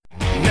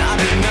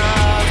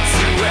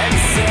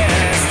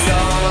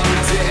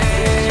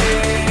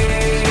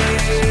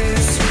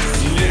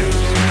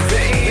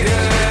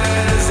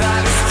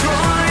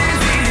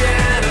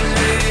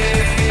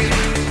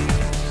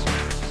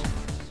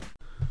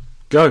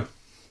Go.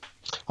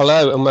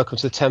 Hello and welcome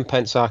to the 10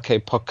 Pence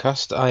Arcade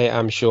Podcast. I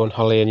am Sean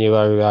Holly and you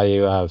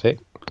are Vic.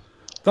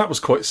 That was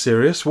quite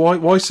serious.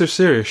 Why so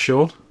serious,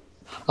 Sean?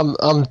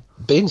 I'm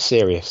being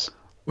serious.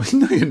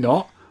 No, you're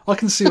not. I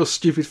can see your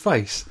stupid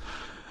face.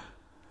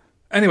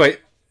 Anyway,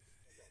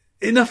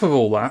 enough of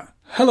all that.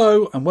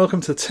 Hello and welcome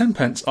to the 10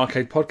 Pence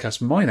Arcade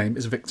Podcast. My name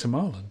is Victor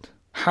Marland.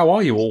 How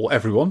are you all,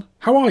 everyone?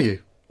 How are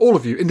you? All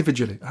of you,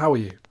 individually. How are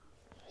you?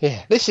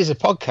 Yeah, this is a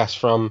podcast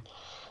from...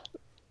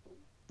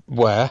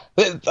 Where?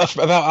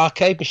 About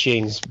arcade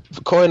machines,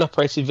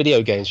 coin-operated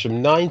video games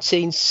from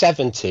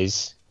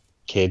 1970s,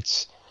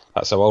 kids.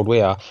 That's how old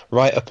we are.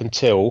 Right up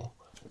until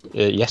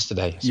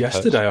yesterday.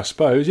 Yesterday, I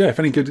suppose. Yeah, if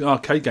any good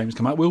arcade games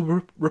come out, we'll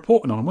be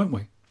reporting on them, won't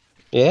we?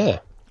 Yeah.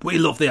 We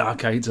love the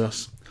arcades,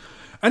 us.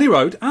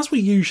 Anyway, as we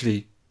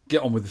usually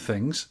get on with the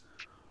things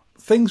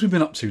we've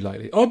been up to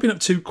lately. I've been up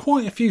to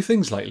quite a few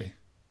things lately.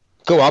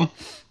 Go on.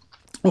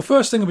 Well,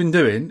 first thing I've been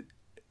doing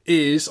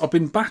is I've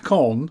been back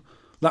on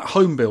that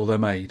home build I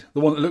made, the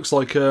one that looks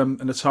like an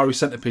Atari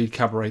Centipede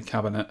Cabaret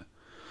cabinet.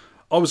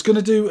 I was going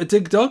to do a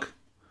Dig Dug,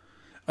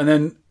 and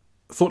then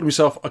thought to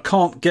myself, I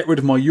can't get rid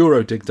of my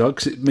Euro Dig Dug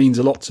because it means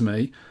a lot to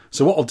me.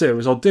 So what I'll do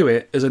is I'll do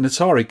it as an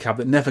Atari cab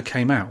that never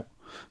came out.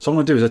 So what I'm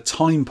going to do is a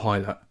Time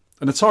Pilot.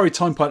 An Atari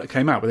Time Pilot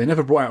came out, but they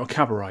never brought out a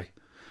Cabaret.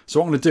 So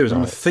what I'm going to do is I'm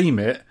going to theme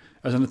it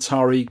as an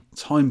Atari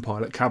Time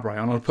Pilot Cabaret,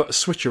 and I'll put a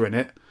switcher in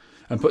it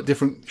and put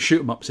different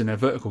shoot-em-ups in their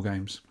vertical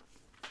games.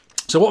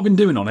 So what I've been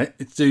doing on it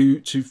is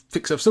to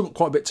fix it. I've still got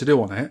quite a bit to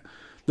do on it.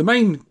 The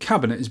main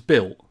cabinet is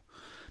built,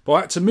 but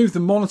I had to move the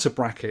monitor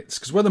brackets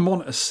because where the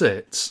monitor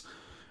sits,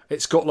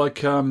 it's got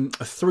like a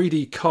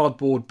 3D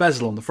cardboard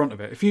bezel on the front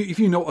of it. If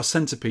you know what a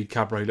Centipede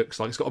Cabaret looks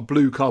like, it's got a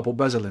blue cardboard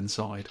bezel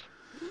inside,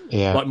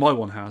 like my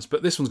one has.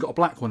 But this one's got a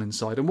black one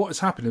inside. And what has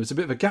happened is a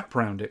bit of a gap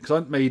around it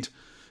because I made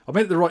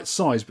it the right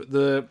size, but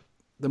the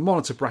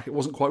monitor bracket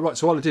wasn't quite right.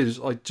 So all I did is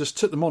I just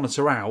took the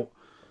monitor out,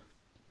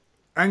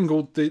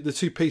 angled the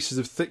two pieces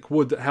of thick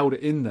wood that held it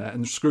in there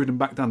and screwed them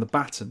back down the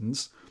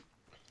battens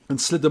and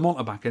slid the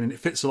monitor back in, and it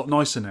fits a lot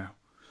nicer now.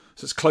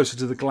 So it's closer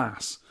to the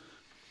glass.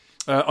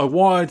 I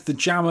wired the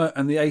jammer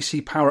and the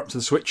AC power up to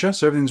the switcher,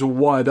 so everything's all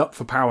wired up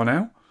for power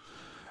now.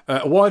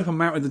 I wired up and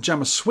mounted the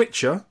jammer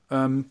switcher.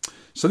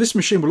 So this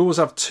machine will always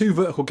have two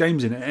vertical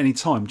games in it at any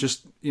time,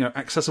 just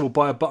accessible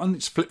by a button.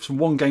 It flips from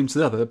one game to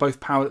the other. They're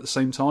both powered at the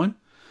same time.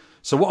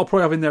 So what I'll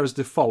probably have in there as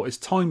default is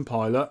Time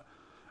Pilot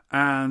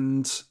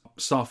and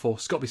Star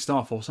Force. It's got to be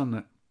Star Force, hasn't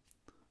it?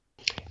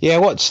 Yeah,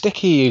 what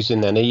stick are you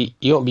using then?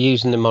 You won't be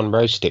using the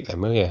Monroe stick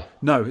then, will you?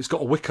 No, it's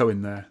got a Wiko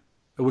in there.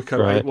 A Wiko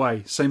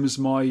 8-way. Same as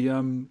my...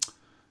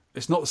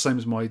 it's not the same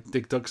as my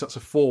Dig Dug, 'cause that's a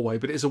 4-way,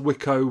 but it is a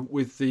Wiko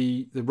with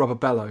the rubber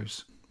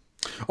bellows.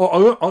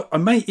 I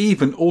may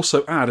even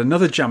also add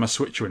another jammer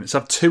switcher in it. So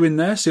I have two in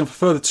there, so you have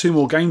further two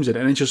more games in it,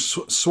 and then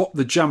just swap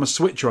the jammer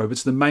switcher over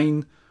to the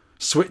main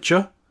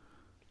switcher.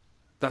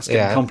 That's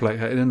getting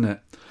complicated, isn't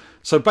it?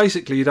 So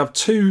basically, you'd have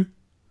two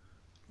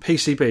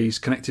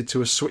PCBs connected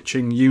to a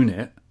switching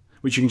unit,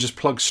 which you can just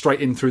plug straight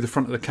in through the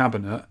front of the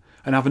cabinet,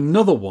 and have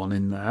another one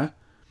in there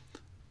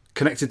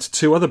connected to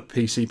two other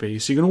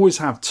PCBs. So you can always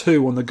have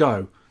two on the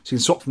go. So you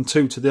can swap from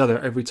two to the other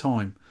every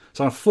time.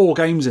 So I have 4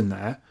 games in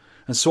there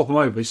and swap them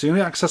over. So you're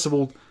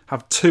accessible,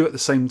 have two at the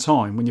same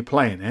time when you're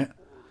playing it.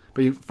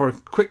 But for a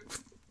quick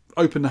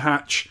open the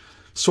hatch,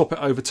 swap it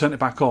over, turn it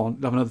back on,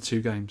 you'll have another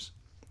 2 games.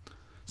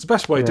 It's the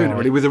best way of doing it,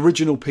 really, with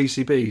original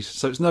PCBs.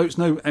 So it's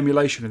no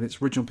emulation in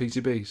its original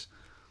PCBs.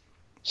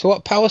 So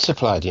what power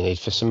supply do you need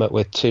for something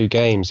with 2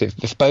 games?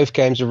 If both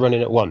games are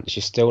running at once,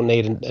 you still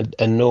need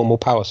a normal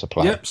power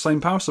supply? Yep,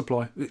 same power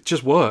supply. It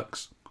just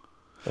works.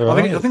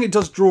 Right. I think it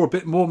does draw a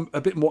bit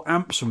more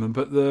amps from them,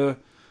 but the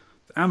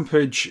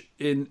ampage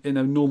in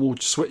a normal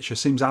switcher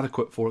seems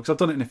adequate for it, because I've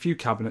done it in a few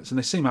cabinets and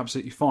they seem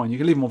absolutely fine. You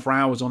can leave them on for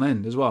hours on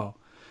end as well.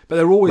 But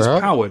they're always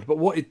powered. But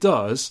what it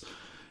does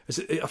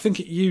is I think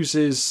it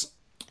uses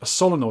a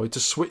solenoid to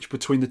switch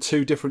between the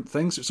two different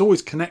things. It's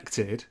always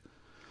connected.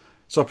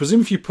 So I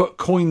presume if you put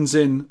coins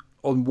in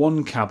on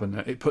one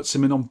cabinet, it puts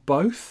them in on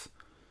both?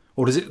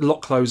 Or does it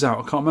lock those out?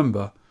 I can't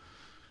remember.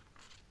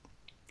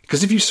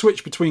 Because if you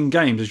switch between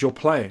games as you're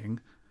playing,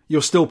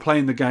 you're still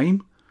playing the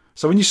game.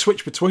 So when you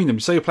switch between them,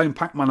 say you're playing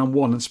Pac-Man on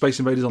one and Space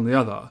Invaders on the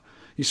other,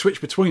 you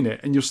switch between it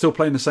and you're still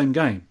playing the same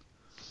game.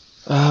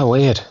 Ah,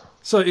 weird.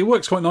 So it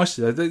works quite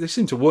nicely though. They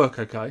seem to work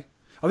okay.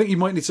 I think you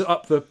might need to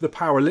up the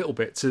power a little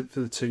bit for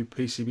the two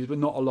PCBs, but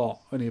not a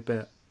lot, only a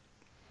bit.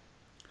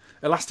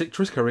 Elastic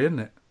trickery, isn't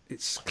it?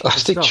 It's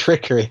Elastic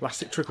trickery.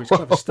 Elastic trickery. It's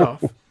clever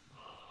stuff.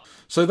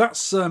 So that's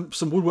some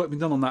woodwork been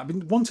done on that. I've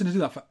been wanting to do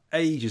that for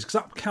ages because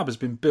that cab has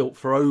been built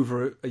for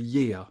over a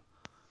year.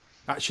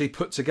 Actually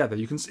put together.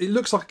 It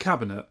looks like a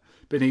cabinet,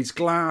 but it needs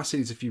glass, it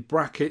needs a few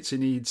brackets, it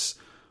needs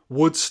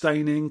wood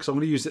staining. Because I'm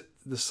going to use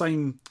the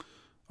same.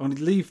 I'm going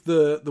to leave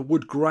the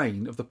wood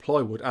grain of the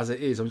plywood as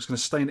it is. I'm just going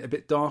to stain it a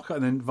bit darker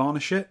and then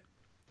varnish it.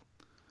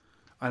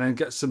 And then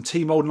get some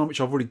T-moulding on, which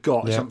I've already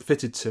got. I haven't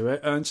fitted to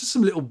it. And just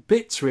some little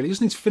bits, really. It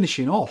just needs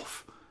finishing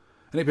off.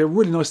 And it'd be a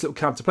really nice little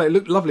cab to play. It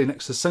looked lovely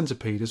next to the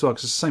Centipede as well,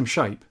 because it's the same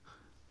shape.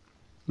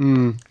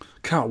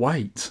 Can't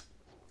wait.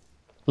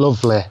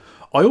 Lovely.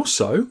 I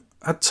also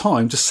had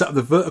time to set up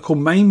the vertical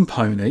MAME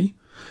pony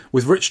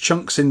with Rich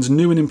Chunksin's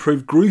new and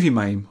improved Groovy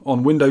MAME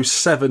on Windows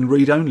 7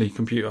 read-only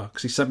computer,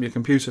 because he sent me a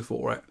computer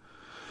for it.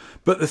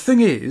 But the thing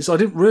is, I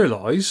didn't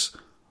realise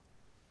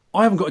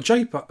I haven't got a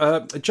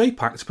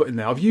JPAC to put in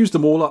there. I've used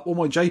them all up, all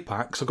my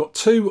JPACs. I've got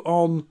 2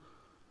 on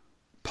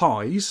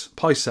Pi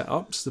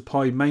setups, the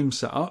Pi MAME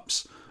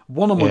setups,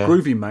 1 on my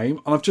Groovy MAME,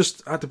 and I've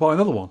just had to buy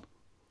another one.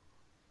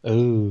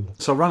 Ooh.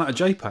 So I ran out of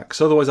JPACs,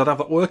 so otherwise I'd have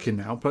that working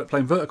now,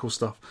 playing vertical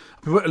stuff.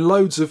 I've been putting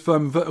loads of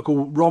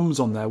vertical ROMs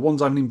on there,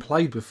 ones I haven't even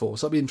played before,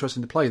 so that'd be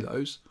interesting to play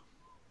those.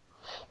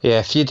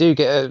 Yeah, if you do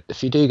get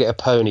a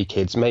pony,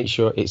 kids, make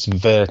sure it's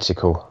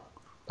vertical.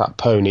 That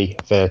pony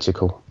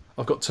vertical.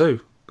 I've got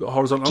 2. Got a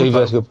horizontal. 2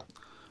 vertical.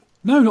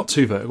 No, not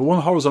 2 vertical.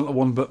 1 horizontal,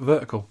 1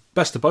 vertical.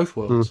 Best of both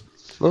worlds.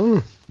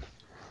 Mm.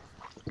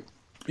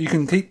 You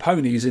can keep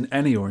ponies in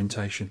any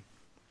orientation.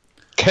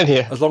 Can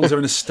you? As long as they're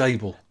in a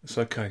stable, it's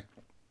okay.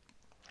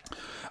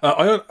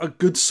 I got a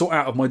good sort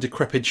out of my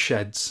decrepit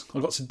sheds.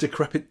 I've got some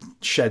decrepit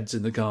sheds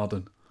in the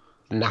garden.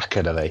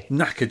 Knackered, are they?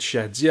 Knackered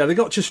sheds. Yeah, they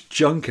got just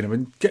junk in them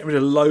and getting rid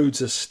of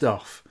loads of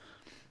stuff.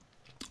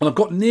 And I've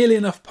got nearly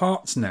enough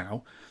parts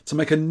now to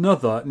make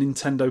another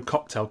Nintendo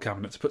cocktail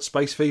cabinet to put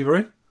Space Fever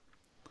in.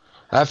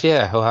 Have you?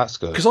 Oh, that's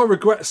good. Because I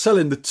regret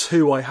selling the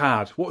 2 I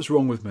had. What was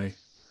wrong with me?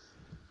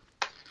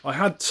 I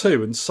had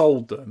 2 and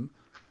sold them.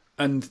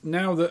 And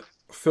now that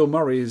Phil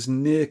Murray is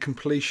near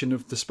completion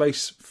of the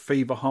Space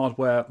Fever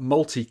hardware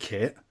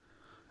multi-kit,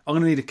 I'm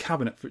going to need a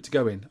cabinet for it to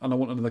go in, and I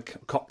want another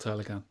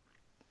cocktail again.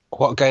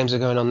 What games are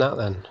going on that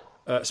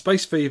then?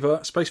 Space Fever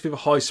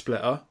High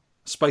Splitter,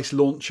 Space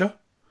Launcher,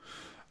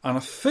 and I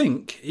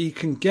think he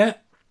can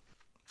get...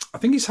 I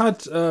think he's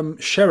had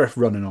Sheriff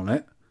running on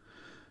it,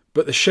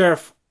 but the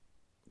Sheriff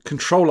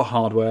controller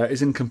hardware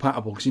is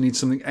incompatible because you need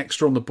something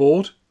extra on the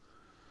board.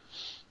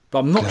 But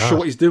I'm not sure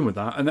what he's doing with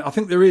that. And I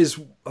think there is,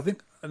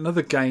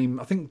 another game,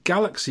 I think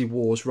Galaxy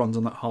Wars runs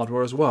on that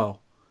hardware as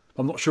well.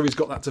 I'm not sure he's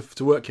got that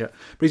to work yet.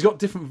 But he's got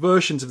different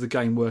versions of the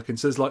game working.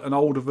 So there's like an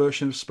older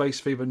version of Space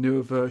Fever,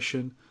 newer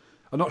version.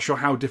 I'm not sure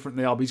how different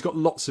they are, but he's got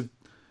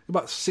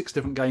about 6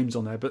 different games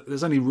on there. But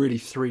there's only really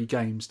 3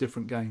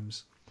 different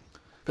games.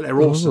 But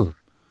they're awesome.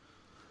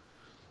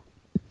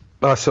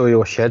 I saw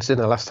your sheds in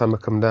the last time I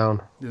come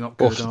down. They're not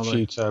good, a are few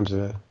they? times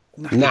ago.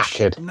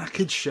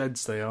 Knackered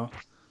sheds they are.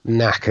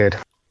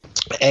 Knackered.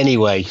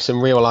 Anyway,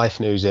 some real life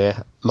news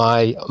here.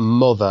 My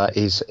mother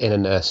is in a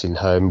nursing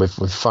home. We've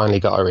finally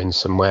got her in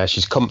somewhere.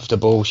 She's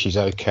comfortable. She's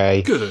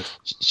okay. Good.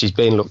 She's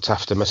being looked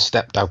after. My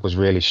stepdad was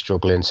really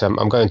struggling, so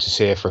I'm going to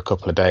see her for a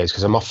couple of days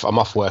because I'm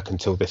off work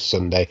until this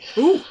Sunday.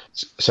 Ooh.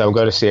 So I'm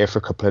going to see her for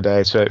a couple of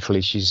days. So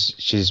hopefully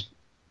she's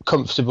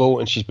comfortable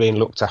and she's being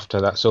looked after.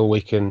 That's all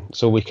we can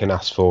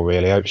ask for,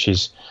 really. I hope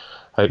she's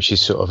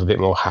sort of a bit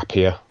more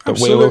happier. But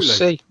Absolutely. we will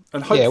see.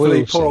 And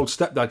hopefully poor old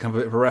stepdad can have a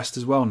bit of a rest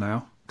as well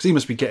now. Because he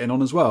must be getting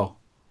on as well.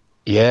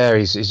 Yeah,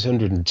 he's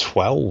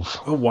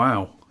 112. Oh,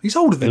 wow. He's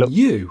older than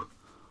you.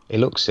 He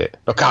looks it.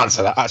 I can't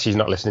say that. Actually, he's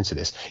not listening to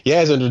this.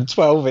 Yeah, he's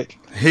 112.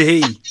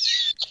 Hey.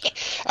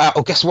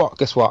 Guess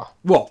what?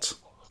 What?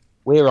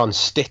 We're on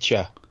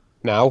Stitcher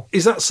now.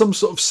 Is that some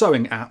sort of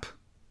sewing app?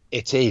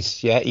 It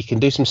is, yeah. You can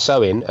do some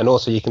sewing and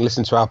also you can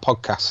listen to our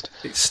podcast.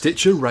 It's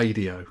Stitcher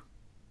Radio.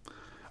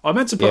 I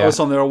meant to put this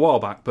on there a while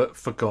back, but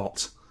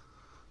forgot.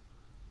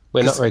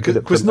 We're not very good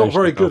at promotion. We're not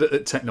very good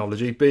at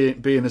technology,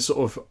 being a sort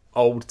of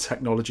old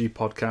technology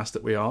podcast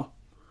that we are.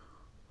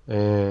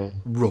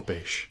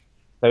 Rubbish.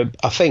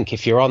 I think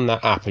if you're on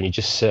that app and you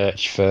just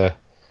search for,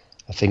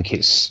 I think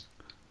it's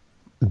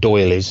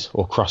doilies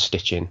or cross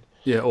stitching.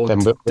 Yeah, or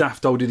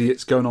daft old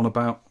idiots going on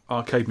about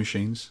arcade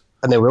machines.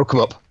 And they will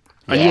come up.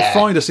 And you'll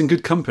find us in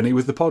good company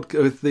with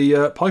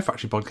the Pie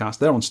Factory podcast.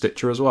 They're on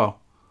Stitcher as well.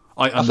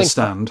 I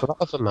understand. Think a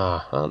lot of them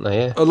are, aren't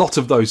they? Yeah. A lot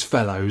of those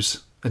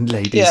fellows and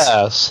ladies.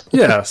 Yes.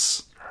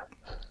 Yes.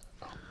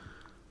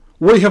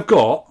 We have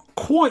got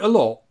quite a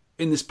lot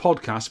in this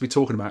podcast to be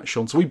talking about,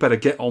 Sean, so we better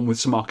get on with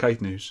some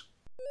arcade news.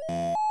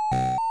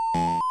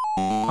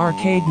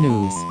 Arcade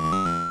news.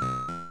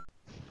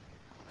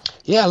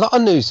 Yeah, a lot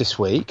of news this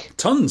week.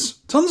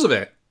 Tons of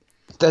it.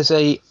 There's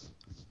a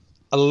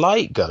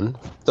light gun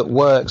that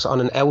works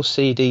on an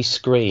LCD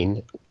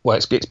screen. Well,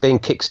 it's being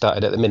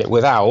kickstarted at the minute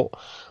without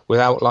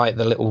like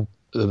the little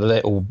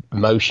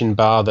motion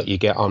bar that you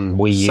get on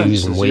Wii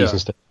U's and Wii's and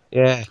stuff.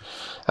 Yeah,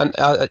 and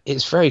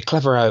it's very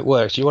clever how it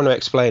works. Do you want to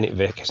explain it,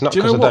 Vic? It's not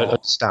because I don't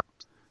understand.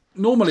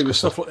 Normally with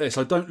stuff like this,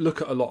 I don't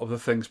look at a lot of the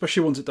things,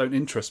 especially ones that don't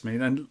interest me.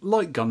 And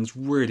light guns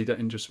really don't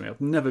interest me.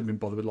 I've never been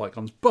bothered with light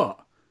guns, but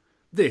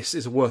this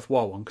is a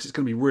worthwhile one because it's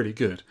going to be really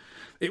good.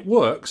 It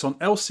works on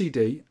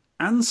LCD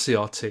and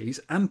CRTs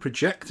and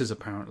projectors,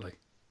 apparently.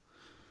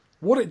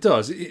 What it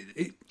does,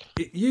 it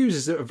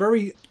uses a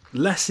very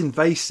less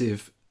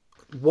invasive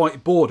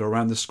white border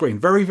around the screen.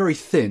 Very, very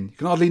thin. You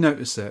can hardly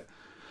notice it.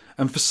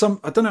 And for some,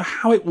 I don't know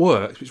how it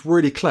works, but it's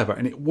really clever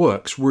and it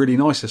works really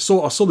nice. I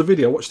saw the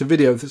video, watched the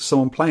video of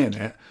someone playing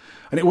it,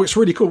 and it works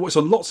really cool. It works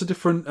on lots of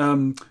different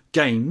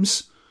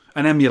games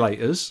and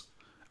emulators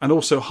and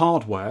also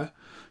hardware.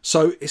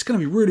 So it's going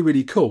to be really,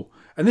 really cool.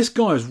 And this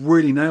guy has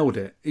really nailed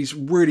it. He's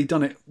really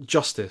done it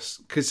justice,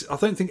 because I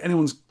don't think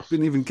anyone's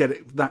been even get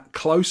it that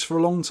close for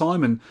a long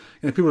time. And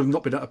people have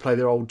not been able to play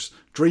their old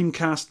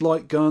Dreamcast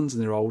light guns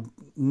and their old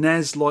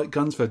NES light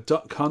guns for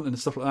Duck Hunt and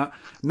stuff like that.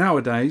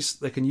 Nowadays,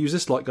 they can use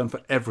this light gun for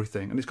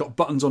everything, and it's got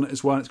buttons on it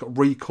as well. And it's got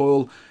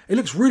recoil. It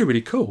looks really,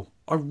 really cool.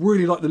 I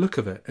really like the look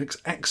of it. It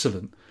looks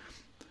excellent.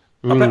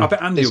 I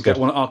bet Andy will get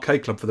one at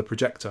Arcade Club for the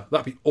projector.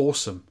 That'd be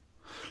awesome.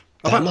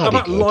 How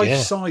about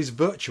life-size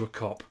Virtua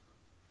Cop?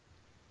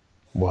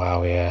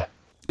 Wow, yeah.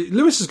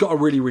 Lewis has got a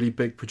really, really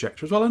big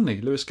projector as well, hasn't he?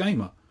 Lewis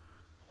Gamer.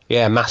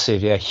 Yeah,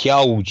 massive, yeah.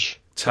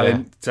 Huge. Tell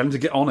him to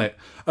get on it.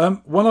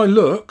 When I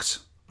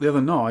looked the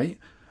other night,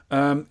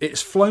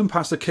 it's flown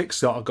past the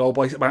Kickstarter goal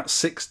by about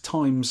 6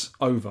 times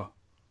over.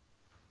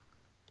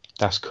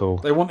 That's cool.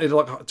 They wanted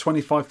like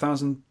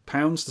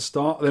 £25,000 to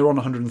start. They were on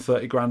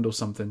 130 grand or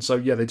something. So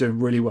yeah, they're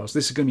doing really well. So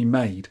this is going to be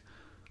made.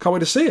 Can't wait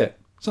to see it.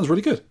 Sounds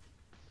really good.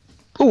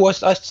 Oh,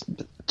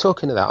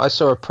 talking of that, I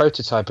saw a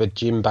prototype of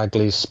Jim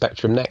Bagley's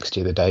Spectrum Next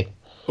the other day.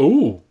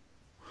 Ooh.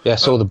 Yeah, I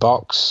saw the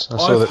box.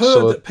 I've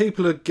heard that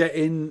people are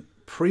getting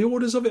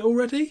pre-orders of it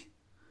already.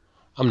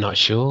 I'm not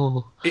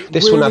sure. It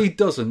really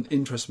doesn't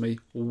interest me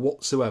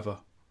whatsoever.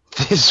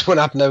 This one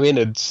had no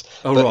innards.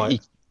 Oh,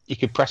 right. You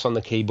could press on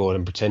the keyboard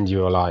and pretend you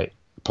were like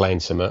playing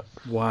something.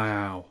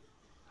 Wow.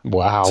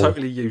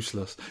 Totally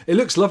useless. It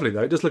looks lovely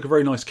though. It does look a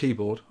very nice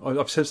keyboard.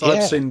 I've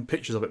seen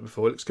pictures of it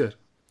before. It looks good.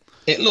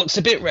 It looks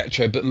a bit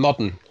retro but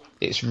modern.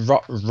 It's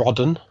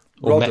Rodden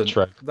or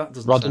Metro. That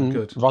doesn't sound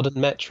good. Rodden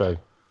Metro.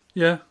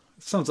 Yeah,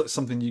 it sounds like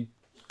something you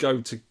go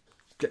to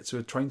get to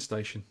a train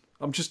station.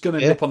 I'm just going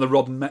to end up on the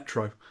Rodden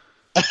Metro.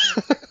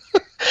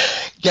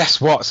 Guess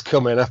what's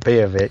coming up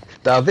here, Vic?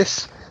 Now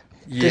this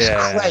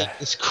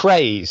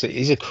craze, it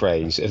is a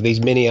craze of these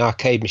mini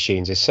arcade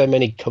machines. There's so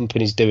many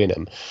companies doing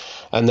them,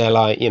 and they're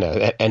like,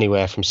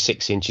 anywhere from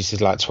 6 inches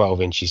to like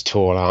 12 inches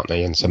tall, aren't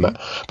they? And some,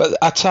 but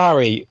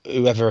Atari,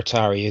 whoever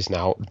Atari is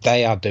now,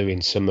 they are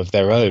doing some of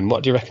their own.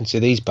 What do you reckon to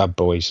these bad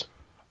boys?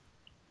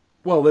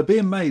 Well, they're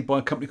being made by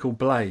a company called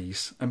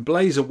Blaze, and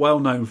Blaze are well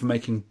known for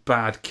making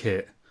bad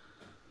kit.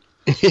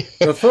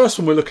 The first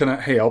one we're looking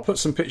at here, I'll put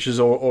some pictures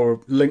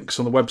or links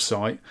on the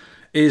website,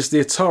 is the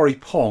Atari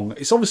Pong.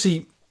 It's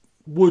obviously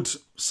wood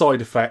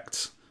side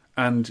effects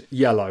and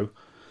yellow,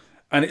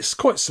 and it's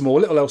quite small,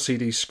 little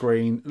LCD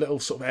screen, little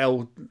sort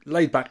of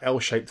laid back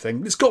L-shaped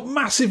thing. It's got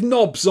massive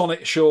knobs on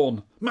it,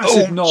 Sean.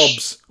 Massive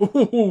knobs.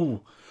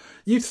 Ooh.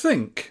 You'd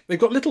think they've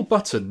got little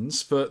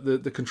buttons for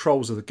the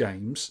controls of the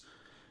games,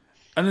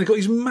 and they've got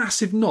these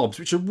massive knobs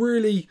which are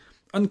really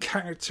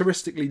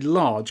uncharacteristically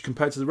large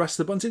compared to the rest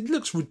of the buttons. It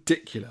looks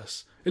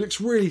ridiculous. It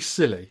looks really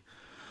silly.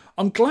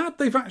 I'm glad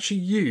they've actually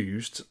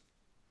used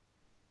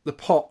the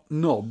pot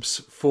knobs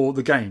for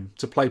the game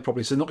to play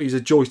properly, so not use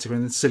a joystick or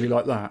anything silly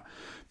like that.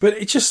 But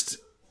it just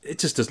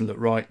doesn't look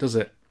right, does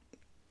it?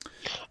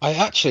 I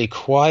actually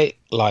quite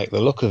like the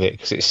look of it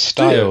because it's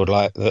styled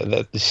like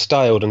the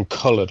styled and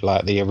coloured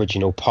like the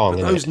original Pong.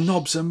 But those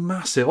knobs are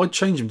massive. I'd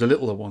change them to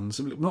littler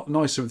ones. Not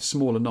nicer with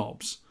smaller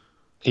knobs.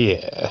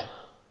 Yeah.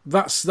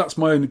 That's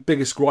my only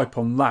biggest gripe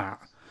on that.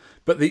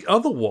 But the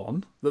other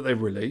one that they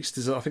released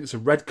is, I think it's a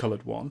red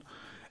coloured one,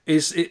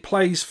 is it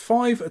plays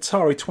 5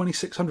 Atari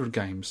 2600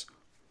 games.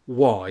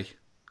 Why?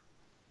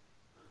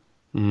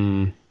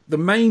 The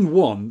main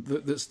one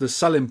that's the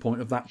selling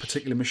point of that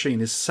particular machine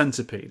is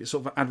Centipede. It's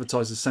sort of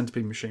advertised as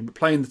Centipede machine, but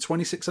playing the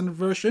 2600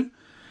 version,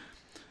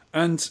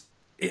 and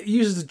it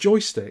uses a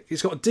joystick.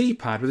 It's got a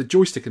D-pad with a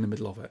joystick in the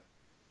middle of it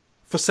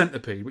for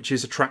Centipede, which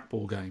is a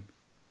trackball game.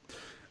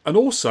 And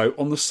also,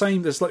 on the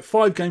same, there's like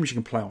 5 games you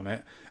can play on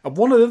it. And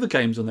one of the other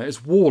games on there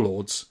is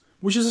Warlords,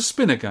 which is a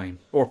spinner game,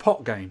 or a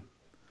pot game.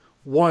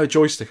 Why a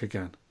joystick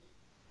again?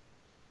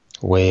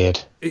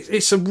 Weird.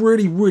 It's a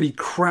really, really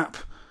crap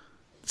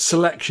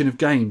selection of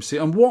games. See,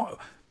 and what?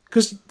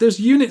 Because there's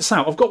units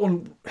out. I've got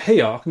one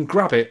here, I can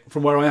grab it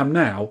from where I am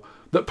now,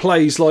 that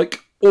plays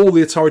like all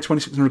the Atari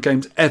 2600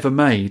 games ever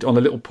made on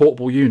a little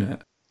portable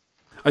unit.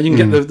 And you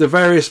can get the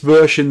various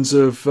versions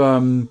of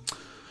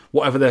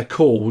whatever they're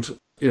called.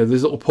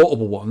 These little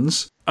portable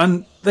ones,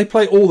 and they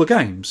play all the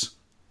games.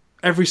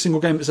 Every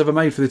single game that's ever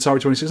made for the Atari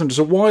 2600.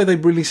 So why are they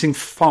releasing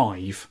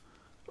 5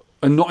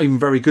 and not even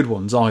very good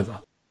ones either?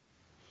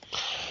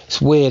 It's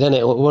weird, isn't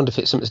it? I wonder if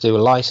it's something to do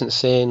with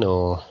licensing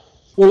or...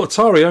 Well,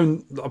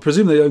 Atari I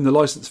presume they own the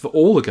license for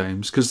all the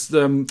games, because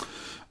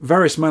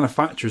various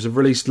manufacturers have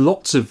released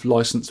lots of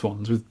licensed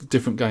ones with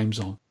different games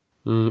on.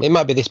 It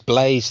might be this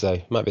Blaze, though.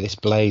 It might be this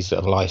Blaze that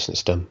have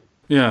licensed them.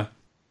 Yeah.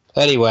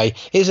 Anyway,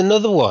 here's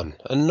another one.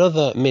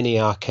 Another mini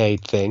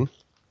arcade thing,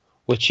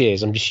 which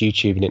is... I'm just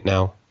YouTubing it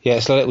now. Yeah,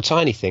 it's a little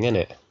tiny thing, isn't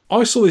it?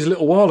 I saw these a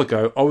little while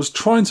ago. I was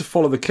trying to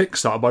follow the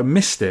Kickstarter, but I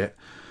missed it.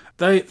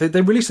 They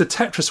released a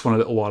Tetris one a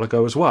little while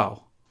ago as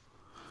well.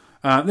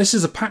 This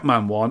is a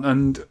Pac-Man one,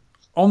 and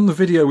on the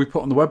video we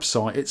put on the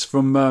website, it's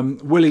from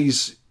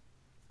Willie's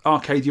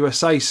Arcade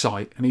USA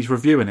site, and he's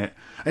reviewing it.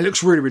 It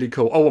looks really, really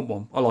cool. I want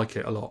one. I like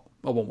it a lot.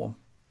 I want one.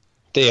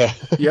 Do you?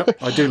 Yep,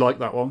 I do like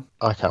that one.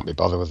 I can't be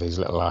bothered with these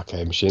little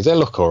arcade machines. They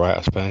look all right,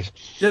 I suppose.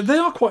 Yeah, they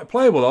are quite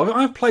playable.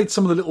 I've played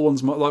some of the little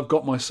ones that I've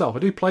got myself. I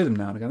do play them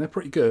now and again. They're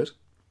pretty good.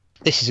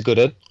 This is a good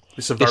one.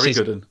 It's a very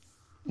good one.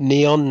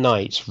 Neon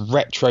Nights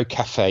Retro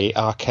Cafe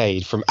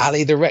Arcade from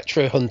Ali the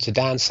Retro Hunter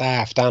down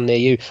south, down near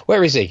you.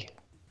 Where is he?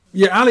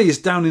 Yeah, Ali is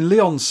down in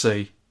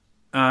Leigh-on-Sea,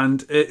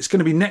 and it's going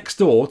to be next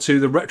door to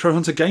the Retro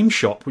Hunter game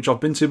shop, which I've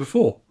been to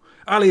before.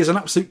 Ali is an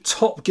absolute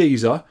top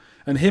geezer,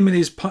 and him and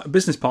his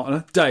business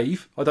partner,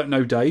 Dave, I don't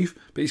know Dave,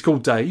 but he's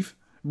called Dave.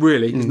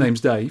 Really, his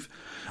name's Dave.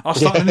 Are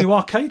starting a new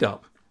arcade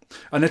up.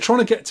 And they're trying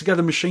to get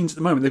together machines at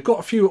the moment. They've got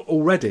a few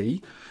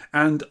already,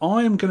 and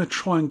I am going to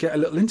try and get a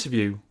little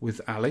interview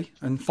with Ali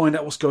and find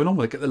out what's going on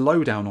with it, get the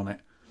lowdown on it.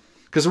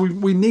 Because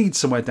we need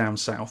somewhere down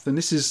south, and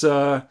this is,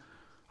 I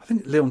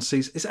think Leigh-on-Sea,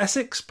 is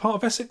Essex part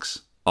of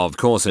Essex? Of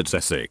course it's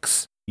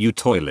Essex. You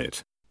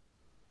toilet.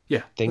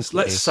 Yeah,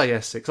 let's say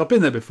Essex. I've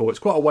been there before. It's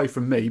quite away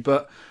from me,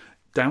 but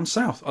down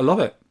south. I love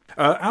it.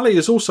 Ali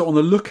is also on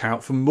the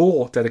lookout for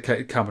more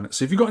dedicated cabinets.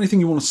 So if you've got anything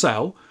you want to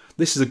sell,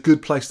 this is a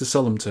good place to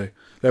sell them to.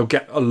 They'll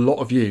get a lot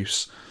of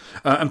use.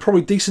 And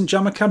probably decent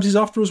jammer cabs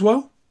after as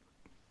well.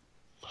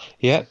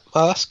 Yeah,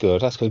 well, that's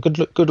good. That's good.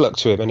 Good luck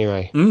to him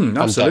anyway.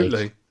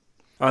 Absolutely.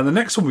 And the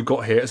next one we've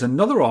got here is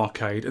another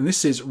arcade, and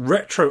this is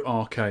Retro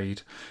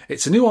Arcade.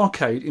 It's a new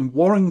arcade in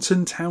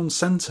Warrington Town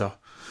Centre.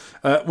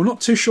 We're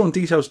not too sure on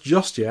details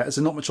just yet, as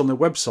there's not much on their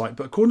website,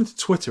 but according to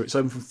Twitter, it's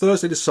open from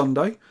Thursday to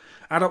Sunday.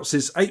 Adults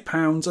is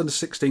 £8, under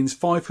 16s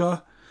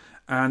 £5,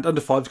 and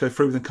under 5s go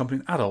free with an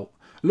accompanying adult.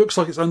 Looks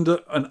like it's under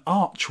an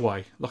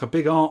archway, like a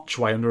big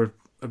archway under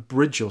a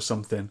bridge or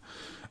something.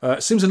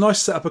 Seems a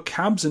nice setup of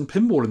cabs and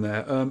pinball in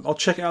there. I'll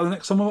check it out the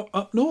next time I'm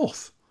up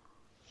north.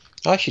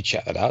 I should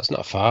check that out. It's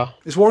not far.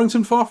 Is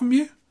Warrington far from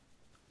you?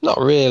 Not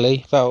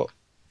really. About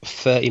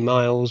 30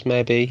 miles,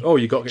 maybe. Oh,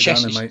 you got to get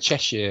down there, mate.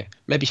 Cheshire,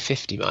 maybe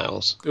 50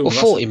 miles. Ooh, or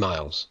 40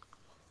 miles.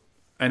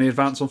 Any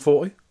advance on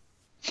 40?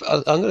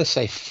 I'm going to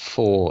say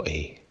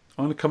 40.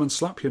 I'm going to come and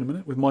slap you in a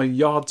minute with my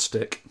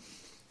yardstick.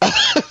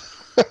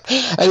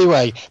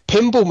 Anyway,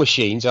 pinball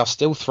machines are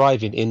still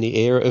thriving in the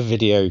era of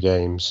video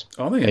games.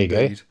 Are they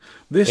indeed?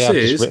 This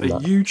is a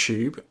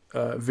YouTube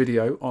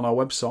video on our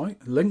website.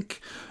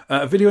 Link.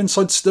 A video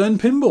inside Stern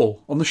Pinball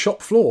on the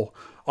shop floor.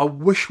 I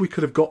wish we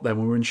could have got there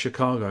when we were in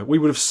Chicago. We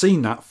would have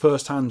seen that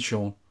firsthand,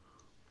 Sean.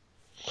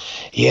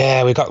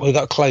 Yeah, we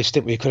got close,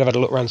 didn't we? We could have had a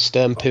look around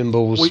Stern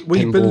Pinball's.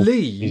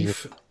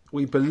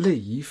 We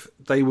believe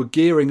they were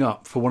gearing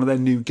up for one of their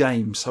new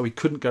games, so we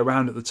couldn't go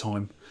around at the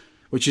time,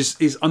 which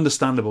is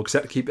understandable because they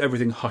had to keep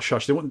everything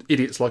hush-hush. They want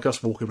idiots like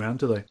us walking around,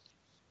 do they?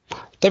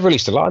 They've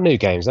released a lot of new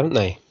games, haven't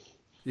they?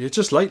 Yeah,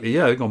 just lately,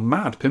 yeah. They've gone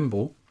mad,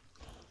 pinball.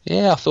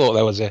 Yeah, I thought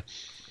there was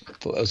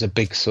a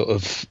big sort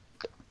of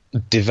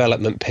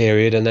development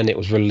period, and then it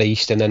was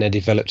released, and then they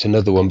developed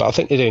another one. But I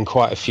think they're doing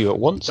quite a few at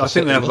once. I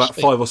think they have about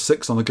 5 or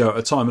 6 on the go at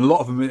a time, and a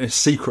lot of them are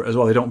secret as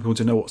well. They don't want people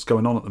to know what's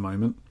going on at the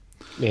moment.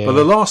 Yeah. But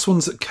the last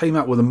ones that came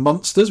out were the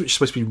Monsters, which is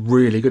supposed to be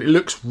really good. It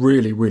looks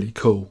really, really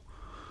cool.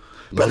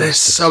 But they're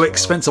so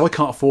expensive. I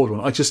can't afford one.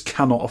 I just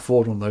cannot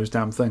afford one of those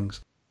damn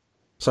things.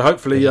 So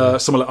hopefully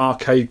some of the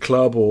Arcade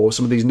Club or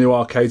some of these new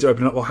arcades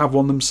opening up will have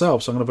one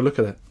themselves. So I'm going to have a look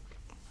at it.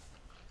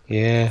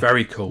 Yeah.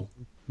 Very cool.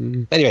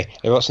 Anyway,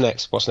 what's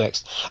next?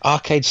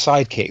 Arcade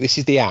Sidekick. This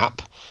is the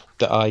app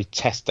that I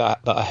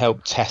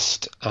helped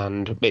test,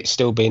 and it's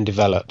still being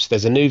developed.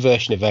 There's a new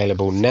version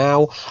available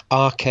now.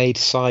 Arcade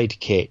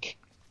Sidekick.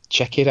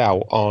 Check it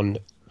out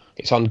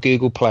it's on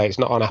Google Play. It's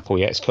not on Apple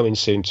yet. It's coming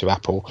soon to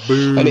Apple.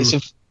 Boom. And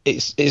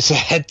it's a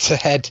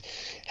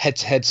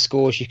head-to-head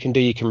scores you can do.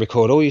 You can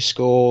record all your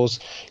scores.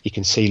 You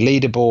can see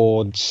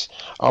leaderboards.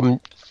 I'm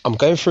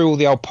going through all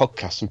the old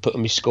podcasts and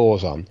putting my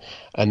scores on,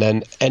 and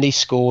then any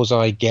scores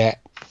I get.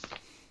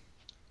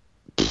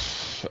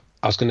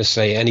 I was going to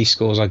say any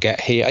scores I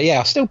get here. Yeah,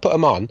 I'll still put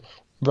them on,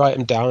 write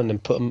them down, and then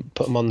put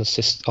them on the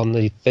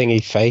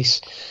thingy face,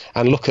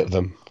 and look at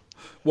them.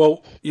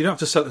 Well, you don't have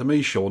to sell it to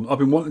me, Sean. I've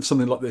been wanting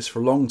something like this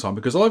for a long time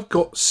because I've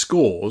got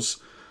scores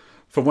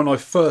from when I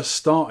first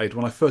started,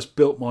 when I first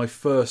built my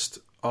first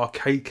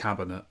arcade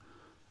cabinet.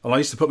 And I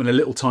used to put them in a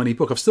little tiny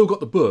book. I've still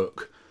got the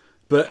book,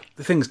 but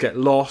the things get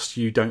lost.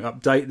 You don't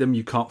update them.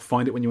 You can't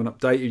find it when you want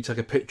to update it. You take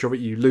a picture of it,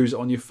 you lose it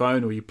on your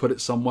phone, or you put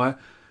it somewhere.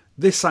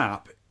 This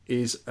app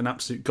is an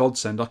absolute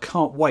godsend. I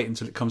can't wait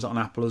until it comes out on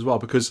Apple as well,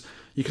 because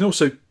you can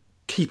also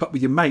keep up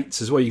with your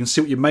mates as well. You can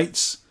see what your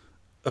mates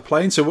are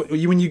playing. So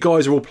when you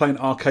guys are all playing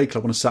Arcade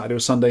Club on a Saturday or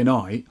Sunday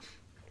night,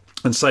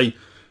 and say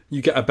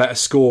you get a better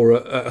score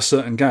at a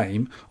certain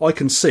game, I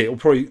can see it will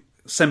probably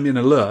send me an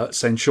alert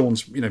saying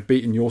Sean's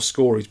beating your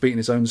score, he's beating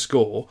his own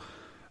score,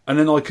 and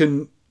then I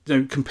can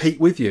compete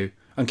with you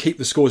and keep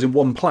the scores in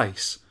one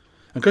place.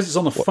 And because it's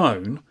on the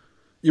phone,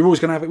 you're always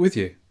going to have it with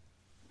you.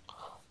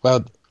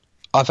 Well,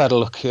 I've had a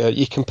look.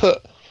 You can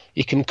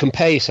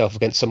compare yourself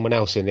against someone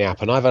else in the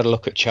app, and I've had a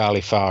look at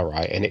Charlie Far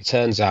Right, and it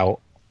turns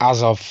out,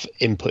 as I've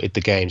inputted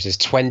the games, there's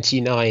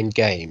 29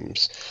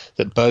 games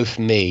that both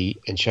me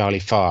and Charlie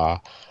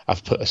Farr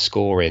have put a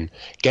score in.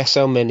 Guess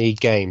how many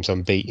games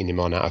I'm beating him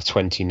on out of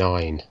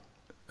 29?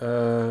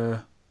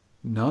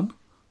 None?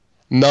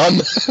 None.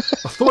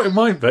 I thought it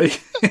might be.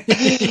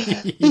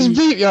 He's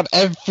beat me on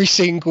every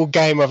single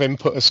game I've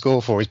input a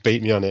score for. He's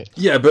beat me on it.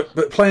 Yeah,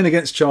 but playing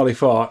against Charlie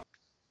Fart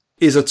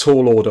is a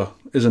tall order,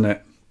 isn't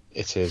it?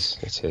 It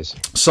is.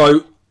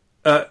 So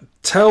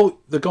tell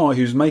the guy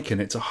who's making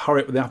it to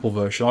hurry up with the Apple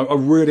version. I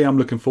really am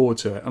looking forward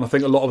to it, and I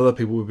think a lot of other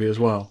people will be as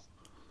well.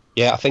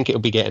 Yeah, I think it'll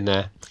be getting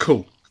there.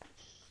 Cool.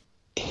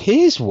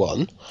 Here's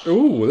one.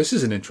 Ooh, this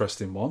is an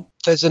interesting one.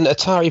 There's an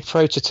Atari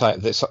prototype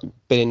that's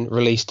been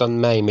released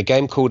on MAME, a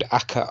game called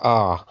Aka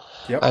R.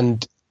 Yep.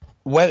 And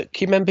can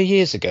you remember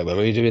years ago when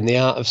we were doing the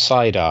art of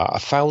side art, I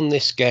found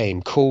this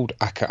game called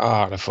Aka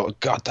R, and I thought,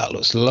 God, that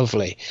looks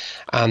lovely.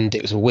 And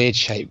it was a weird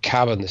shaped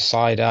cabin. The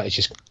side art is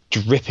just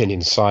dripping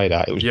inside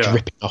out. It was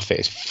dripping off it.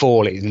 It's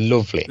falling. It's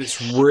lovely.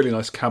 It's a really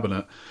nice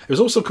cabinet. It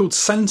was also called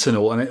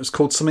Sentinel, and it was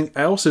called something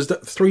else. There's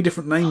 3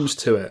 different names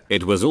to it.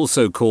 It was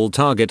also called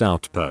Target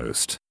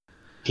Outpost.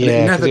 And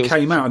it never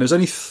came out, and there's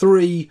only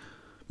 3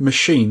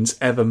 machines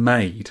ever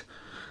made.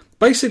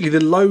 Basically,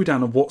 the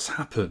lowdown of what's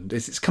happened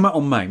is it's come out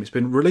on MAME. It's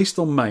been released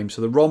on MAME,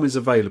 so the ROM is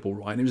available,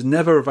 right? And it was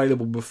never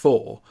available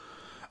before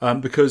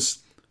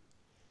because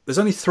there's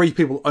only 3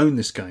 people who own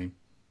this game.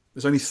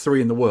 There's only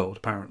 3 in the world,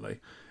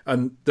 apparently.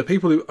 And the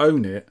people who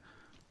own it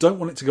don't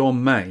want it to go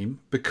on MAME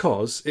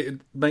because it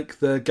would make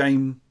the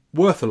game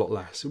worth a lot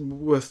less.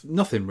 Worth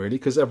nothing, really,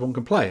 because everyone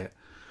can play it.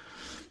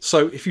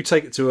 So if you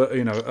take it to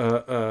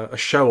a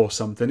show or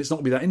something, it's not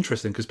going to be that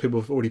interesting because people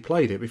have already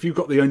played it. But if you've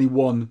got the only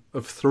one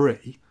of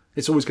 3,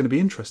 it's always going to be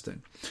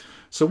interesting.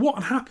 So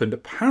what happened,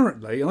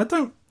 apparently, and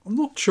I'm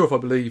not sure if I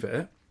believe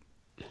it,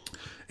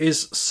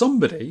 is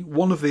somebody,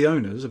 one of the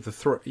owners of the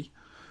 3,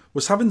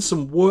 was having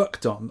some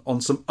work done on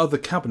some other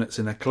cabinets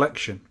in their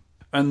collection.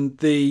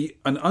 And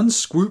an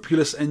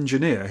unscrupulous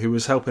engineer who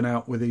was helping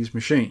out with these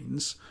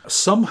machines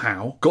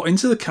somehow got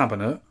into the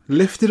cabinet,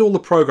 lifted all the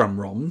program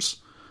ROMs,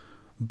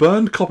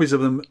 burned copies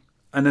of them,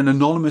 and then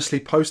anonymously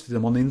posted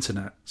them on the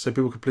internet so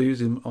people could use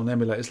them on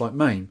emulators like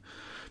MAME.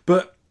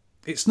 But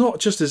it's not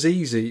just as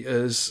easy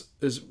as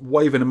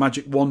waving a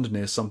magic wand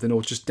near something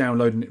or just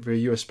downloading it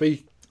via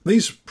USB.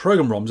 These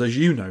program ROMs, as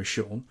you know,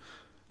 Sean,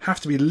 have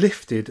to be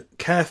lifted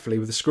carefully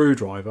with a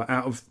screwdriver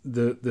out of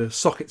the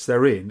sockets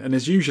they're in. And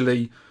there's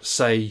usually,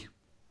 say,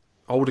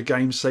 older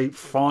games, say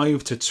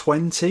 5 to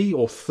 20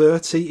 or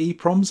 30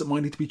 EPROMs that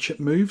might need to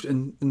be moved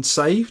and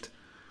saved.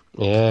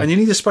 Yeah. And you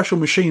need a special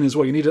machine as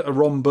well. You need a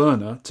ROM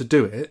burner to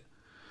do it.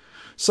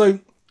 So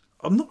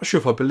I'm not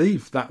sure if I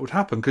believe that would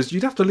happen because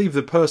you'd have to leave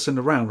the person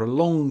around for a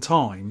long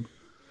time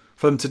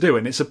for them to do it.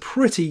 And it's a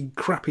pretty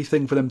crappy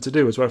thing for them to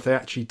do as well if they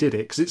actually did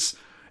it because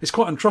it's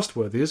quite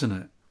untrustworthy, isn't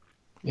it?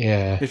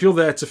 Yeah. If you're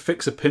there to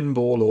fix a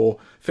pinball or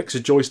fix a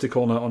joystick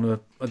on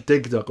a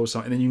dig dug or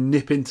something, and you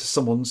nip into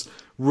someone's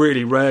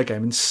really rare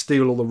game and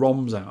steal all the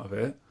ROMs out of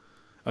it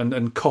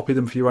and copy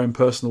them for your own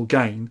personal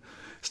gain,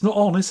 it's not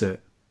on, is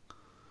it?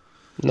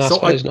 No,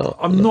 so I suppose not.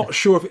 I'm not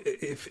sure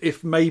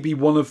if maybe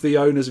one of the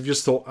owners have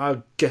just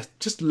thought,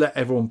 just let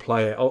everyone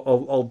play it.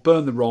 I'll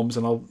burn the ROMs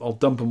and I'll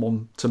dump them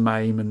on to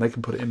MAME and they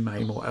can put it in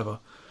MAME or whatever.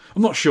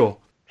 I'm not sure,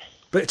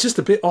 but it's just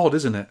a bit odd,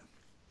 isn't it?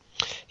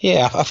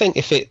 Yeah, I think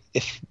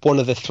if one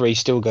of the 3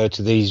 still go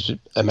to these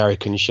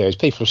American shows,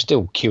 people will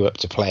still queue up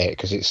to play it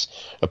because it's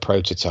a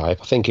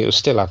prototype. I think it will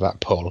still have that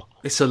pull.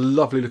 It's a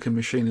lovely looking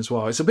machine as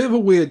well. It's a bit of a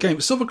weird game.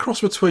 It's sort of a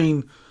cross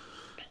between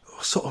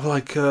sort of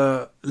like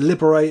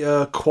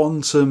Liberator,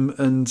 Quantum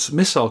and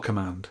Missile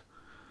Command.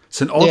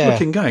 It's an odd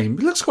looking game.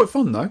 It looks quite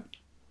fun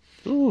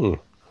though.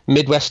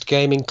 Midwest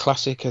Gaming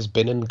Classic has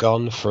been and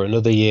gone for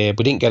another year.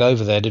 We didn't get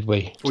over there, did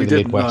we? We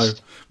didn't, no.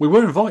 We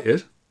were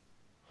invited.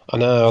 I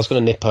know, I was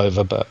going to nip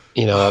over, but,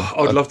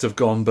 I'd love to have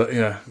gone, but,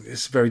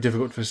 it's very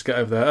difficult for us to get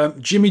over there.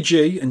 Jimmy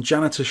G and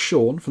Janitor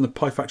Sean from the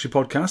Pie Factory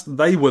podcast,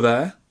 they were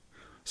there.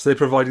 So they're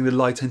providing the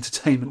light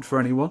entertainment for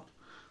anyone.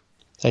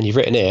 And you've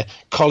written here,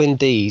 Colin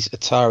D's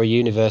Atari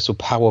Universal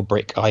Power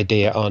Brick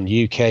idea on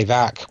UK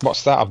VAC.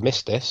 What's that? I've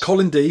missed this.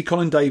 Colin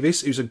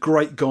Davis, who's a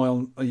great guy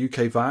on a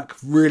UK VAC.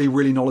 Really,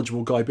 really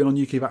knowledgeable guy. Been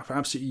on UK VAC for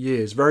absolutely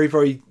years. Very,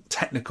 very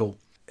technical.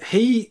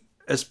 He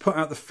has put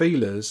out the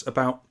feelers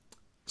about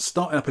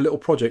starting up a little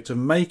project of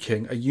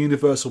making a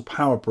universal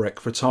power brick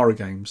for Atari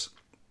games.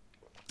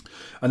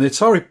 And the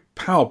Atari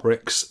power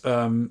bricks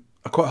are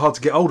quite hard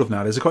to get hold of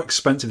nowadays. They're quite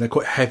expensive, they're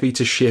quite heavy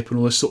to ship and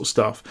all this sort of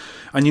stuff.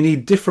 And you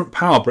need different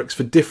power bricks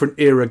for different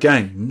era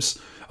games.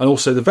 And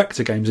also the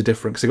vector games are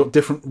different because they've got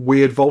different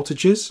weird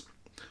voltages.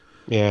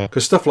 Yeah.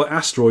 Because stuff like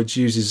Asteroids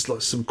uses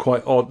like some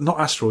quite odd... Not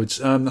Asteroids,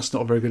 that's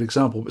not a very good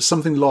example, but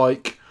something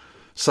like,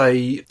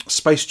 say,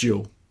 Space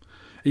Duel.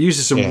 It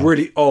uses some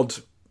really odd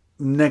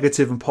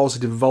negative and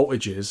positive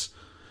voltages,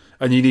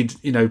 and you need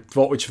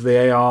voltage for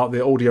the AR,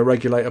 the audio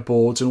regulator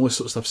boards and all this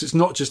sort of stuff. So it's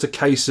not just a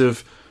case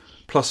of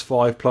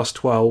 +5,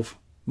 +12,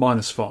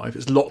 -5.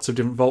 It's lots of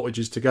different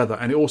voltages together,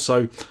 and it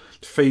also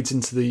feeds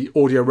into the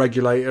audio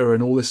regulator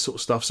and all this sort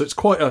of stuff. So it's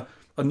quite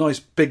a nice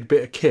big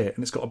bit of kit,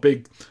 and it's got a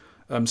big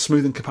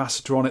smoothing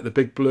capacitor on it, the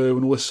big blue,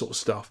 and all this sort of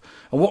stuff.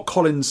 And what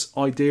Colin's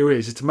idea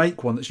is to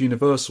make one that's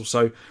universal.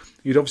 So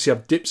you'd obviously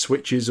have dip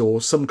switches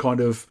or some kind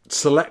of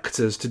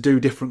selectors to do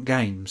different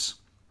games.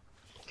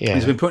 Yeah.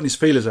 He's been putting his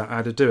feelers out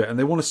how to do it, and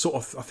they want to sort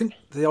of, I think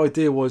the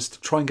idea was to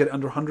try and get it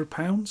under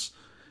 £100,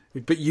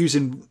 but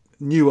using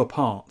newer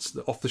parts,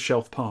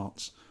 off-the-shelf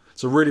parts.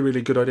 It's a really,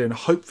 really good idea, and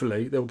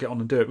hopefully they'll get on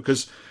and do it,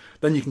 because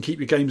then you can keep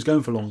your games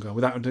going for longer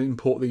without having to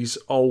import these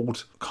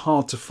old,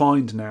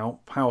 hard-to-find now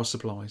power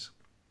supplies.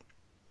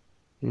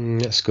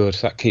 That's good.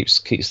 That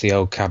keeps the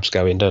old cabs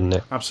going, doesn't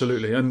it?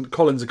 Absolutely, and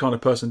Colin's the kind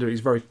of person to do it. He's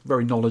very,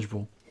 very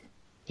knowledgeable.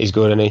 He's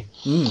good, isn't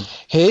he?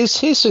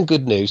 Here's some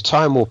good news.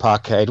 Time Warp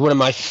Arcade, one of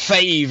my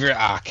favourite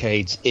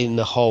arcades in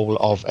the whole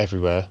of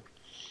everywhere.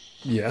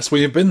 Yes,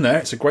 we have been there.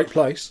 It's a great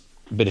place.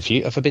 Been a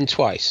few. Have I been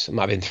twice? I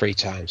might have been 3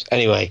 times.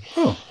 Anyway,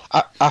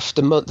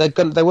 after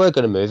they were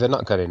going to move. They're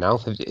not going to now.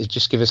 They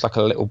just give us like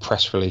a little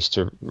press release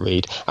to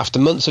read. After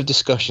months of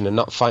discussion and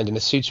not finding a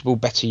suitable,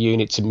 better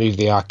unit to move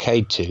the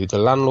arcade to, the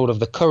landlord of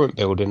the current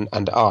building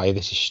and I,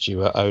 this is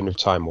Stuart, owner of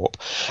Time Warp,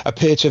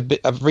 appear to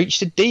have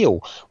reached a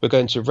deal. We're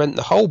going to rent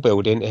the whole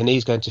building, and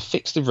he's going to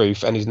fix the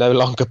roof, and he's no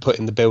longer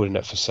putting the building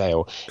up for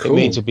sale. Cool. It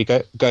means we'll be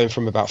going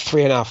from about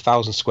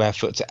 3,500 square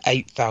foot to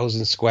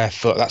 8,000 square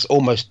foot. That's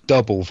almost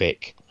double,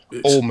 Vic.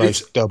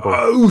 Almost double.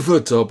 Over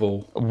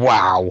double.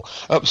 Wow.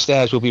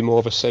 Upstairs will be more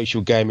of a social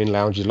gaming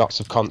lounge with lots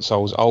of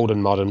consoles, old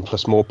and modern,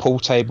 plus more pool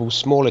tables,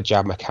 smaller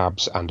jammer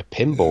cabs, and a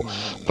pinball.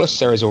 Plus,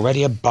 there is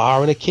already a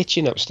bar and a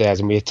kitchen upstairs,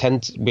 and we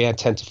intend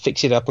to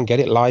fix it up and get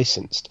it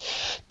licensed.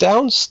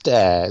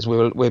 Downstairs,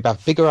 we'll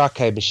have bigger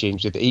arcade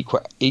machines with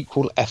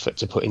equal effort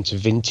to put into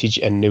vintage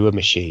and newer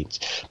machines.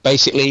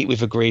 Basically,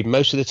 we've agreed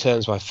most of the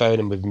terms by phone,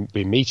 and we've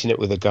been meeting up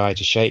with a guy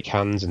to shake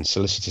hands and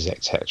solicitors,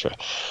 etc.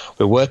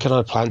 We're working on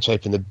a plan to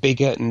open the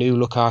bigger new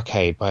look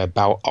arcade by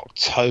about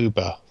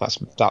October.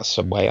 That's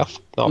a way off.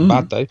 Not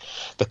bad though.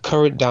 The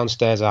current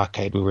downstairs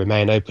arcade will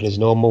remain open as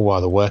normal while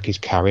the work is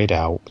carried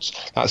out.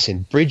 That's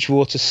in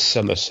Bridgewater,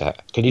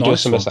 Somerset. Can you do a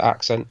Somerset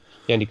accent?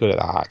 You're only good at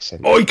that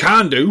accent. I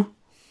can do.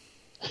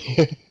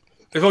 If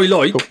I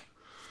like. Cool.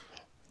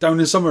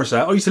 Down in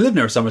Somerset. I used to live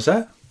near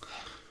Somerset.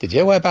 Did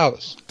you?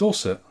 Whereabouts?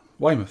 Dorset.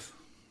 Weymouth.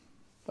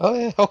 Oh,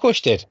 yeah. Of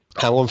course you did.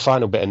 And one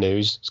final bit of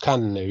news. It's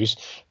kind of news.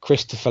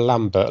 Christopher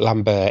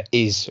Lambert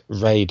is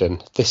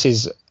Raiden. This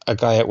is a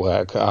guy at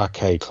work at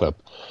Arcade Club.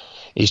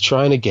 He's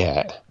trying to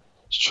get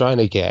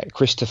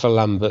Christopher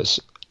Lambert's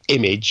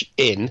image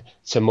in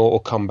to Mortal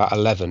Kombat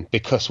 11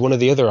 because one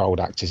of the other old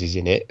actors is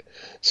in it.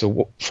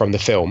 So from the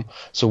film.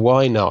 So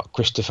why not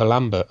Christopher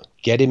Lambert?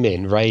 Get him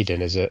in Raiden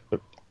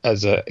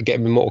get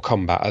him in Mortal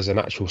Kombat as an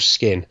actual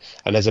skin,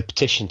 and there's a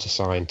petition to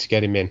sign to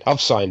get him in.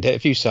 I've signed it.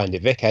 Have you signed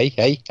it, Vic?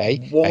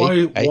 Hey.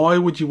 Why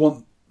would you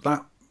want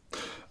that?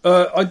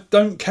 I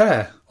don't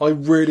care. I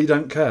really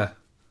don't care.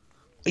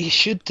 You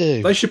should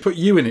do. They should put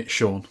you in it,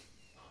 Sean.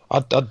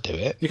 I'd do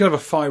it. You could have a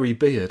fiery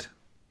beard.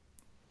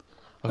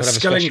 A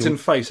skeleton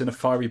face and a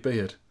fiery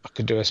beard. I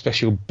could do a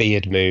special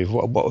beard move.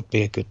 What would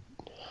be a good,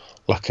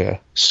 like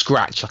a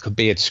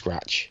beard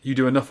scratch? You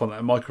do enough on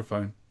that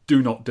microphone.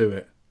 Do not do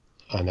it.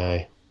 I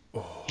know.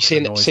 Oh,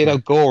 you see how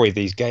gory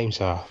these games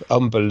are?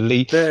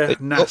 Unbelievable. They're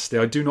nasty.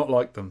 I do not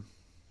like them.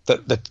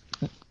 The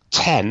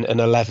 10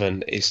 and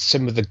 11 is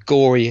some of the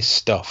goriest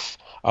stuff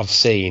I've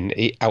seen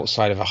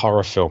outside of a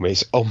horror film.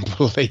 It's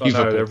unbelievable. I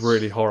know, they're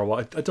really horrible.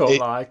 I don't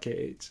like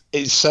it.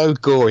 It's so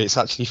gory. It's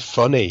actually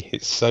funny.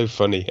 It's so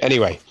funny.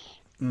 Anyway,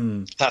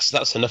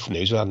 that's enough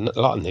news. We had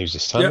a lot of news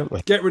this time, haven't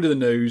we? Get rid of the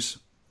news.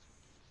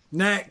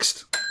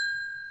 Next.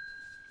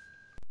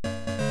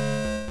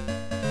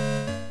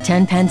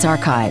 10 Pence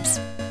Archives.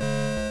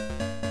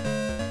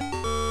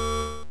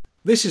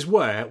 This is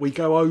where we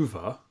drag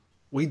over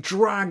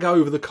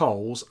the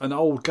coals an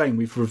old game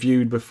we've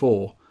reviewed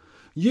before.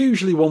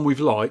 Usually one we've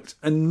liked,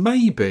 and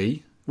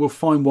maybe we'll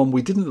find one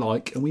we didn't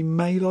like and we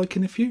may like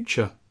in the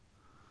future.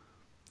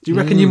 Do you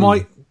reckon you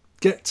might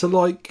get to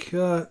like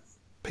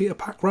Peter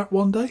Pack-Rat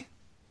one day?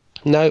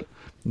 No,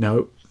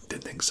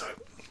 didn't think so.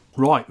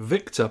 Right,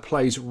 Victor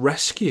plays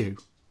Rescue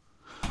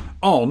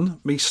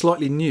on me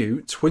slightly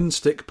new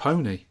twin-stick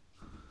pony.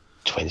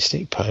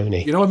 Twin-stick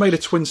pony? You know, I made a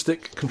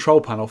twin-stick control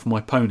panel for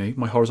my pony,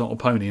 my horizontal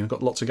pony, and I've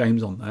got lots of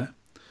games on there.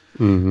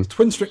 Mm-hmm.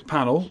 Twin-stick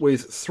panel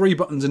with 3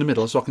 buttons in the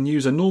middle, so I can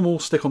use a normal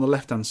stick on the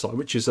left-hand side,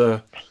 which is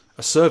a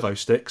servo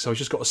stick, so I've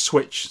just got a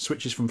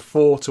switches from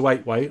 4 to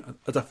 8-way,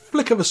 at a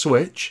flick of a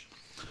switch.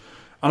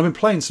 And I've been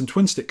playing some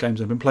twin-stick games.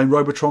 I've been playing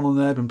Robotron on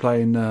there, I've been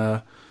playing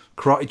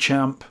Karate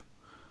Champ,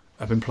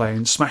 I've been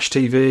playing Smash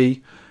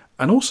TV,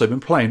 and also been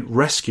playing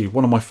Rescue,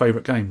 one of my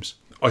favourite games.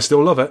 I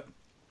still love it.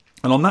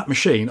 And on that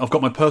machine, I've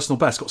got my personal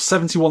best, got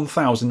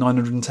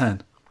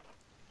 71,910.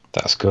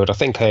 That's good. I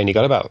think I only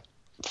got about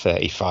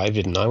 35,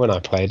 didn't I, when I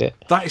played it?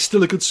 That is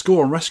still a good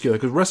score on Rescue,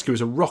 because Rescue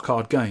is a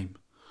rock-hard game.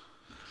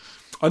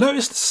 I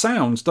noticed the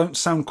sounds don't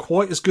sound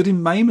quite as good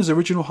in MAME as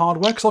original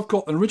hardware, because I've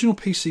got an original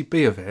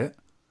PCB of it,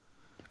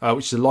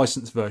 which is a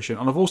licensed version,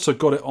 and I've also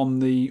got it on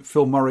the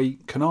Phil Murray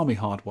Konami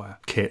hardware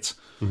kit.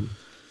 Mm-hmm.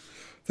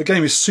 The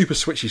game is super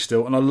switchy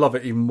still, and I love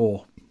it even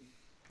more.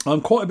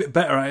 I'm quite a bit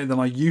better at it than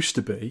I used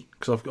to be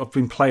because I've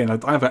been playing.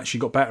 I've actually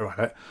got better at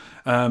it.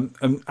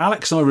 And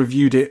Alex and I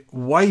reviewed it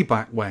way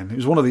back when. It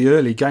was one of the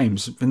early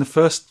games. In the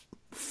first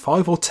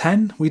 5 or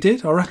 10 we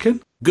did, I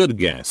reckon. Good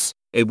guess.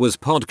 It was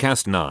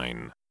podcast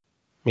 9.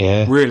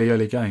 Yeah. Really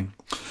early game.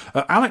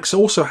 Alex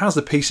also has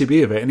the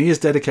PCB of it, and he is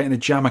dedicating a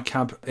Jammer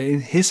Cab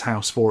in his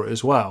house for it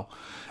as well.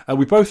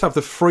 We both have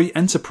the free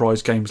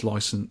Enterprise Games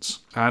license.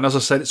 And as I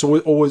said, it's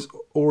always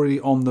already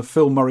on the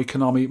Phil Murray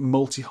Konami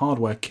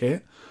multi-hardware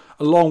kit,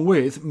 along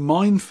with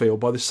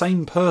Minefield by the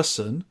same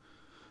person,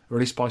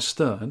 released by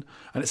Stern.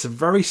 And it's a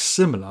very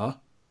similar,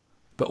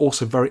 but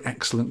also very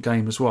excellent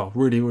game as well.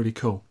 Really, really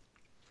cool.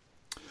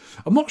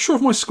 I'm not sure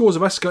if my scores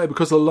have escalated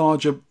because of the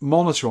larger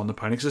monitor on the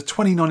pony, because there's a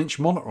 29-inch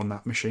monitor on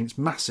that machine. It's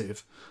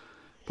massive.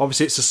 But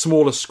obviously, it's a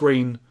smaller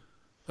screen,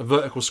 a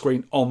vertical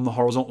screen on the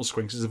horizontal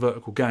screen, because it's a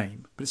vertical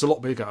game. But it's a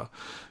lot bigger.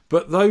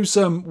 But those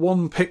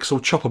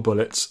 1-pixel chopper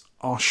bullets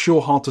are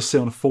sure hard to see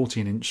on a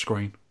 14-inch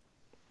screen.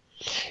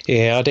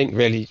 Yeah, I didn't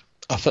really...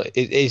 I thought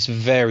it is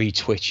very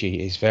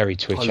twitchy. It's very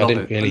twitchy. I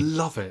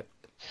love it.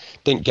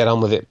 Didn't get on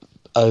with it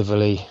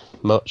overly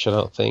much, I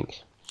don't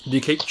think. Do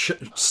you keep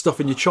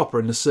stuffing your chopper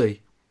in the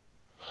sea?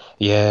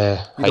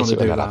 Yeah, You I don't hate it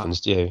when do that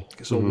happens, do you? It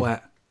gets all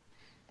wet.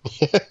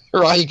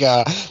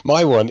 Rygar.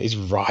 My one is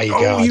Rygar.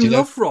 Oh, you know?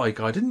 loved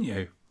Rygar, didn't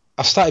you?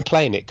 I started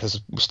playing it because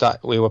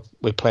we were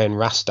playing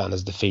Rastan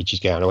as the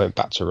features game, and I went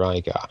back to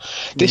Rygar.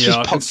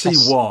 I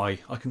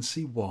can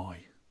see why.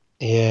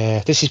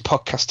 Yeah, this is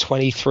podcast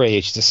 23.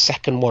 It's the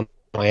second one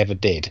I ever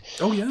did.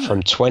 Oh yeah. From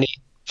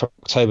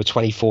October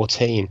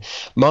 2014.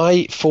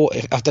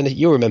 I've done it.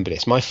 You'll remember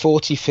this. My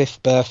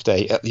 45th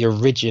birthday at the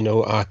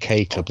original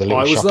arcade club, the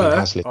little shop in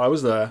Haslett. I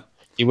was there.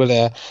 You were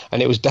there,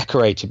 and it was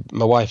decorated.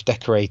 My wife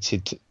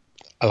decorated,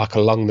 like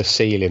along the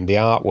ceiling, the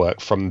artwork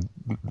from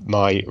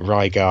my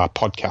Rygar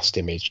podcast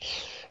image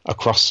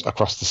across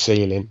the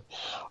ceiling.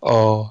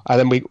 Oh, and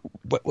then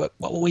what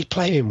were we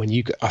playing when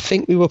you? I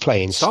think we were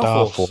playing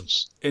Star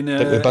Force. In one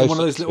of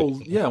those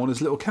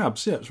little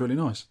cabs. Yeah, it's really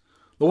nice.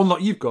 The one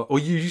like you've got, or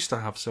you used to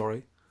have.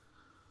 Sorry.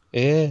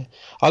 Yeah,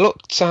 I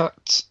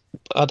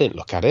didn't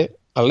look at it.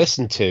 I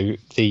listened to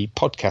the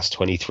podcast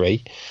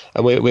 23,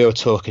 and we were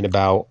talking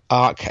about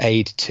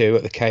Arcade 2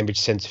 at the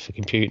Cambridge Centre for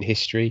Computing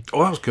History.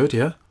 Oh, that was good,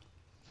 yeah.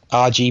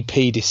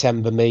 RGP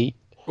December Meet.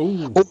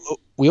 Ooh. Oh,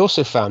 we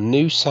also found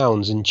new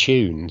sounds and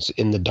tunes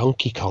in the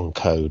Donkey Kong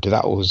code.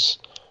 That was...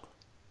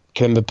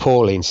 Can you remember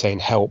Pauline saying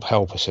help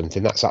or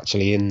something? That's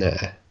actually in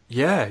there.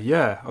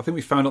 Yeah. I think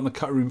we found it on the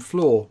Cut Room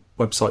Floor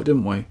website,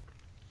 didn't we?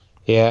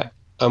 Yeah,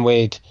 and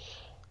we'd...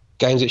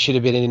 Games that should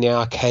have been in the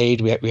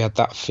arcade, we had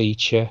that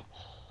feature.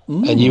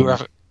 And you were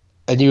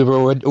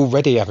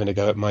already having a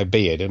go at my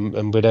beard,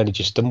 and we'd only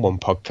just done one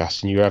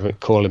podcast, and you were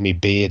calling me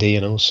beardy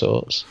and all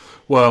sorts.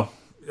 Well,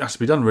 it has to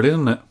be done, really,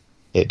 doesn't it?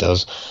 It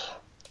does.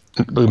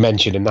 We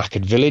mentioned a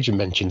knackered village, we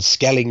mentioned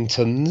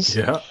Skellingtons,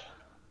 yeah,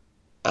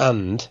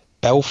 and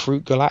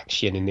Bellfruit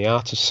Galaxian in the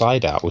Art of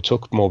Side Art. We'll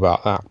talk more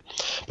about that.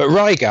 But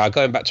Rygar,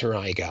 going back to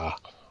Rygar,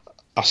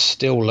 I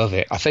still love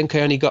it. I think I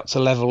only got to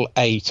level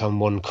 8 on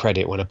one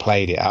credit when I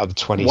played it out of the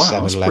 27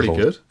 wow, that's levels.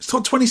 pretty good. It's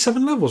got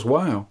 27 levels,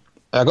 wow.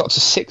 I got to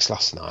 6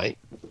 last night,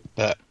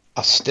 but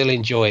I still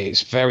enjoy it.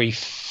 It's very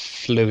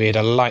fluid.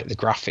 I like the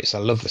graphics. I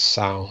love the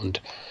sound.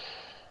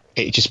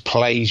 It just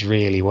plays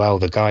really well.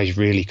 The guy's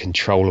really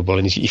controllable,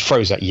 and he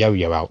throws that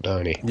yo-yo out,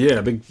 don't he? Yeah,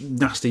 a big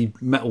nasty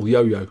metal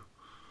yo-yo.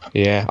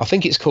 Yeah, I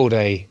think it's called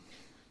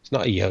it's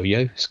not a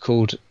yo-yo, it's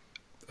called...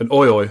 An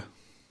oi-oi.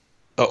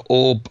 An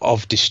Orb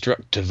of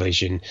Destructive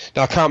Vision.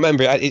 No, I can't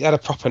remember. It had a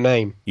proper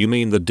name. You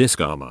mean the disc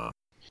armor?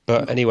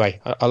 But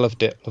anyway, I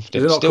loved it. Is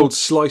it not called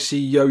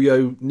Slicey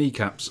Yo-Yo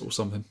Kneecaps or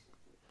something?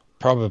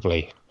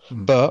 Probably.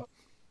 But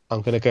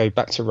I'm going to go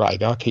back to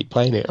Rygar. Keep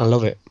playing it. I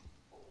love it.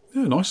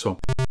 Yeah, nice one.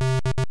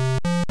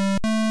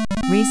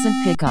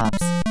 Recent pickups.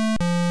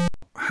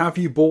 Have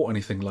you bought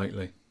anything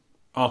lately?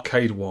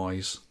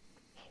 Arcade-wise?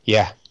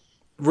 Yeah.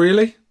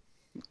 Really?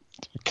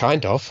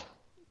 Kind of.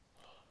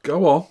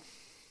 Go on.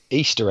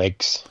 Easter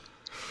eggs.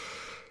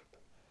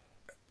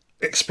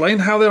 Explain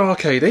how they're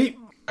arcadey.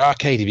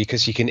 Arcadey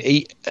because you can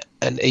eat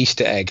an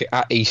Easter egg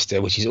at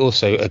Easter, which is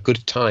also a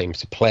good time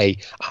to play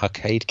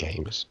arcade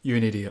games. You're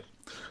an idiot.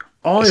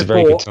 I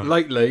bought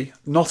lately,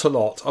 not a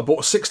lot. I bought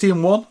a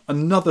 60-in-1,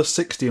 another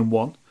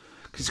 60-in-1,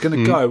 because it's going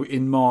to go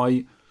in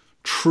my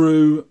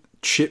true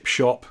chip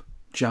shop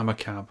Jammer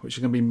Cab, which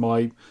is going to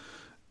be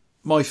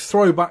my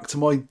throwback to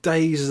my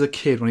days as a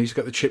kid when I used to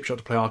go to the chip shop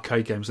to play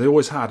arcade games. They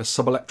always had a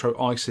Sub-Electro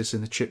Isis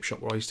in the chip shop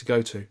where I used to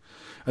go to.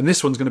 And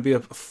this one's going to be a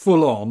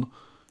full-on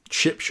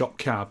chip shop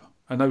cab.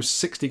 And those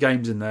 60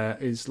 games in there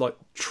is like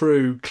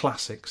true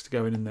classics to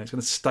go in there. It's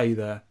going to stay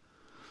there.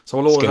 So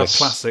I'll always have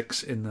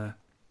classics in there.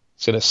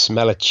 It's going to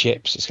smell of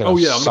chips. It's going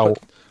to I'm going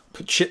to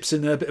put chips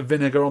in there, a bit of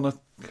vinegar on the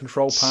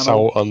control panel.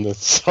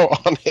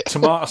 Salt on it.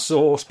 Tomato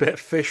sauce, bit of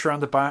fish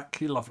around the back.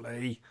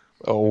 Lovely.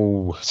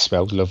 Oh,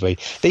 smells lovely.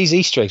 These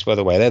Easter eggs, by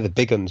the way, they're the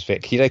big ones,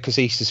 Vic. You know, because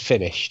Easter's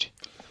finished.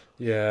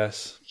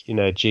 Yes. You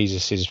know,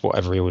 Jesus is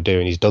whatever he will do,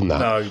 and he's done that.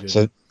 No, he didn't.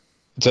 So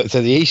So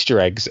the Easter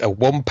eggs are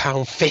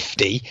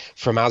 £1.50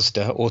 from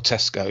Asda or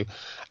Tesco,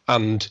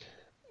 and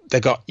you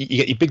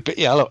get your big bit.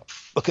 Yeah, look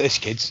at this,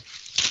 kids.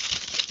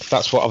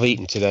 That's what I've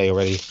eaten today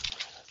already,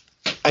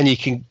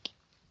 and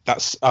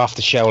that's half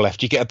the shell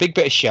left. You get a big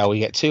bit of shell, you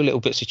get 2 little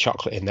bits of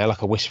chocolate in there,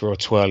 like a whisper or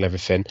twirl and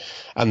everything,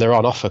 and they're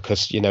on offer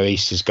because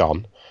Easter's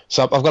gone.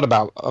 So I've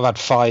had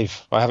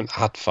 5. I haven't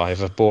had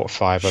 5. I've bought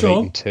 5. I've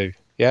eaten 2.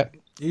 Yeah.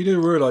 You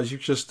do realise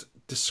you've just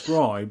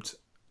described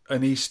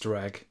an Easter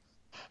egg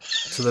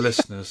to the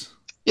listeners.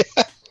 Yeah.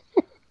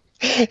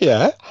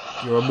 Yeah.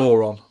 You're a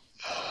moron.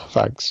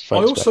 Thanks. I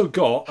also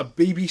got a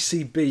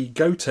BBC-B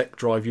GoTech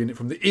drive unit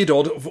from the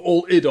IDOD of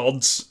all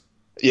IDODs.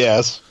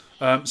 Yes.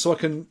 So I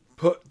can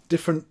put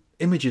different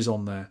images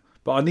on there.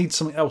 But I need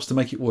something else to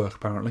make it work,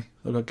 apparently.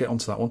 I've got to get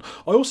onto that one.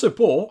 I also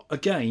bought a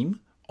game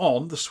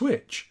on the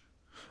Switch.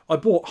 I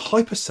bought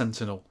Hyper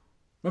Sentinel.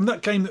 Remember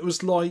that game that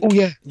was like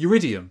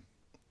Uridium?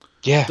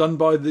 Yeah. Done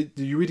by the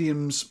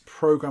Uridium's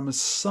programmer's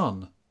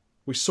son.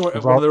 We saw it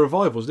at one of the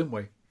revivals, didn't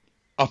we?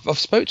 I've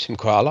spoke to him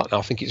quite a lot now.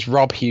 I think it's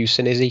Rob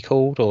Hewson, is he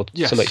called? Or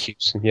something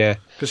Hewson, yeah.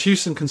 Because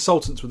Hewson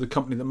Consultants were the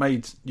company that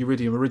made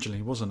Uridium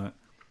originally, wasn't it?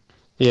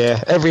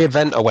 Yeah, every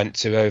event I went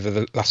to over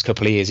the last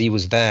couple of years, he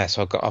was there,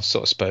 so I've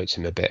sort of spoke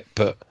to him a bit.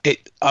 But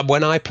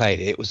when I played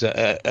it, it was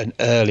an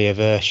earlier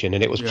version,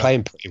 and it was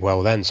playing pretty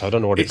well then. So I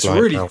don't know what it's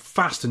like really now.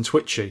 Fast and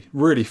twitchy,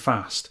 really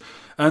fast.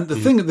 And the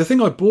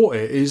thing I bought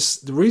it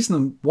is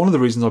one of the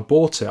reasons I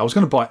bought it. I was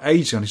going to buy it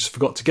ages ago and I just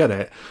forgot to get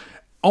it.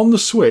 On the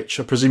Switch,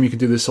 I presume you can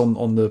do this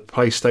on the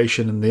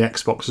PlayStation and the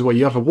Xbox as well.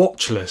 You have a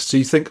watch list, so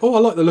you think, I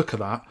like the look of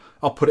that.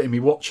 I'll put it in my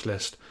watch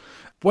list.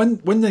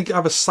 When they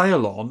have a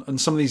sale on and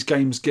some of these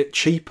games get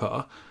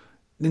cheaper,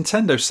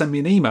 Nintendo send me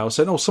an email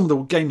saying, some of the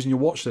games in your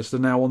watch list are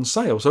now on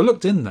sale. So I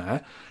looked in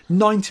there,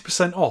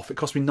 90% off. It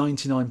cost me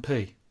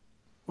 99p.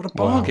 What a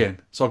bargain.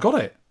 Wow. So I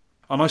got it.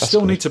 And That's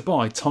still need to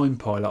buy Time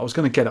Pilot. I was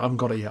going to get it. I haven't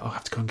got it yet. I'll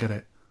have to go and get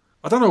it.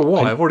 I don't know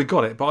why. I've already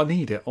got it, but I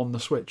need it on the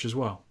Switch as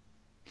well.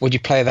 Would you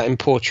play that in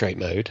portrait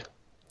mode?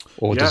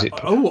 Or does it...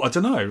 I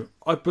don't know.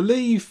 I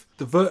believe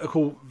the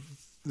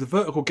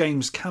vertical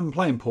games can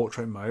play in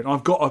portrait mode.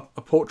 I've got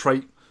a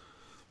portrait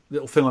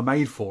little thing I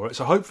made for it,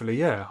 so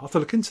hopefully, I'll have to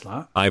look into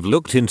that. I've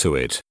looked into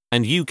it,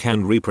 and you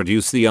can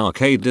reproduce the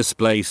arcade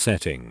display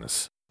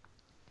settings.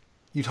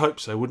 You'd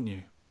hope so, wouldn't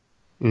you?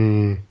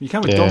 You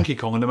can with Yeah. Donkey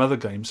Kong and them other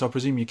games, so I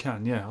presume you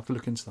can. Yeah, I'll have to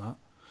look into that.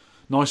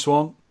 Nice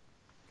one.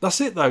 That's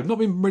it, though. Not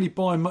been really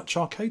buying much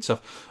arcade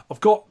stuff.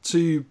 I've got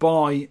to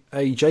buy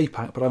a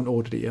J-Pack, but I haven't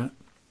ordered it yet.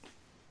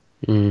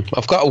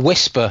 I've got a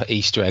Whisper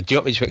Easter egg. Do you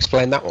want me to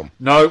explain that one?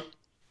 No.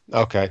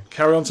 Okay.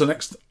 Carry on to the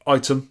next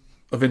item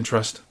of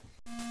interest.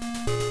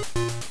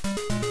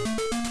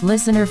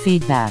 Listener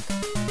feedback.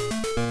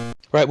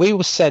 Right, we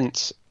were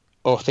sent,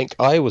 or I think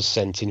I was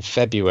sent in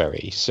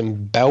February, some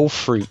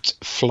Bellfruit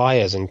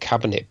flyers and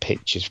cabinet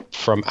pictures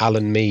from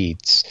Alan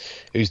Meads,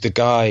 who's the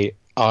guy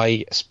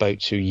I spoke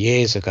to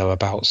years ago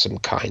about some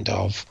kind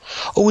of...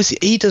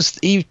 he does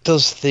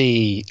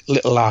the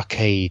little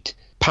arcade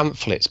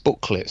pamphlets,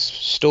 booklets,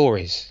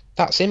 stories.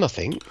 That's him, I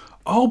think.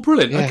 Oh,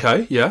 brilliant. Yeah.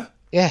 Okay, yeah.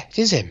 Yeah, it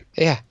is him.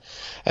 Yeah.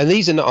 And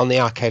these are not on the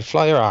Arcade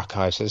Flyer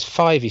archive, so there's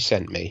 5 he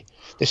sent me.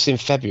 This is in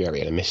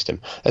February and I missed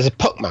them. There's a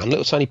Puckman,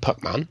 little tiny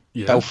Puckman,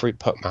 Bellfruit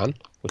Puckman,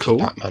 which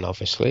is Pac-Man,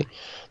 obviously.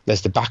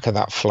 There's the back of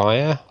that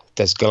flyer.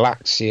 There's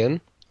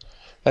Galaxian.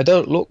 They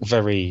don't look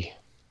very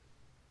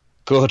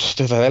good,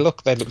 do they? They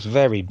look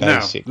very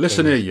basic. Now,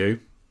 listen here, you.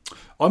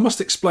 I must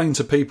explain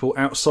to people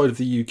outside of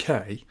the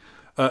UK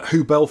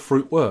who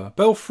Bellfruit were.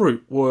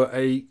 Bellfruit were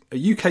a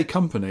UK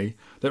company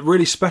that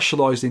really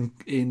specialised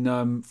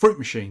in fruit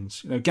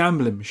machines,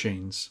 gambling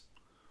machines,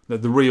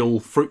 the real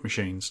fruit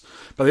machines.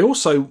 But they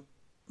also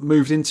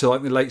moved into,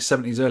 like, the late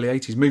 70s, early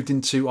 80s, moved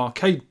into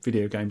arcade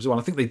video games as well.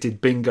 I think they did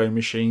bingo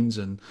machines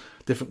and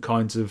different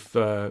kinds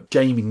of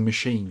gaming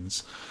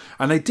machines.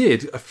 And they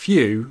did a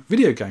few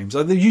video games.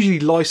 They're usually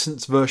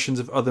licensed versions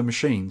of other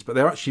machines, but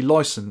they're actually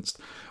licensed.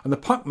 And the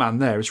Puckman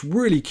there is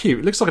really cute.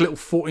 It looks like a little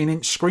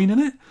 14-inch screen in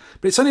it,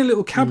 but it's only a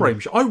little cabaret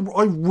machine.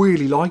 I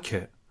really like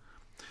it.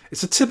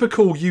 It's a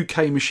typical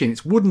UK machine.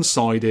 It's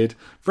wooden-sided,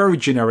 very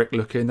generic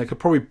looking. They could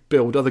probably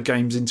build other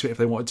games into it if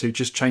they wanted to,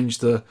 just change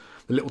the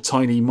little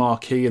tiny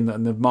marquee and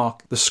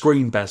the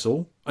screen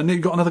bezel. And then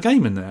you've got another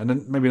game in there, and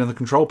then maybe another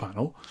control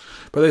panel.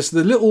 But there's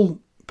the little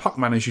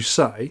Puckman, as you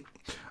say.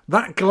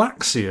 That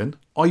Galaxian,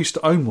 I used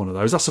to own one of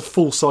those. That's a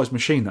full-size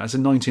machine. That has a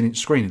 19-inch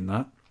screen in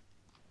that.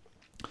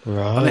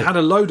 Right. And they had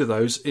a load of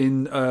those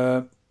in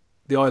the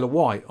Isle of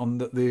Wight on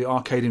the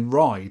arcade in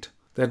Ryde.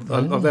 They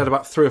had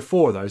about 3 or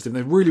 4 of those.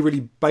 They're really,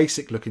 really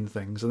basic-looking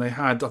things. And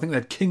I think they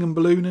had King and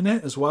Balloon in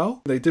it as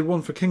well. They did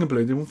one for King and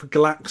Balloon, they did one for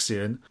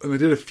Galaxian, and they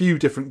did a few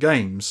different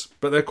games.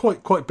 But they're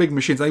quite big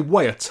machines. They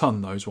weigh a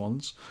ton, those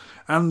ones.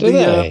 And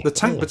the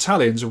Tank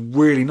Battalions are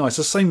really nice.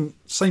 The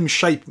same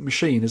shape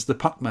machine as the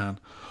Puckman.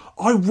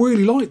 I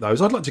really like those.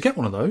 I'd like to get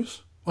one of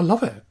those. I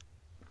love it.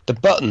 The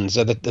buttons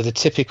are the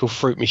typical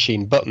fruit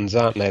machine buttons,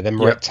 aren't they?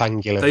 Them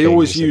rectangular They things.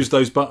 always use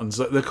those buttons.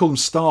 They call them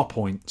star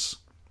points.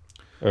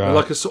 Right. They're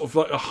like a sort of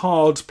like a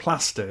hard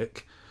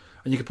plastic,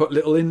 and you can put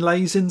little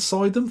inlays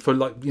inside them for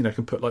you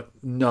can put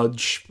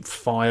nudge,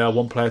 fire,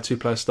 1 player, 2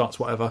 player starts,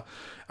 whatever,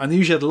 and they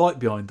usually had a light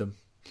behind them.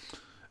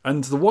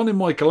 And the one in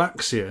my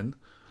Galaxian,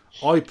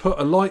 I put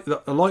a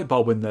light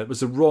bulb in there that was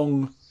the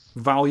wrong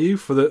value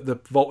for the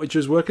voltage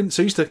was working,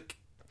 so it used to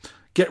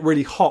get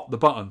really hot, the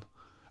button.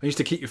 I used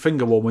to keep your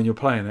finger warm when you're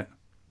playing it.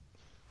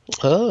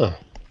 Oh.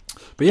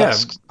 But yeah,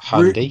 That's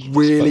handy,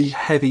 really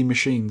heavy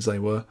machines they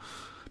were.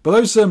 But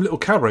those little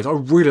cabarets, I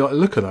really like the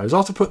look of those.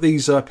 I'll have to put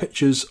these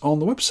pictures on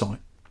the website.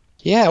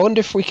 Yeah, I wonder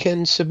if we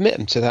can submit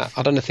them to that.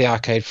 I don't know if the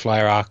Arcade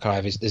Flyer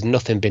archive there's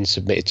nothing been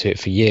submitted to it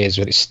for years,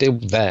 but it's still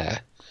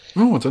there.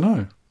 Oh, I don't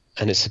know.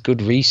 And it's a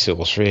good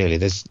resource, really.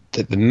 There's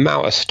the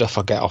amount of stuff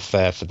I get off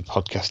there for the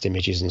podcast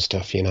images and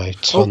stuff,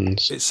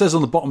 tons. Oh, it says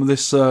on the bottom of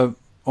this, on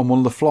one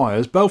of the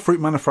flyers, Bellfruit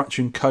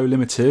Manufacturing Co.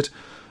 Limited,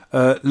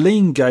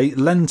 Leangate,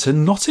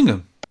 Lenton,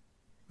 Nottingham,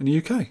 in the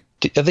UK.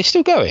 Are they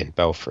still going,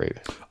 Bellfruit?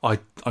 I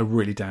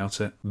really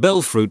doubt it.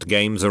 Bellfruit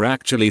Games are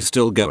actually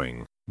still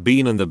going.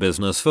 Been in the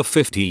business for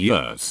 50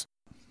 years.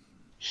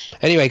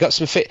 Anyway, got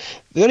some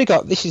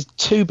this is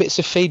 2 bits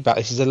of feedback.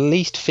 This is the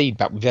least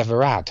feedback we've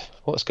ever had.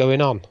 What's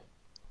going on?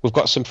 We've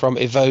got some from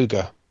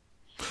Evoga.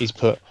 He's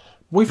put...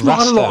 We've not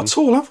had a lot at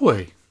all, have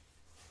we?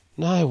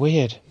 No,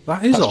 weird.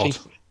 That is odd.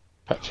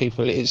 Perhaps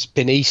people... It's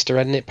been Easter,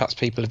 hasn't it? Perhaps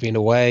people have been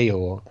away,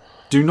 or...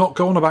 Do not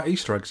go on about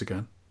Easter eggs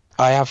again.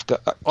 I have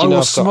got... I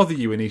will smother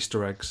you in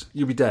Easter eggs.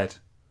 You'll be dead.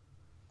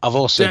 I've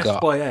also Death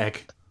got... by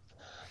egg.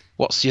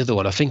 What's the other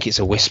one? I think it's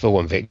a Whisper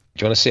one, Vic.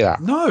 Do you want to see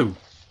that? No.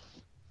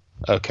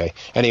 Okay.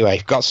 Anyway,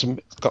 Tell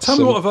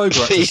me what Evoga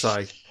had to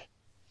say.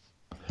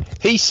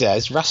 He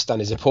says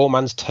Rastan is a poor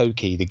man's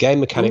Toki. The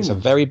game mechanics are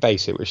very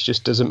basic, which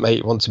just doesn't make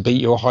you want to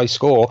beat your high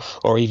score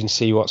or even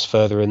see what's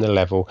further in the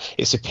level.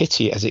 It's a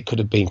pity, as it could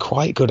have been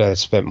quite good had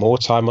spent more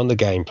time on the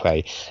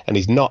gameplay, and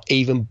he's not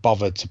even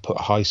bothered to put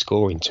a high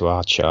score into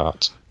our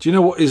chart. Do you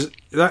know what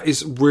that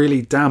is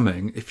really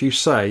damning if you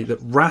say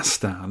that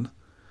Rastan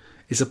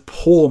is a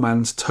poor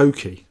man's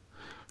Toki.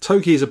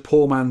 Toki is a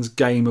poor man's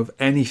game of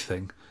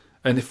anything,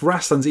 and if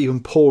Rastan's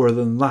even poorer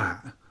than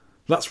that,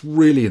 that's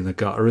really in the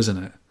gutter,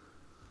 isn't it?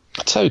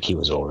 Toki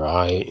was all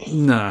right.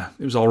 Nah,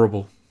 it was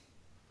horrible.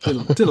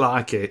 Didn't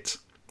like it.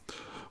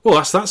 Well,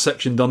 that's that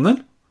section done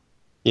then.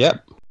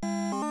 Yep.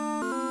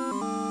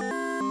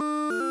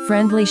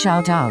 Friendly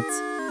shout-outs.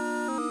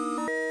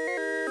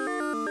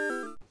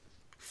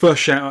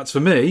 First shout-outs for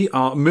me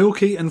are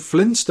Milky and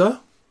Flinster,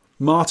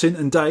 Martin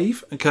and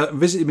Dave,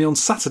 visited me on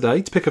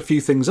Saturday to pick a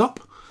few things up.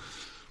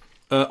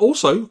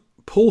 Also,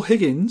 Paul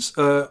Higgins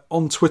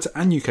on Twitter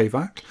and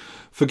UKVAC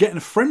for getting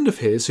a friend of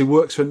his who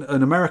works for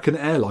an American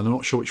airline, I'm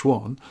not sure which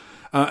one,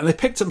 and they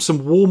picked up some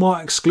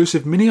Walmart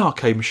exclusive mini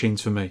arcade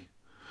machines for me.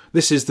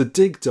 This is the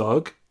Dig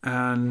Dug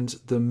and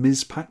the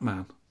Ms.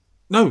 Pac-Man.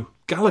 No,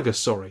 Gallagher,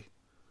 sorry.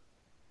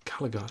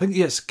 Gallagher. I think,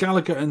 yes,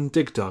 Gallagher and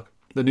Dig Dug,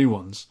 the new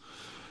ones.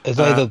 Are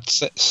they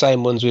the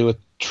same ones we were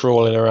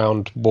trawling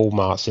around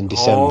Walmarts in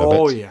December?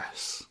 Oh,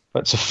 yes.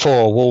 Went to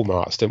 4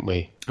 Walmarts, didn't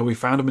we? And we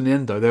found them in the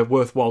end, though. They're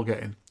worthwhile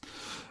getting.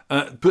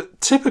 But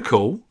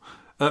typical...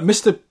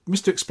 Mr.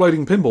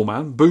 Exploding Pinball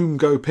Man, Boom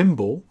Go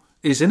Pinball,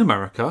 is in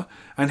America,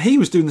 and he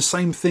was doing the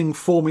same thing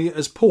for me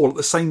as Paul at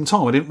the same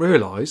time. I didn't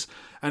realise,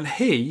 and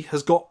he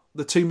has got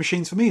the 2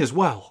 machines for me as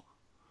well.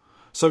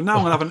 So now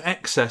I'm going to have an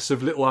excess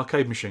of little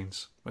arcade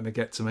machines when they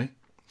get to me.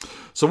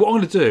 So what I'm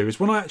going to do is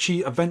when I actually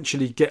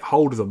eventually get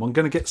hold of them, I'm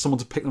going to get someone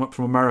to pick them up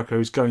from America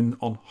who's going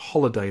on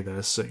holiday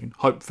there soon,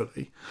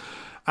 hopefully.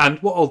 And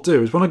what I'll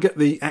do is when I get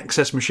the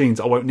excess machines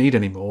I won't need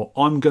anymore,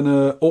 I'm going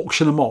to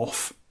auction them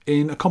off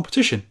in a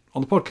competition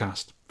on the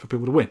podcast for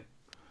people to win.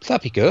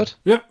 That'd be good.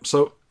 Yeah,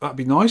 so that'd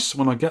be nice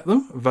when I get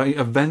them,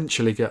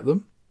 eventually get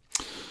them.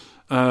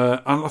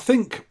 And I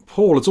think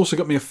Paul has also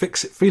got me a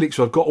Fix-It Felix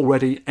who I've got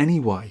already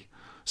anyway.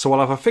 So I'll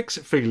have a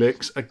Fix-It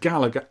Felix, a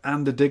Gallagher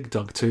and a Dig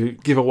Dug to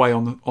give away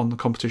on the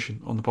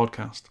competition, on the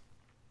podcast.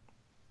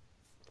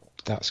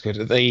 That's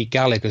good. The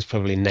Gallagher's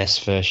probably NES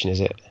version, is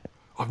it?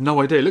 I've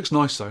no idea. It looks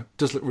nice though. It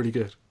does look really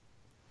good.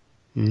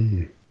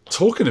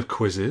 Talking of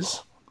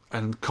quizzes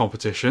and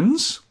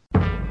competitions...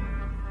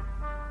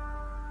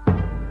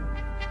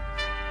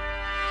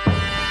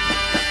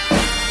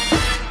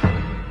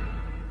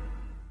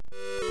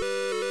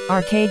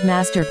 Arcade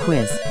Master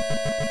Quiz.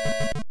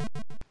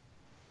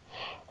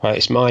 Right,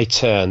 it's my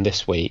turn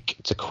this week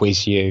to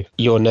quiz you.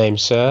 Your name,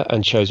 sir,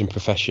 and chosen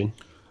profession.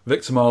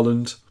 Victor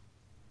Marland,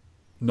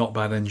 not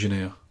bad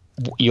engineer.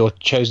 Your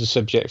chosen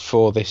subject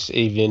for this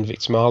evening,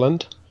 Victor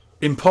Marland?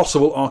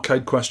 Impossible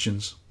arcade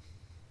questions.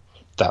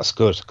 That's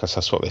good, because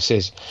that's what this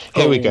is.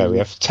 Here we go. We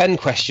have 10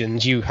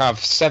 questions. You have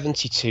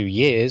 72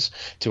 years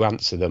to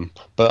answer them,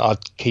 but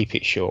I'd keep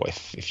it short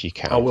if you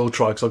can. I will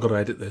try, because I've got to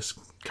edit this.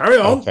 Carry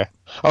on.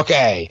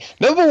 Okay.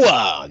 Number 1.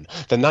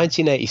 The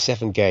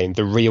 1987 game,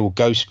 The Real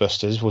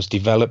Ghostbusters, was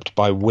developed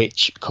by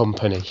which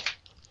company?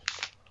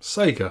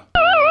 Sega.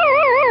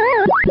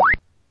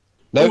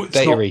 No,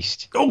 Data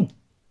East. Oh,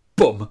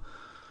 bum.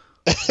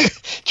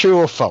 True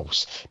or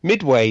false?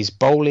 Midway's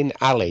Bowling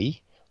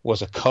Alley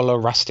was a colour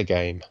raster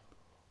game.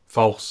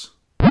 False.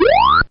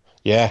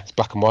 Yeah, it's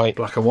black and white.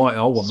 Black and white,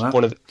 I want that.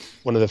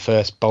 One of the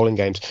first bowling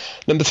games.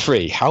 Number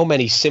 3, how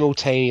many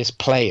simultaneous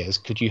players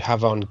could you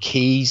have on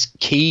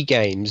Key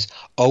Games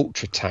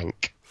Ultra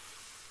Tank?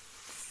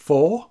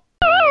 4?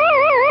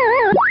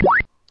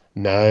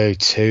 No,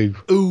 2.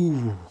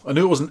 Ooh, I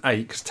knew it wasn't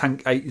 8, because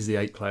Tank 8 is the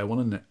 8-player one,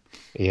 isn't it?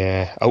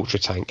 Yeah, Ultra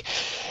Tank.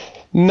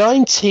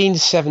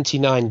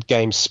 1979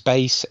 game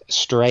Space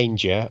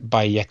Stranger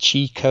by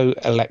Yachiko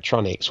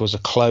Electronics was a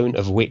clone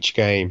of which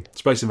game?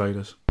 Space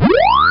Invaders.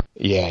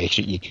 Yeah,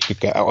 you could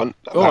get that one.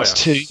 Oh,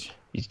 That's yes.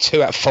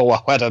 2 out of 4.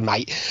 Well done,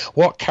 mate.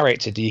 What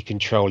character do you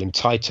control in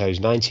Taito's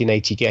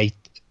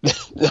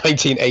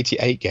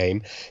 1988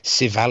 game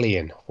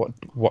Civalian?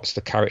 What's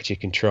the character you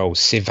control?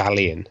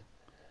 Civalian.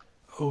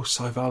 Oh,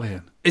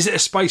 Civalian. Is it a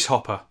space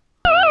hopper?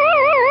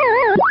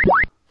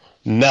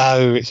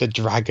 No, it's a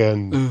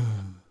dragon.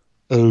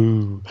 Ooh.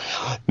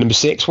 Number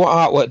 6, what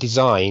artwork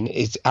design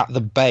is at the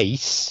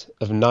base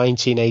of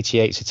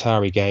 1988's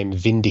Atari game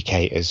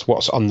Vindicators?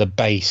 What's on the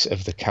base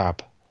of the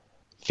cab?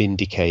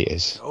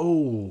 Vindicators.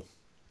 Oh,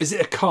 is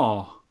it a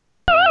car?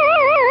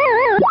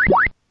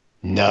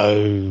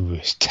 No,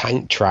 it's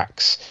tank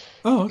tracks.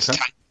 Oh, okay.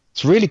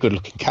 It's a really good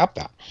looking cab,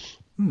 that.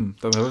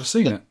 Don't know if I've ever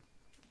seen it.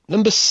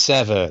 Number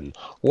 7,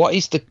 what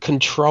is the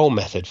control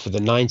method for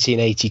the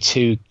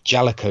 1982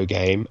 Jalico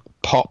game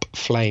Pop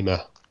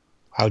Flamer?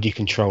 How do you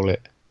control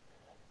it?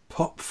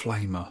 Pop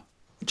Flamer.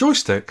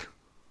 Joystick?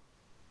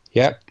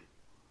 Yep.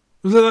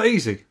 Was it that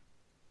easy?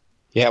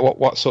 Yeah,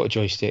 what sort of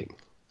joystick?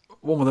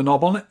 One with a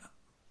knob on it?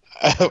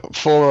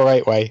 4 or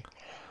 8 way?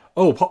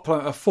 Oh, Pop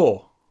Flamer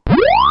 4.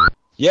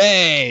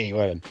 Yay!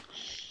 Well done.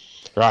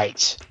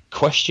 Right,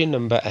 question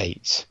number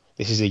 8.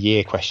 This is a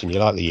year question. You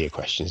like the year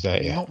questions,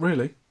 don't you? Not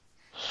really.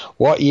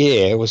 What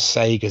year was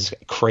Sega's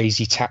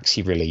Crazy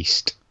Taxi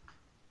released?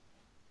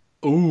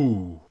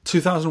 Ooh,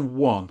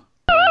 2001.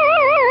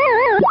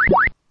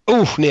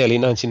 Ooh, nearly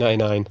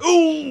 1999.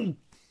 Ooh,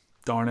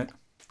 darn it.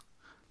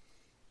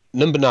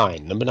 Number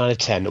 9 of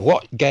 10.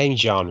 What game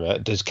genre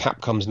does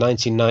Capcom's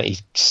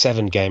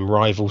 1997 game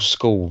Rival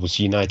Schools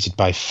United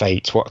by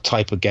Fate? What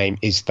type of game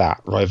is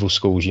that? Rival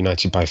Schools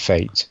United by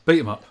Fate.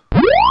 Beat 'em up.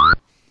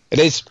 It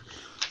is.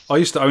 I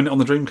used to own it on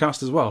the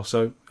Dreamcast as well,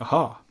 so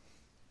aha.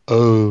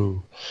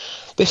 Oh,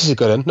 this is a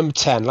good one. Number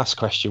 10, last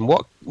question.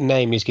 What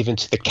name is given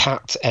to the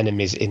cat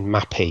enemies in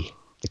Mappy?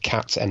 The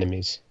cat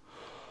enemies.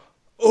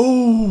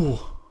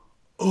 Oh,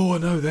 I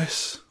know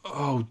this.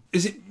 Oh,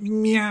 is it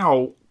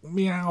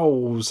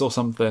Meows or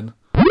something?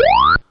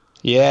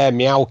 Yeah,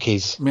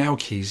 Meowkies.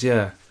 Meowkies,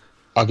 yeah.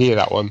 I'll give you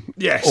that one.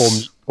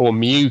 Yes. Or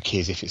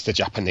Mewkies if it's the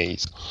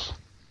Japanese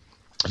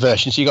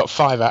version. So you got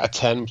 5 out of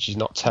 10, which is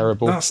not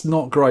terrible. That's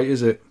not great,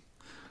 is it?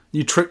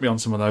 You tricked me on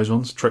some of those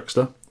ones,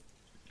 trickster.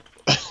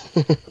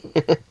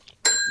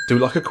 Do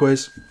like a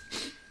quiz.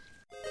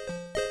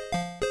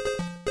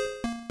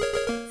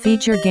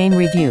 Feature game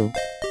review.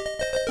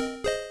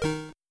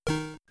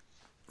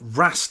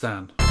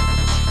 Rastan.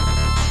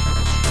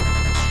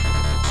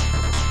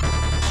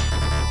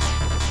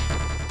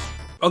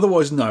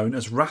 Otherwise known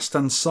as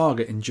Rastan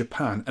Saga in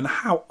Japan, and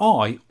how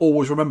I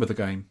always remember the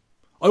game.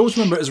 I always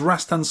remember it as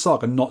Rastan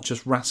Saga, not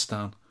just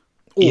Rastan.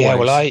 Always. Yeah,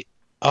 well,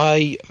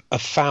 I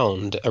have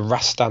found a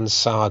Rastan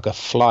Saga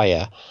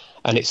flyer,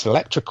 and it's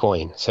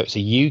Electrocoin, so it's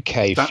a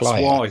UK That's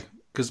flyer. That's why,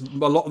 because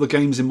a lot of the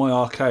games in my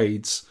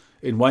arcades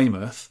in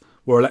Weymouth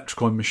were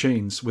Electrocoin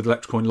machines with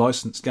Electrocoin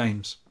licensed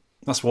games.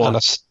 That's why.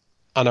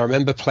 And I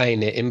remember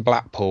playing it in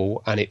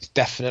Blackpool, and it's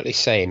definitely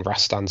saying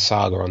Rastan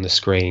Saga on the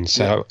screen.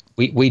 So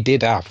we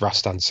did have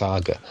Rastan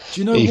Saga.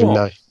 Do you know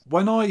what?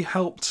 When I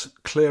helped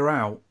clear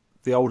out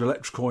the old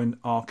Electrocoin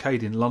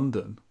arcade in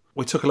London,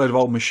 we took a load of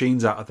old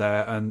machines out of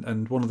there,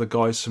 and one of the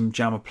guys from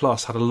Jammer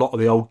Plus had a lot of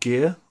the old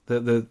gear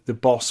that the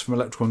boss from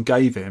Electrocoin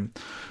gave him.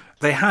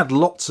 They had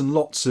lots and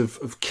lots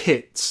of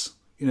kits.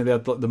 You know, they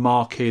had like the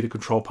marquee, the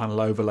control panel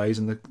overlays,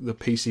 and the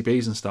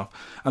PCBs and stuff.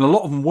 And a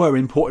lot of them were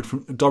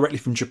imported directly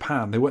from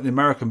Japan. They weren't the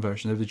American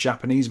version; they were the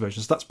Japanese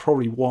version. So that's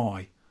probably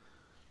why.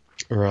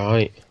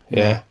 Right.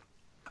 Yeah.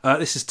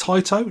 This is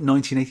Taito,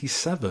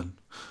 1987.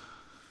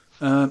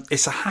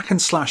 It's a hack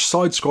and slash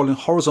side-scrolling,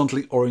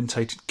 horizontally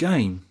orientated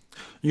game.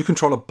 You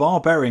control a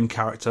barbarian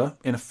character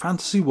in a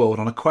fantasy world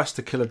on a quest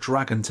to kill a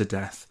dragon to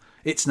death.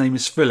 Its name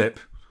is Philip.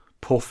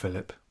 Poor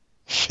Philip.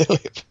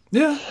 Philip.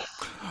 Yeah.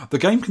 The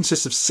game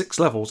consists of 6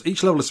 levels.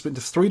 Each level is split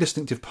into 3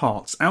 distinctive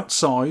parts.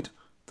 Outside,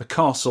 the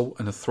castle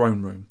and the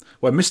throne room,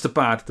 where Mr.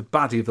 Bad, the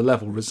baddie of the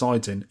level,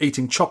 resides in,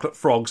 eating chocolate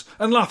frogs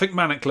and laughing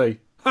manically.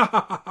 Ha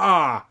ha ha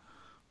ha!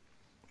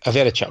 Have you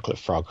had a chocolate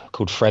frog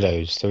called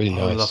Freddo's? They're really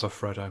nice. I love a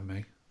Freddo,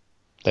 me.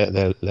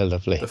 They're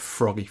lovely. The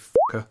froggy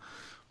fucker.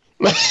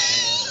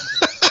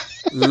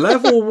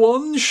 Level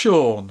 1,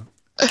 Sean.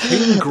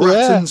 King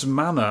Grattan's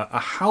Manor, a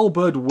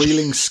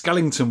halberd-wielding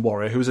Skellington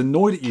warrior who was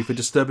annoyed at you for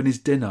disturbing his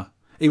dinner.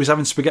 He was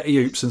having spaghetti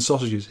oops and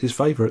sausages, his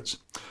favourites.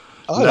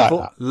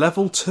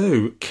 Level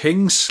 2,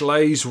 King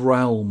Slay's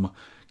Realm.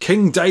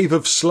 King Dave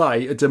of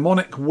Slay, a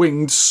demonic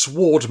winged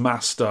sword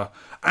master,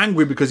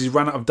 angry because he's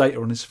ran out of data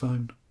on his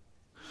phone.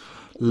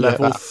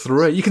 Level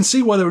 3. You can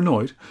see why they're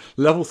annoyed.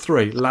 Level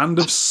 3. Land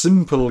of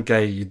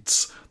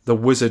Simplegades. The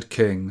Wizard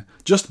King.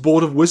 Just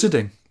bored of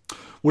wizarding.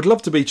 Would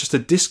love to be just a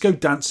disco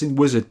dancing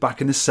wizard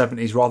back in the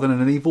 70s rather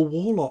than an evil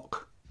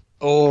warlock.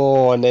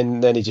 Oh, and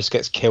then he just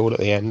gets killed at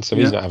the end, so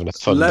he's not having a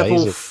fun day, Level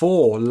is he?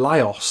 4.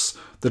 Laos.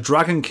 The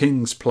Dragon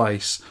King's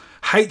place.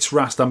 Hates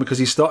Rastan because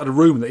he started a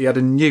rumour that he had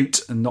a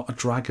newt and not a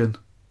dragon.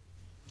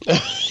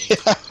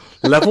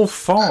 Level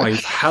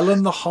 5.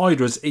 Helen the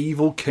Hydra's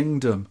evil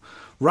kingdom.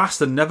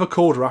 Rastan never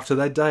called her after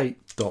their date. ...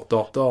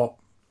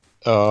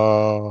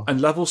 Oh.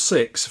 And level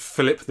 6.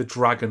 Philip the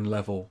Dragon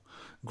level.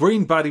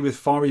 Green baddie with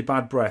fiery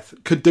bad breath.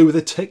 Could do with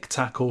a tic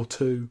tac or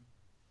two.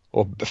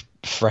 Or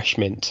fresh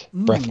mint.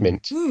 Breath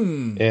mint.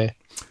 Yeah.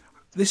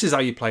 This is how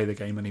you play the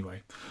game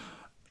anyway.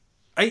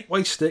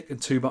 8-way stick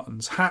and 2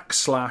 buttons. Hack,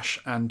 slash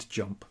and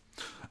jump.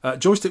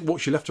 Joystick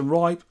walks you left and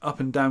right, up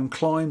and down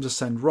climbs,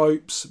 ascend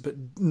ropes, but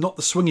not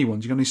the swingy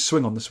ones. You can only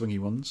swing on the swingy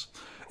ones.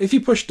 If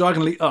you push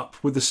diagonally up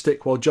with the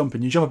stick while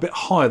jumping, you jump a bit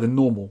higher than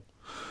normal.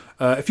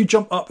 If you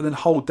jump up and then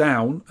hold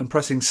down and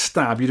pressing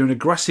stab, you do an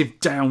aggressive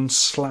down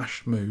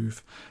slash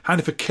move,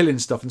 handy for killing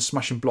stuff and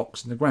smashing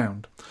blocks in the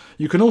ground.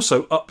 You can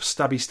also up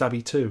stabby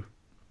stabby too.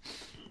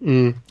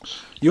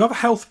 You have a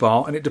health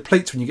bar and it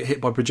depletes when you get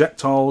hit by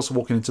projectiles,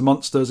 walking into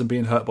monsters and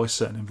being hurt by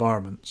certain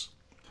environments.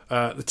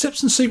 The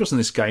tips and secrets in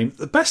this game,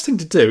 the best thing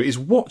to do is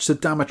watch the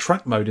Damn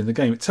Attract mode in the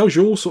game. It tells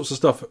you all sorts of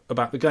stuff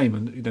about the game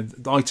and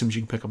the items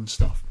you can pick up and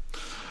stuff.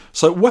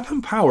 So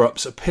weapon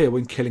power-ups appear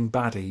when killing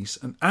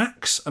baddies. An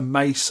axe, a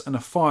mace and a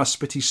fire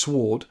spitty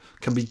sword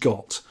can be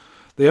got.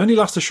 They only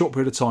last a short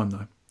period of time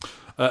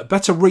though.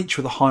 Better reach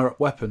with the higher up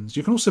weapons.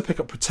 You can also pick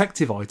up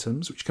protective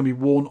items which can be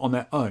worn on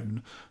their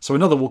own, so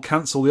another will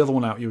cancel the other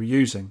one out you're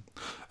using.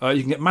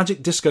 You can get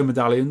magic disco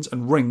medallions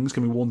and rings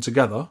can be worn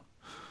together.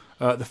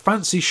 The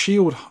fancy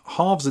shield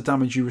halves the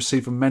damage you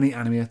receive from many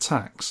enemy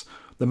attacks.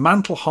 The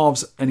mantle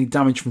halves any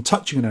damage from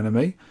touching an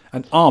enemy,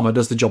 and armour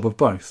does the job of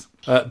both.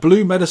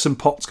 Blue medicine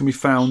pots can be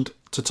found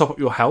to top up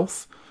your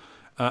health,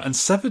 and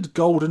severed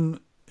golden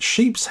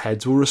sheep's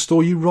heads will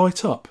restore you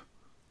right up.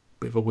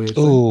 Bit of a weird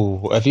thing.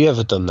 Ooh, have you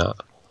ever done that?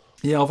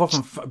 Yeah, I've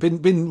often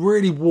been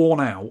really worn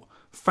out,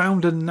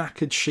 found a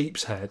knackered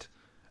sheep's head,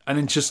 and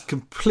then just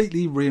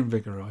completely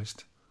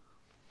reinvigorised.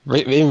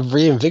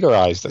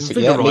 Reinvigorised. That's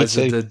yeah, me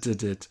too.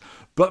 Did.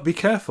 But be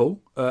careful.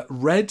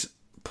 Red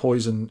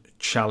poison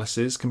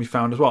chalices can be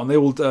found as well, and they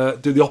will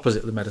do the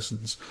opposite of the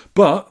medicines.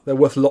 But they're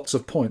worth lots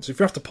of points. If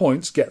you're after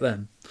points, get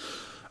them.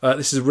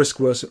 This is a risk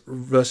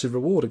versus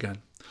reward again.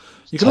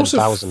 You can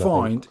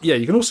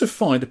also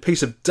find a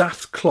piece of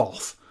daft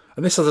cloth,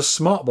 and this has a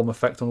smart bomb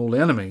effect on all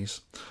the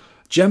enemies.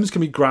 Gems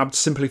can be grabbed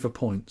simply for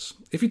points.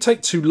 If you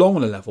take too long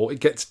on a level, it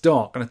gets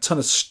dark, and a ton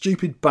of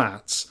stupid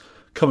bats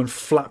come and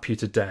flap you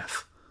to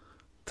death.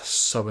 That's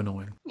so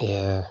annoying.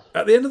 Yeah.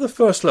 At the end of the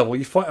first level,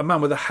 you fight a man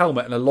with a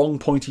helmet and a long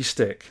pointy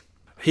stick.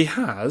 He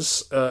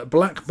has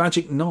black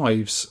magic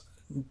knives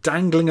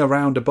dangling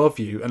around above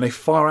you, and they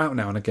fire out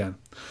now and again.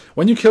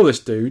 When you kill this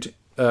dude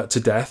to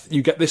death,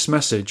 you get this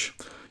message.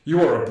 You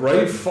are a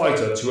brave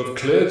fighter to have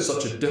cleared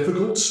such a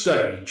difficult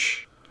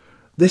stage.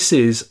 This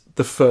is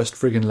the first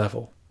friggin'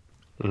 level.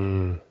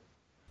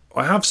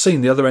 I have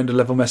seen the other end of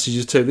level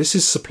messages too. This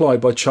is supplied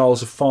by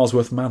Charles of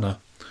Farsworth Manor.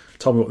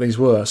 Told me what these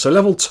were. So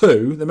level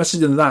 2, the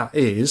message in that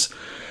is,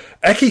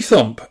 Ecky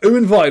Thump, who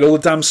invited all the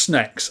damn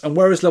snacks, and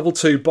where has level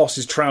 2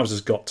 boss's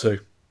trousers got to?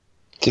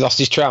 He lost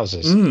his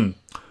trousers?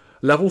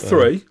 Level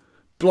 3,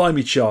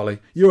 Blimey Charlie,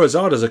 you're as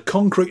hard as a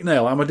concrete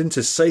nail hammered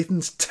into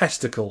Satan's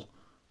testicle.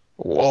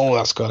 Whoa,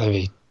 that's got to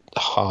be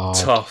hard.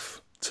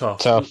 Tough.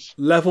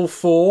 Level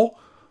 4,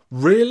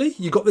 really?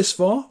 You got this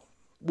far?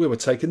 We were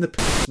taking the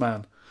piss,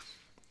 man.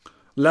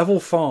 Level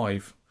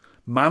 5,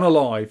 Man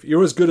alive,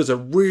 you're as good as a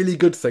really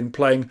good thing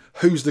playing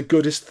Who's the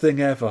Goodest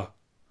Thing Ever.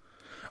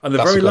 And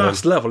the very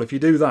last level, if you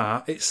do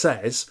that, it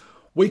says,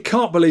 we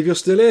can't believe you're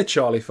still here,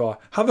 Charlie Fire.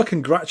 Have a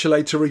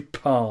congratulatory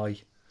pie.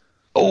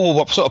 Oh,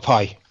 what sort of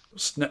pie?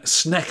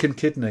 Sneck and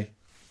kidney.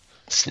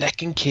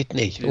 Sneck and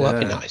kidney. Oh,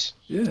 that'd be nice.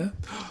 Yeah.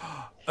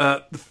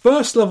 The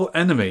first level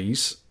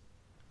enemies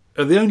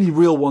are the only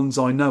real ones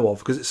I know of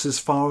because it's as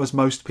far as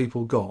most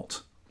people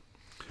got.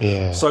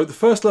 Yeah. So the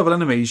first level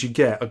enemies you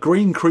get are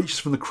green creatures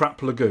from the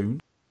Crap Lagoon,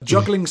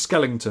 juggling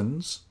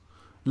skeletons,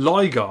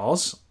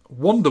 Ligars,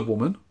 Wonder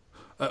Woman,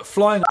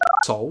 flying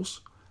assholes,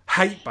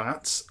 hate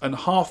bats, and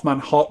half-man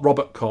hot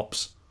Robert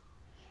cops.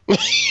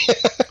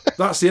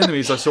 That's the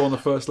enemies I saw on the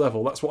first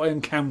level. That's what I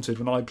encountered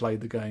when I played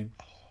the game.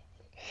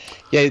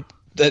 Yeah,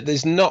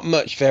 there's not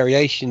much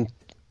variation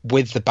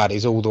with the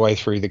baddies all the way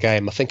through the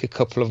game. I think a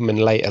couple of them in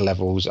later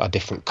levels are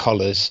different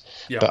colours,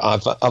 but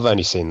I've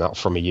only seen that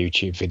from a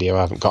YouTube video.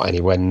 I haven't got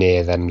anywhere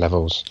near them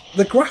levels.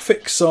 The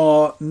graphics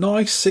are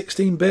nice,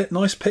 16-bit,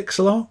 nice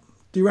pixel art.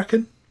 Do you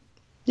reckon?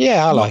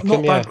 Yeah, I like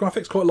them. Not bad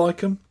graphics, quite like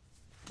them.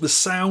 The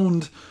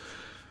sound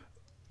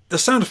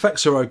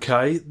effects are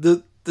okay.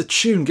 The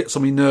tune gets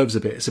on my nerves a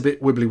bit. It's a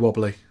bit wibbly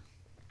wobbly.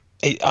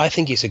 I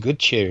think it's a good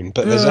tune,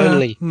 but there's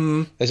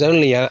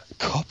only a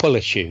couple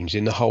of tunes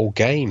in the whole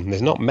game.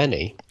 There's not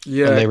many,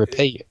 and they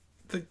repeat.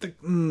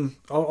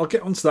 I'll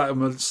get onto that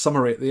in a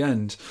summary at the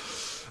end.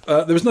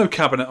 There was no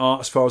cabinet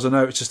art, as far as I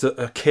know. It's just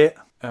a kit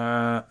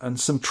and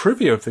some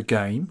trivia of the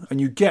game,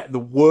 and you get the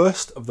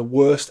worst of the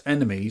worst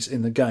enemies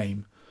in the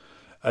game.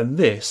 And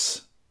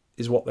this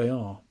is what they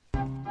are: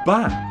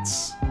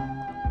 bats,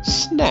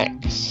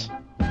 Snakes.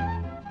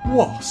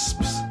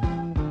 wasps,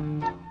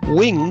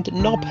 Winged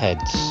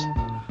knobheads.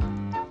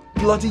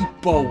 bloody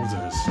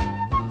boulders,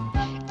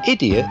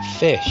 Idiot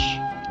fish.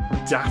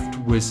 daft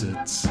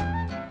wizards,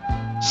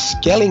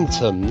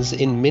 Skellingtons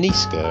in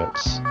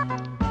miniskirts.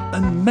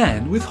 and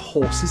men with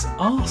horses'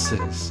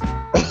 arses.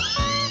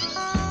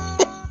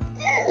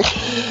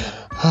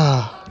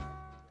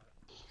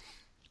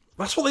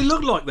 That's what they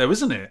look like, though,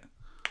 isn't it?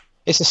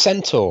 It's a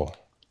centaur.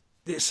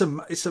 It's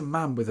a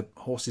man with a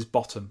horse's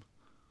bottom.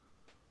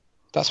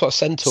 That's what a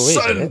centaur is,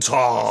 isn't it?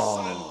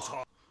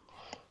 Centaur.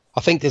 I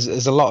think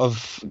there's a lot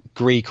of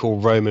Greek or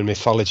Roman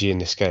mythology in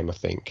this game, I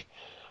think.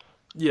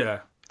 Yeah.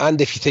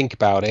 And if you think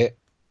about it,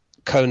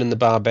 Conan the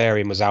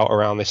Barbarian was out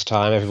around this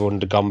time. Everyone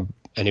had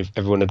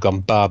gone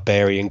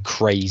barbarian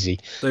crazy.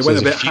 They went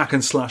a bit hack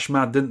and slash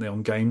mad, didn't they,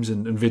 on games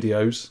and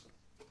videos?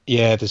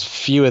 Yeah, there's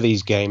few of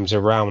these games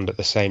around at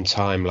the same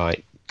time,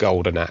 like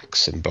Golden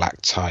Axe and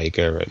Black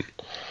Tiger and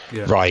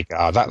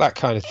Rygar, that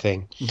kind of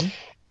thing. Mm-hmm.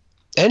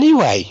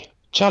 Anyway,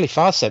 Charlie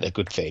Farr said a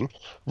good thing.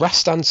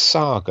 Rastan's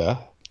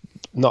Saga,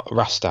 not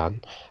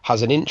Rastan,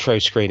 has an intro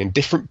screen and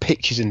different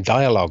pictures and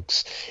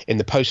dialogues in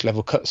the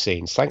post-level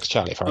cutscenes. Thanks,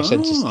 Charlie Farr.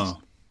 Sent us this.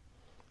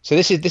 So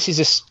this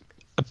is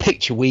a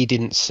picture we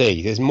didn't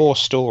see. There's more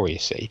story, you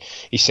see.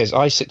 He says,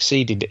 I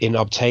succeeded in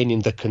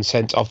obtaining the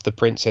consent of the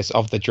Princess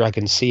of the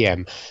Dragon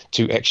CM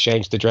to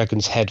exchange the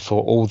dragon's head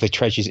for all the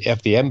treasures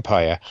of the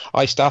Empire.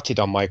 I started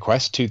on my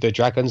quest to the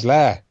dragon's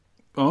lair.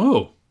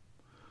 Oh,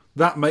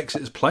 that makes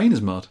it as plain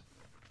as mud.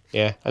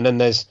 Yeah, and then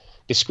there's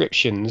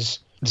descriptions.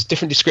 There's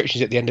different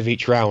descriptions at the end of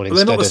each round. But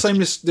they're not the same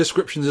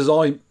descriptions as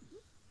I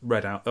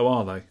read out, though,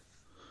 are they?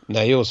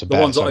 No, yours are the better.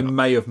 The ones that I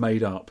may have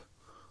made up.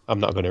 I'm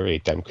not going to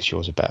read them because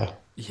yours are better.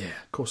 Yeah,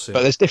 of course.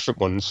 But there's different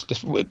ones.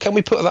 Can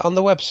we put that on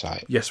the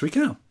website? Yes, we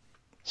can.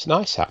 It's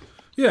nice, that.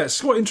 Yeah,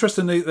 it's quite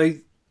interesting.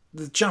 The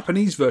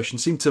Japanese version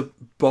seemed to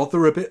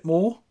bother a bit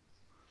more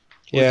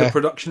with the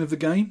production of the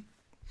game.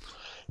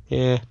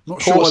 Yeah.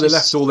 Not sure why they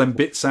left all them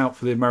bits out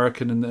for the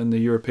American and the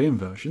European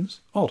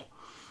versions. Odd.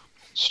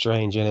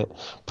 Strange, isn't it?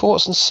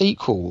 Ports and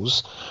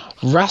sequels.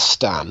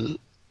 Rastan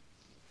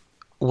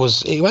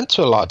he went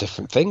to a lot of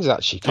different things,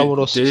 actually.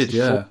 Commodore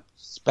 64,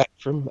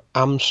 Spectrum,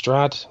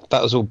 Amstrad.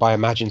 That was all by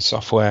Imagine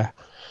Software.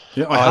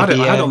 Yeah, I had it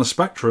on the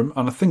Spectrum,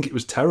 and I think it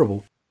was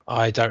terrible.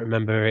 I don't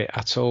remember it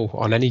at all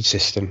on any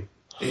system.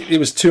 It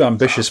was too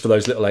ambitious for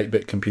those little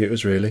 8-bit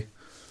computers, really.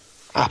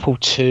 Apple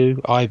II,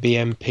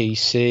 IBM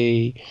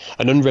PC,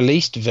 an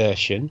unreleased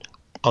version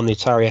on the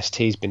Atari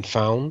ST has been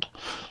found.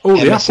 Oh,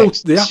 the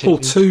Apple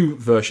II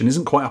version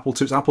isn't quite Apple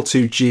II, it's Apple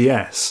II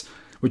GS,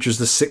 which was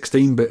the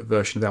 16-bit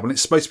version of the Apple. And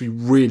it's supposed to be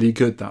really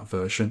good, that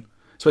version.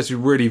 It's supposed to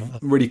be really,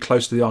 really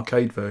close to the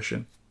arcade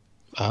version.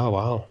 Oh,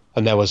 wow.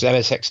 And there was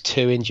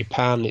MSX2 in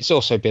Japan. It's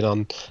also been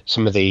on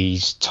some of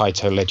these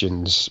Taito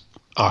Legends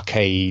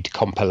arcade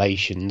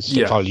compilations,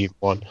 Volume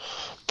 1,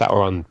 that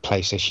were on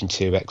PlayStation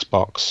 2,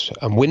 Xbox,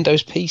 and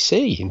Windows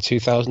PC in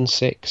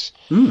 2006.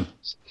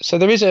 So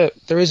there is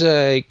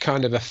a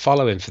kind of a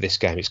following for this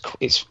game.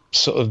 It's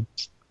sort of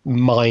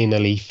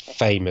minorly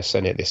famous,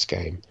 isn't it, this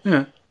game?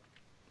 Yeah.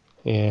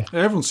 Yeah.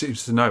 Everyone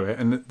seems to know it,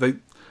 and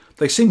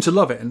they seem to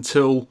love it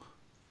until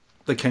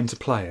they came to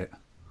play it.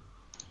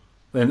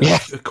 Then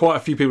quite a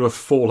few people have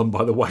fallen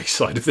by the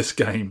wayside of this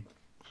game.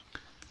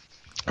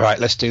 Right,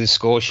 let's do the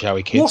score, shall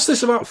we, kids? What's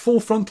this about full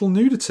frontal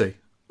nudity?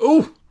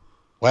 Oh!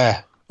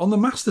 Where? On the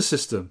Master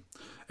System.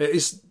 It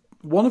is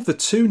one of the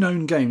 2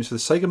 known games for the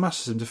Sega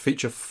Master System to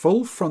feature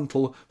full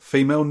frontal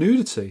female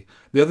nudity,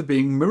 the other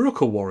being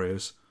Miracle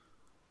Warriors.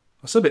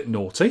 That's a bit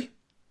naughty.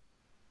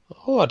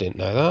 Oh, I didn't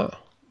know that.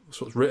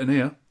 That's what's written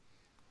here.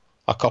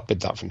 I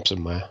copied that from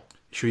somewhere.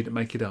 Sure you didn't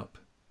make it up?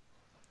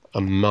 I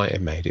might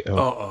have made it up.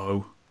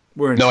 Uh-oh.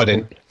 We're in trouble. I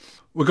didn't.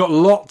 We've got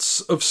lots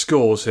of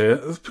scores here.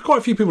 Quite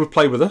a few people have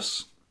played with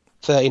us.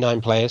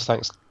 39 players.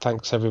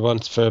 Thanks everyone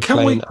for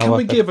playing. Can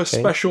we give a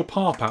special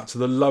pop out to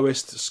the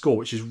lowest score,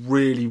 which is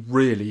really,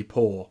 really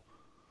poor?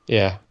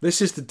 Yeah.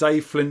 This is the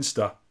Dave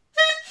Flinster.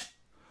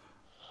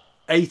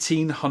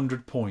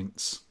 1,800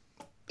 points.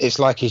 It's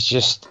like he's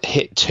just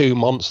hit 2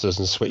 monsters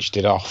and switched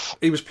it off.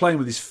 He was playing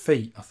with his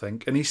feet, I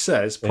think, and he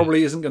says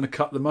probably isn't going to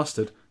cut the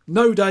mustard.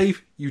 No,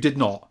 Dave, you did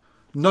not.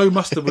 No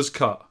mustard was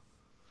cut.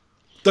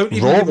 Don't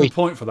even give him a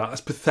point for that.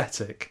 That's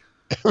pathetic.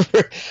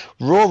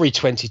 Rory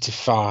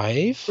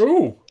 20-5.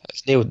 Oh,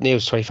 that's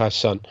Neil's 25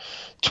 son.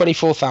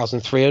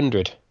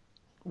 24,300.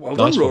 Well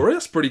done, Rory.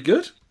 That's pretty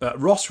good.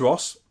 Ross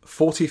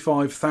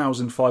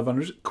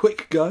 45,500.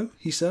 Quick go,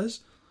 he says.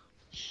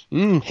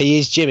 He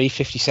is Jimmy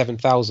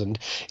 57,000.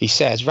 He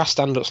says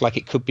Rastan looks like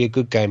it could be a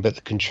good game, but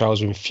the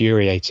controls are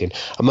infuriating.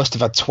 I must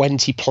have had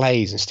 20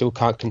 plays and still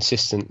can't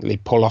consistently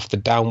pull off the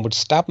downward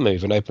stab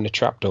move and open a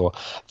trapdoor.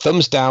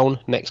 Thumbs down.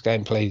 Next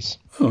game, please.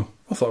 Oh,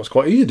 I thought it was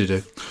quite easy to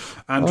do.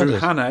 Andrew Oh, it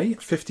is.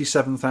 Hannay,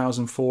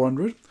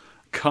 57,400.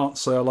 Can't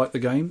say I like the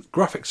game.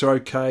 Graphics are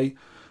okay.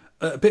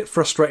 A bit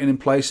frustrating in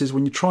places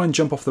when you try and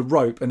jump off the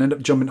rope and end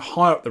up jumping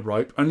higher up the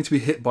rope, only to be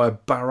hit by a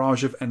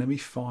barrage of enemy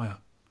fire.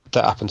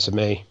 That happened to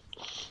me.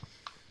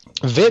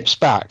 Vip's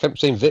back. I haven't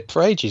seen Vip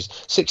for ages.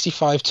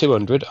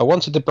 65,200. I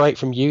wanted the break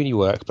from uni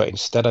work, but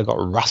instead I got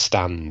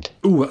Rastan.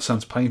 Ooh, that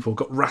sounds painful.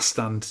 Got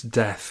Rastan to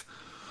death.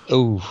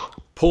 Ooh.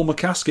 Paul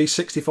McCaskey,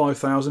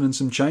 65,000 and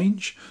some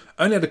change.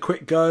 Only had a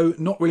quick go.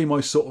 Not really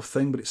my sort of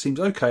thing, but it seems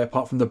okay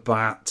apart from the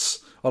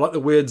bats. I like the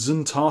weird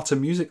Zuntata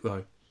music,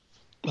 though.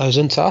 I was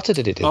Uncharted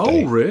did it, did they?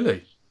 Oh,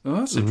 really? Oh,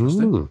 that's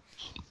interesting. Ooh.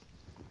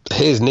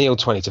 Here's Neil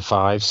 20 to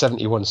 5,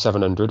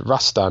 71,700.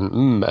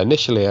 Rastan.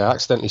 Initially, I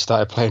accidentally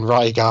started playing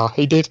Rygar.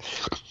 He did.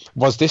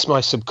 Was this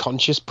my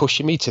subconscious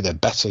pushing me to the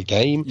better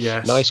game?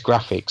 Yes. Nice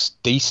graphics,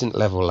 decent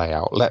level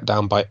layout, let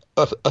down by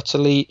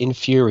utterly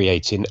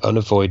infuriating,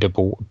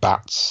 unavoidable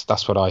bats.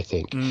 That's what I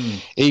think.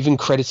 Even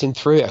crediting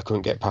through it, I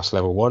couldn't get past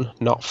level 1.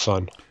 Not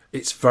fun.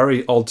 It's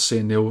very odd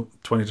seeing Neil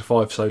 20 to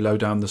 5 so low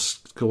down the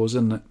scores,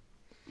 isn't it?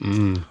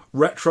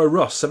 Retro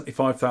Russ,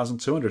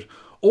 75,200.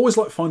 Always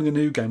like finding a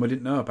new game I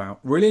didn't know about.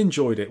 Really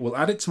enjoyed it. Will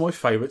add it to my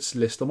favourites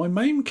list on my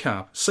main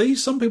cab. See,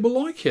 some people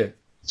like it.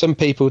 Some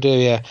people do,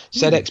 yeah.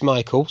 ZX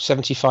Michael,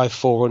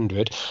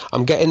 75,400.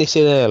 I'm getting this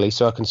in early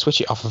so I can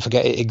switch it off and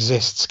forget it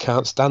exists.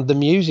 Can't stand the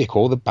music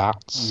or the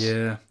bats.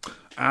 Yeah.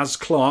 As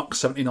Clark,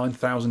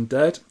 79,000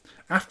 dead.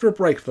 After a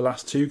break for the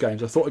last 2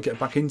 games, I thought I'd get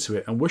back into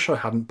it and wish I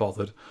hadn't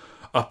bothered.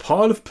 A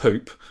pile of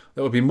poop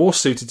that would be more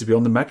suited to be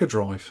on the Mega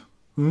Drive.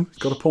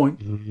 Got a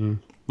point.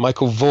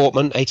 Michael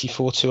Vortman,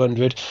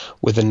 84,200.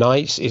 With the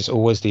Knights is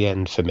always the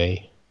end for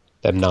me.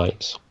 Them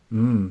Knights.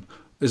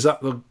 Is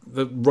that the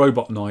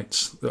robot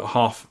knights? The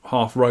half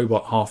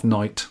robot, half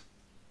knight?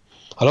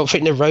 I don't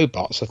think they're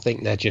robots. I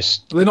think they're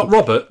just... Are they not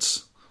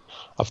robots?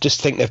 I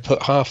just think they've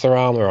put half their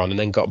armour on and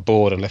then got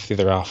bored and left the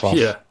other half off.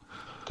 Yeah.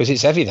 Because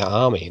it's heavy, that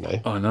armour, you know.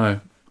 I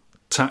know.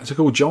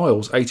 Tactical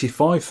Giles,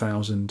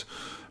 85,000.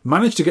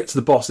 Managed to get to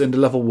the boss at the end of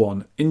level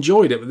 1.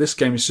 Enjoyed it, but this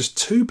game is just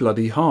too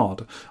bloody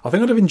hard. I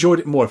think I'd have enjoyed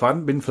it more if I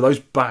hadn't been for those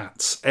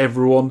bats.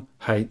 Everyone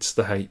hates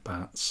the hate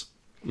bats.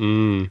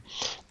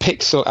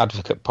 Pixel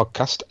Advocate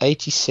Podcast,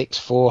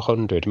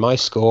 86,400. My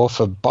score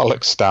for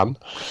Bollockstan.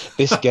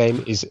 This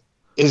game is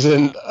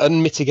an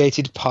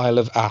unmitigated pile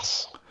of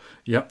ass.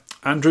 Yep.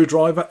 Andrew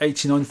Driver,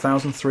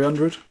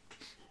 89,300.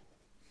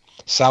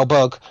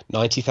 Salbug,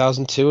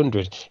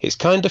 90,200. It's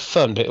kind of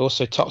fun, but it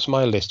also tops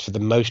my list for the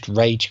most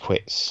rage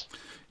quits.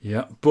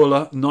 Yeah.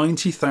 Buller,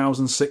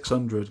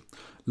 90,600.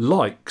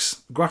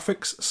 Likes,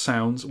 graphics,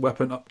 sounds,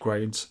 weapon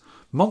upgrades.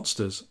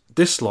 Monsters,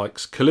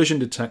 dislikes, collision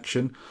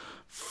detection,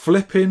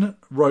 flipping,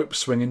 rope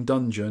swinging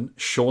dungeon.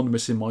 Sean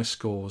missing my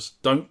scores.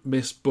 Don't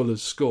miss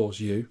Buller's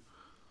scores, you.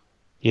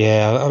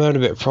 Yeah, I'm having a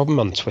bit of a problem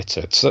on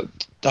Twitter. So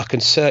I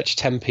can search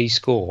 10p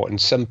score and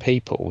some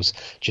people's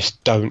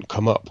just don't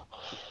come up.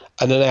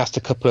 And then I asked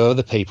a couple of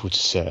other people to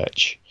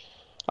search.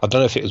 I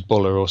don't know if it was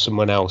Buller or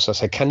someone else. I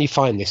said, can you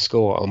find this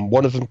score? And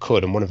one of them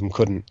could and one of them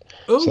couldn't.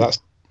 Ooh. So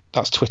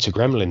that's Twitter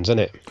gremlins, isn't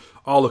it?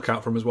 I'll look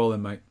out for him as well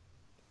then, mate.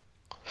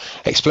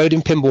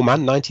 Exploding Pinball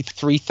Man,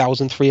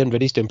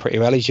 93,300. He's doing pretty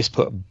well. He's just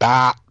put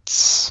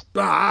bats.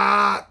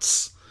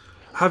 Bats!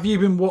 Have you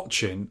been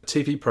watching a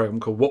TV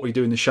programme called What We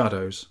Do in the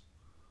Shadows?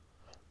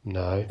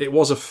 No. It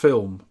was a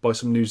film by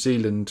some New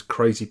Zealand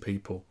crazy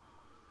people.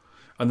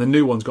 And the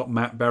new one's got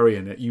Matt Berry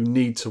in it. You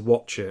need to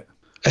watch it.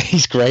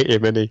 He's great,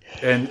 isn't he?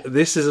 And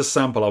this is a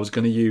sample I was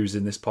going to use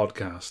in this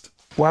podcast.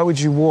 Why would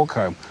you walk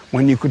home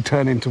when you could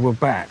turn into a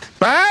bat?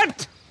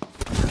 Bat!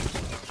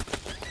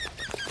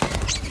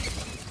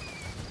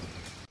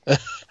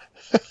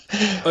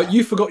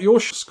 You forgot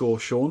your score,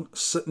 Sean.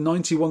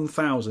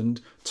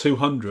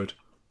 91,200.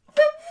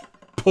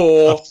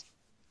 Poor.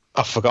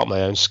 I forgot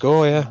my own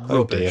score, yeah.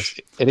 Oh dear. Rubbish.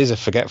 It is a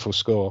forgetful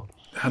score.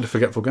 Had a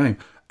forgetful game.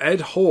 Ed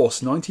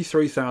Horse,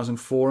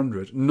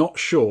 93,400. Not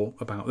sure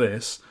about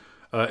this.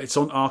 It's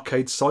on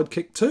Arcade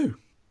Sidekick 2.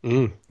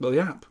 The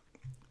app.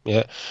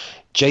 Yeah.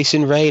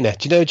 Jason Rayner.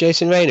 Do you know who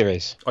Jason Rayner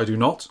is? I do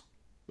not.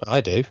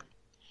 I do.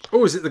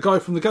 Oh, is it the guy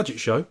from the Gadget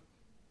Show?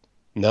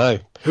 No.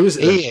 Who is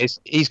it? He is.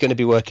 He's going to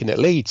be working at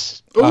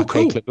Leeds. Oh, Arcade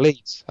cool. Club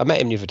Leeds. I met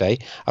him the other day.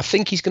 I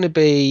think he's going to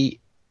be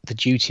the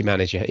duty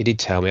manager. He did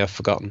tell me. I've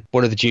forgotten.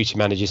 One of the duty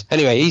managers.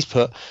 Anyway, he's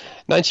put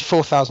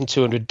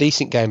 94,200.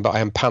 Decent game, but I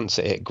am pants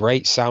at it.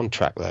 Great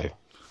soundtrack, though.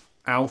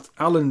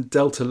 Alan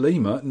Delta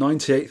Lima,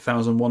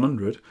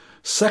 98,100.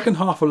 Second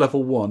half of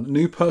level 1.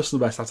 New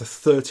personal best after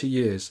 30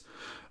 years.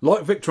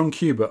 Like Victor on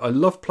Cuba, I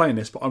love playing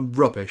this, but I'm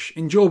rubbish.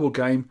 Enjoyable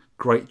game.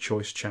 Great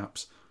choice,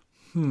 chaps.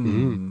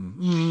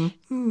 Ian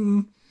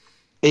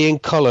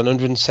Cullen,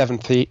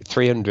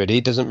 107,300.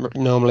 He doesn't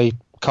normally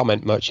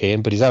comment much,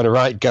 Ian, but he's having a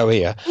right go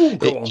here. Ooh,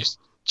 go on.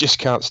 Just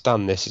can't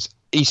stand this.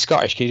 He's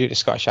Scottish. Can you do it in a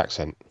Scottish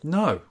accent?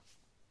 No.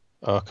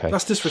 Okay.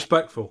 That's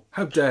disrespectful.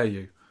 How dare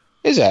you?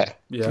 Is it?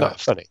 Yeah. Not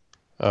funny.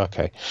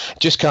 Okay.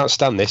 Just can't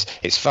stand this.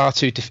 It's far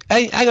too...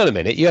 Hey, hang on a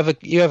minute. You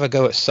ever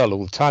go at Sol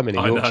all the time in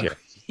I know. Yorkshire?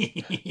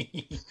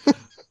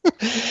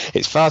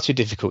 It's far too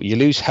difficult. You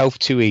lose health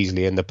too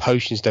easily, and the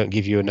potions don't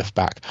give you enough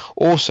back.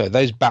 Also,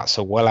 those bats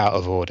are well out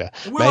of order.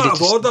 Well, out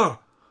of order.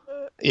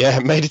 Yeah,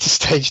 made it to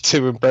stage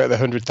 2 and broke the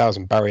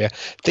 100,000 barrier.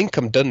 Think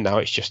I'm done now.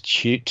 It's just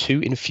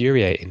too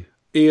infuriating.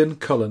 Ian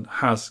Cullen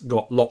has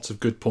got lots of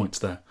good points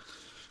there.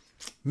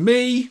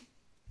 Me,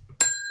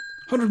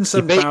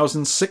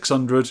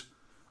 107,600,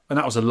 and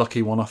that was a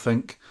lucky one, I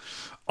think.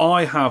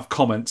 I have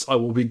comments I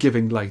will be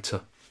giving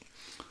later.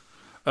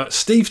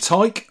 Steve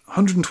Tyke,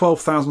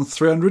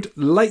 112,300,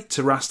 late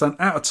to Rastan,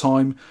 out of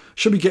time,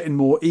 should be getting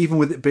more, even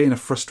with it being a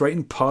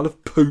frustrating pile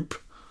of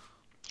poop.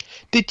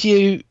 Did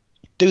you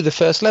do the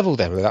first level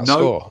then with that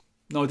score?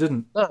 No, I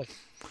didn't. No.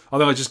 I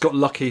think I just got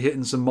lucky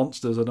hitting some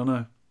monsters, I don't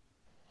know.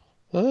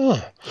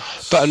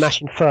 But a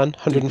Mashing Fun,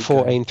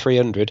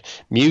 114,300.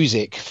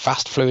 Music,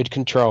 fast fluid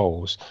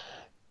controls.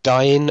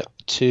 Dying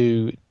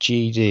to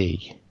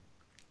GD.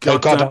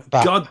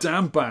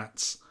 Goddamn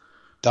bats.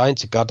 Dying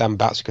to goddamn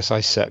bats because I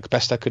suck.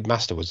 Best I could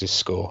master was this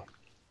score.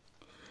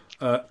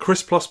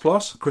 Chris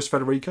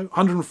Federico,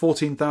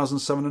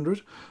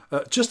 114,700.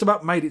 Just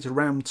about made it to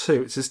round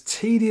 2. It's as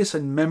tedious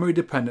and memory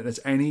dependent as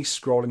any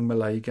scrolling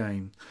melee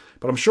game.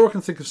 But I'm sure I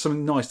can think of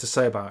something nice to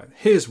say about it.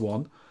 Here's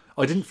one.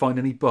 I didn't find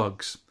any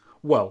bugs.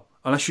 Well,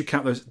 unless you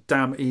count those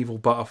damn evil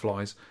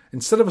butterflies.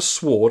 Instead of a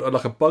sword, I'd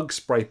like a bug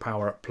spray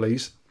power-up,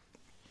 please.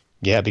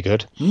 Yeah, it'd be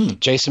good.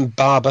 Jason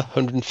Barber,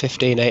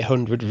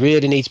 115,800.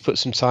 Really need to put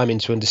some time in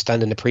to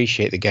understand and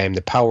appreciate the game.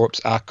 The power-ups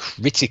are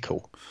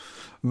critical.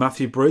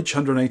 Matthew Bridge,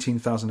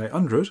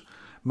 118,800.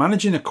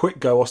 Managing a quick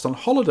go whilst on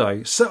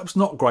holiday. Setup's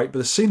not great, but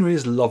the scenery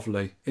is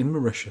lovely in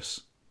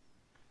Mauritius.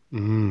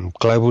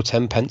 Global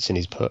 10 pence in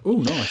his put. Oh,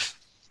 nice.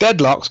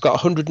 Deadlock's got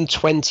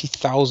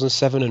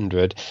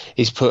 120,700.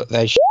 He's put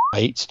there's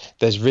shite,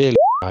 there's really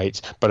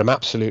shite, but I'm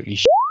absolutely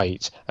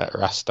shite at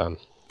Rastan.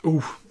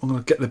 Ooh, I'm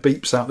going to get the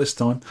beeps out this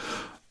time.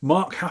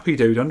 Mark Happy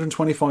Dude,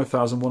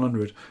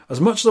 125,100.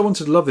 As much as I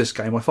wanted to love this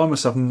game, I find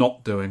myself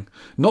not doing.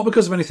 Not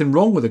because of anything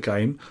wrong with the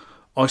game.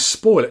 I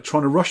spoil it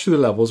trying to rush through the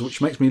levels, which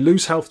makes me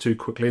lose health too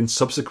quickly and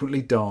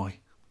subsequently die.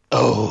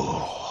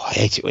 Oh, I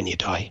hate it when you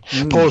die.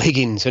 Paul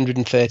Higgins,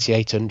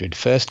 138,800.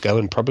 First go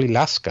and probably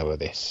last go of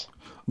this.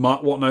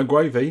 Mark What No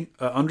Gravy,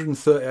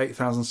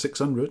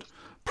 138,600.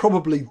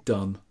 Probably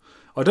done.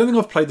 I don't think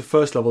I've played the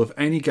first level of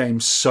any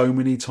game so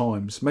many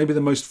times. Maybe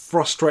the most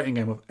frustrating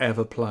game I've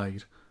ever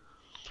played.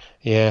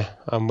 Yeah,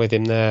 I'm with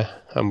him there.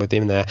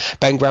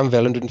 Ben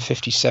Granville,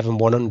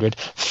 157,100.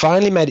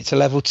 Finally made it to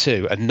level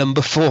 2 and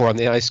number 4 on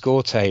the high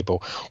score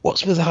table.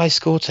 What's with the high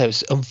score table?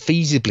 It's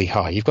unfeasibly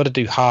high. You've got to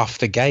do half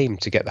the game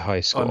to get the high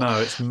score. I know,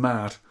 it's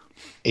mad.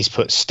 He's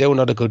put still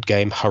not a good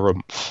game,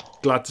 harumph.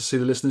 Glad to see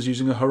the listeners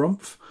using a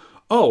harumph.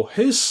 Oh,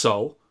 here's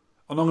Sol,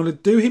 and I'm going to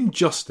do him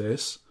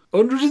justice.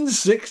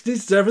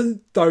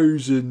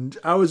 167,000.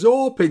 I was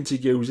hoping to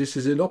use this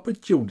as an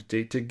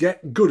opportunity to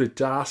get good at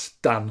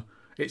Rastan.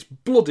 It's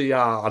bloody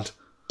hard.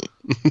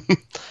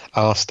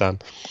 Rastan.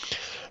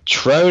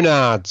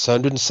 Tronads,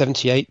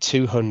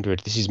 178,200.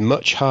 This is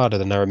much harder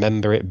than I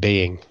remember it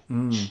being.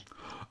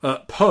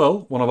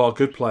 Pearl, one of our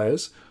good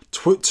players,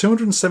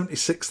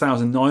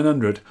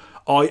 276,900.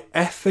 I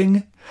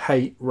effing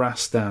hate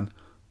Rastan.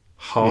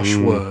 Harsh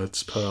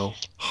words, Pearl.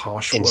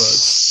 Harsh In words.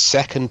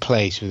 second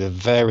place with a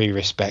very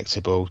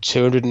respectable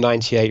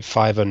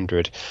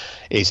 298,500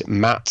 is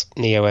Matt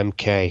Neo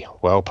MK.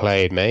 Well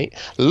played, mate.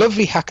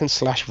 Lovely hack and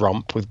slash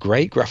romp with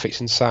great graphics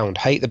and sound.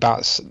 Hate the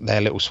bats, they're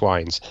little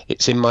swines.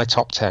 It's in my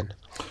top 10.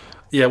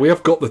 Yeah, we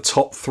have got the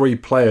top 3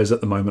 players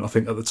at the moment, I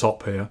think, at the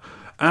top here.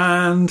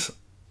 And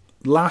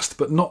last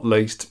but not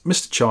least,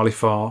 Mr. Charlie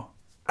Farr,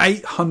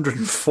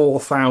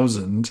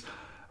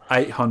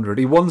 804,800.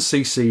 He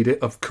 1cc'd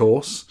it, of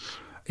course.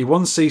 He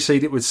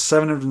 1cc'd it with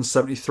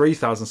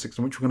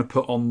 773,600, which we're going to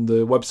put on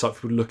the website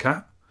for you to look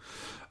at.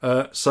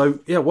 So,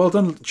 yeah, well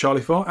done,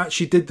 Charlie Farr.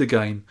 Actually did the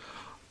game.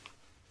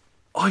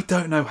 I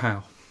don't know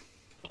how.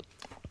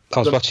 I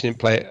was watching him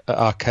play at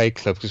Arcade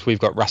Club because we've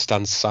got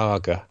Rastan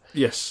Saga.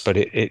 Yes. But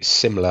it's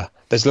similar.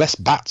 There's less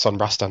bats on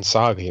Rastan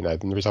Saga,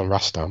 than there is on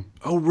Rastan.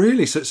 Oh,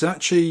 really? So it's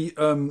actually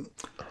a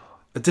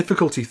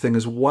difficulty thing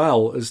as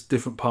well as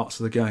different parts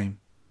of the game.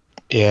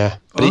 Yeah,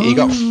 but he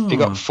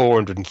got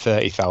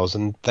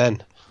 430,000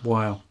 then.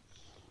 Wow.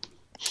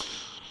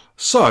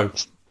 So,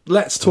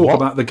 let's talk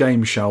about the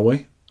game, shall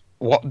we?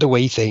 What do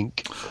we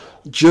think?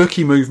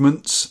 Jerky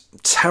movements,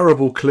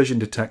 terrible collision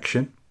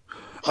detection.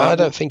 I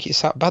don't think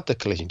it's that bad, the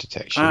collision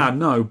detection.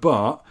 No,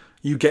 but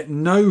you get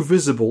no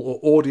visible or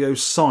audio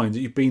signs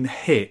that you've been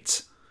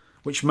hit,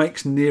 which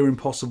makes near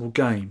impossible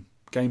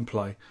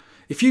gameplay.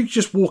 If you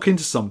just walk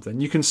into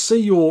something, you can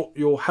see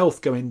your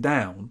health going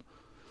down,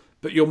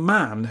 but your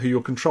man who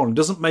you're controlling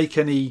doesn't make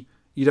any.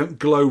 You don't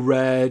glow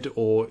red,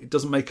 or it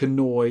doesn't make a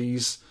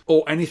noise,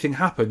 or anything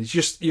happen. It's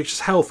just your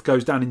health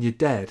goes down and you're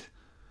dead.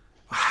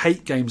 I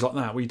hate games like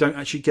that where you don't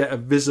actually get a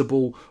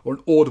visible or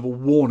an audible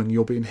warning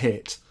you're being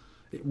hit.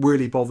 It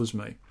really bothers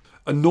me.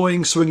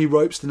 Annoying swingy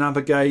ropes to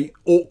navigate,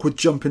 awkward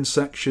jumping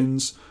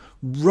sections,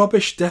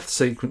 rubbish death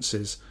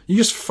sequences. You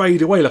just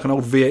fade away like an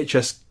old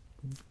VHS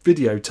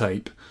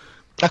videotape.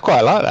 I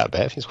quite like that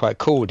bit. It's quite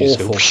cool. Just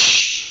go Awful.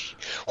 whoosh,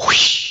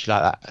 whoosh,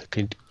 like that.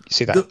 Can you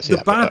see that? The See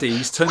that bit?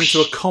 baddies turn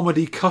into a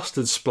comedy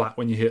custard splat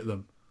when you hit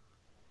them.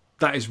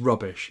 That is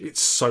rubbish.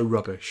 It's so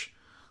rubbish.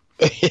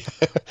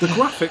 The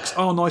graphics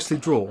are nicely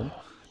drawn,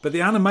 but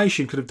the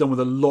animation could have done with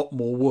a lot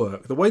more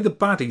work. The way the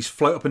baddies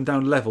float up and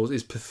down levels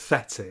is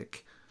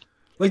pathetic.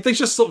 Like, they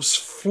just sort of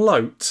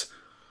float.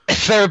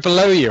 If they're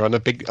below you on a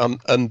big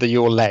under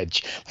your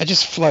ledge, they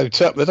just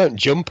float up. They don't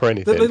jump or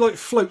anything. They like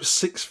float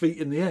 6 feet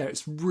in the air.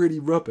 It's really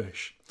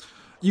rubbish.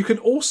 You can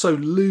also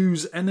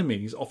lose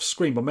enemies off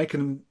screen by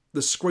making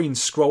the screen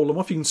scroll them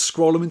off. You can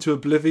scroll them into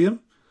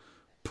oblivion.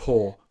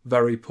 Poor,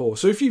 very poor.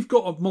 So if you've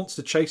got a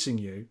monster chasing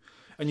you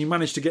and you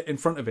manage to get in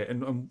front of it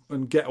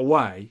and get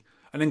away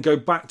and then go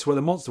back to where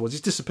the monster was,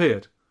 it's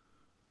disappeared.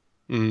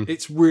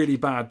 It's really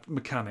bad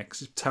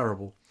mechanics. It's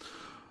terrible.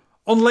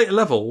 On later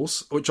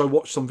levels, which I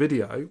watched on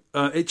video,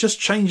 it just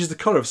changes the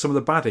colour of some of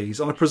the baddies,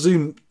 and I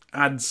presume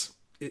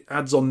it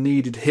adds on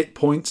needed hit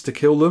points to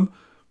kill them.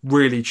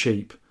 Really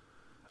cheap.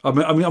 I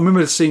mean, I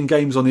remember seeing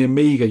games on the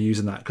Amiga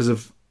using that because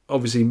of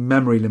obviously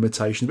memory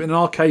limitations. But in an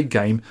arcade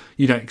game,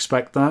 you don't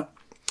expect that.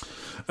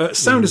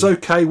 Sound is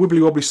okay.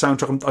 Wibbly wobbly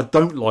soundtrack. I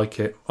don't like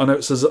it. I know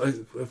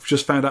I've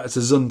just found out it's a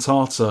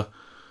Zuntata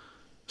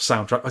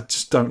soundtrack. I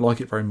just don't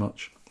like it very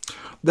much.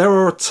 There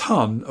are a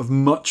ton of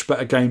much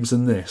better games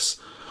than this.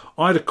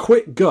 I had a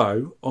quick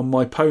go on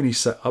my Pony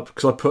setup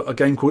because I put a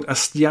game called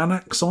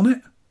Astyanax on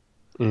it.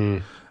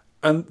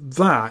 And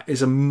that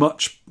is a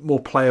much more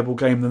playable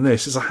game than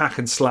this. It's a hack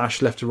and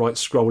slash, left to right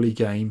scrolly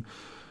game.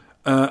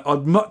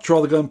 I'd much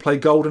rather go and play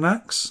Golden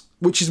Axe,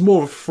 which is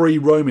more of a free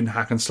roaming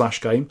hack and slash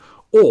game.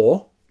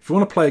 Or, if you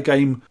want to play a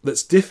game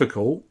that's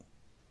difficult,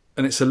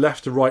 and it's a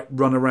left to right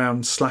run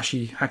around,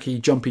 slashy, hacky,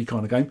 jumpy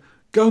kind of game,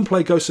 go and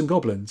play Ghosts and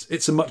Goblins.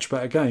 It's a much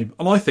better game.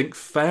 And I think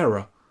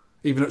fairer,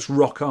 even though it's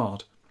rock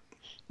hard.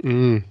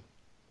 And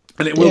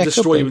it will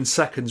destroy you in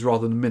seconds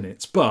rather than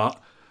minutes.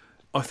 But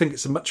I think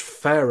it's a much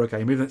fairer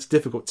game. Even though it's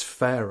difficult, it's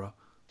fairer.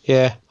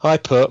 Yeah, I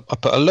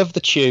love the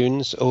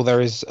tunes, or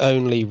there is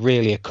only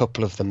really a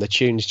couple of them. The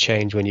tunes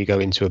change when you go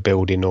into a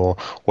building or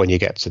when you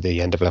get to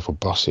the end of level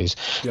bosses.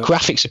 Yep.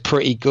 Graphics are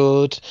pretty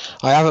good.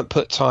 I haven't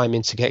put time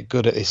in to get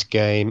good at this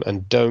game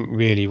and don't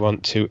really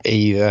want to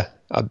either.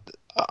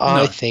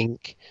 I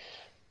think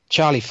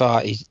Charlie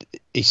Fart,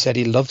 he said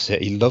he loves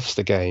it. He loves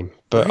the game.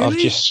 But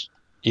really?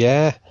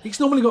 Yeah. He's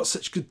normally got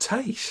such good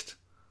taste.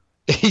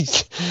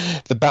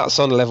 The bats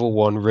on level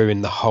 1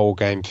 ruin the whole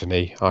game for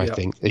me, I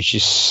think. It's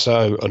just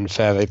so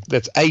unfair.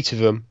 There's 8 of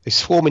them. They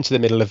swarm into the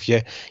middle of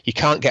you. You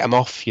can't get them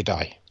off, you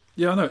die.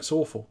 Yeah, I know. It's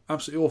awful.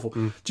 Absolutely awful.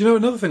 Do you know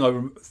another thing I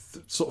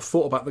sort of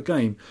thought about the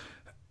game?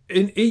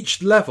 In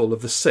each level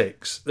of the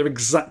 6, they're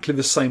exactly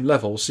the same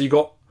level. So you've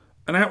got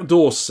an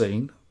outdoor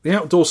scene. The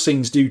outdoor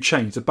scenes do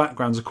change. The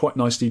backgrounds are quite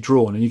nicely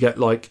drawn, and you get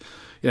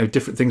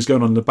different things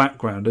going on in the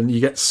background, and you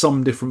get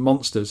some different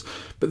monsters.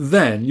 But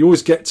then you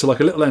always get to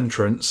like a little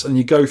entrance, and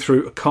you go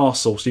through a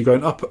castle. So you're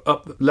going up,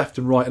 left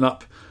and right, and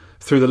up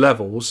through the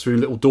levels, through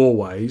little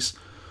doorways.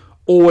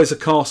 Always a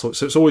castle,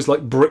 so it's always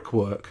like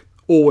brickwork.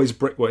 Always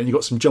brickwork, and you've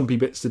got some jumpy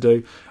bits to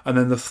do. And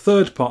then the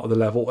third part of the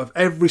level, of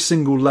every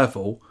single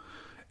level,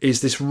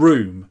 is this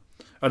room.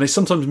 And they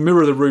sometimes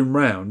mirror the room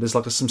round. There's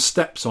like some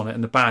steps on it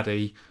and the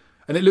baddie,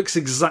 and it looks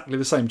exactly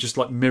the same, just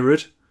like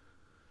mirrored.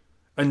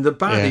 And the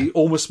baddie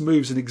almost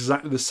moves in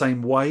exactly the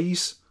same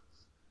ways.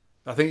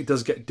 I think it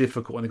does get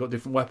difficult and they've got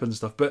different weapons and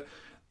stuff, but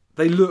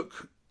they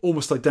look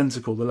almost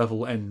identical, the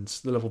level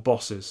ends, the level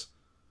bosses.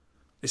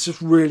 It's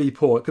just really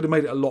poor. It could have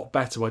made it a lot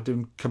better by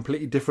doing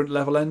completely different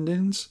level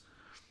endings.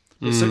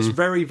 So it's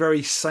very,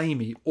 very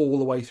samey all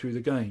the way through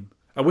the game.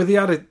 And with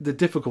the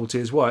difficulty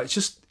as well, it's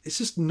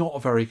just not a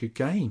very good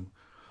game.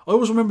 I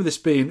always remember this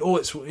being,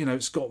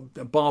 it's got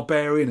a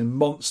barbarian and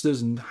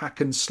monsters and hack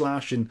and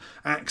slash and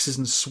axes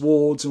and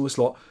swords and all this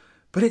lot,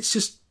 but it's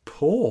just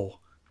poor.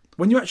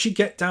 When you actually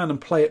get down and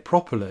play it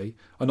properly,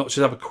 and not just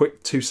have a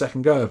quick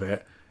 2-second go of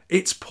it,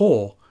 it's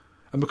poor.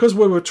 And because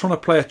we were trying to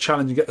play a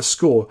challenge and get a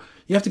score,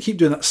 you have to keep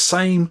doing that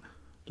same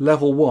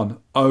level 1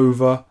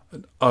 over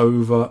and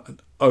over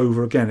and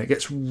over again. It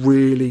gets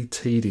really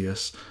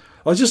tedious.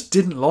 I just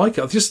didn't like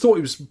it. I just thought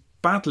it was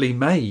badly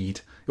made.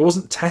 It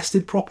wasn't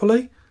tested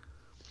properly.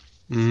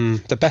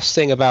 The best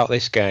thing about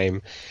this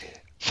game,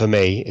 for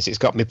me, is it's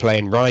got me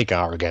playing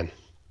Rygar again.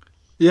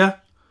 Yeah.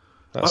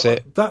 That's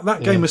it.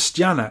 That game of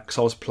Styanax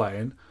I was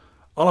playing,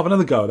 I'll have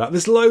another go at that.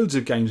 There's loads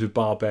of games with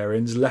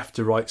barbarians, left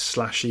to right,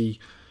 slashy,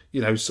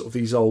 sort of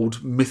these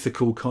old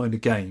mythical kind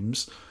of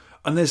games.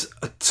 And there's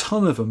a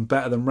ton of them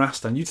better than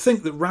Rastan. You'd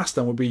think that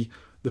Rastan would be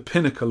the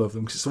pinnacle of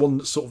them because it's the one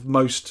that's sort of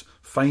most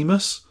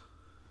famous.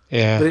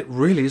 Yeah. But it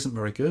really isn't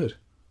very good.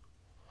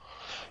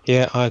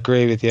 Yeah, I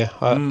agree with you.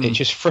 It's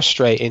just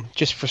frustrating.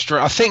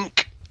 I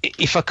think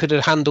if I could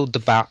have handled the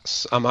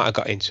bats, I might have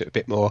got into it a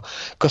bit more.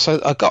 Because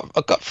I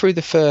got through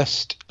the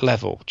first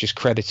level, just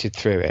credited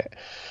through it.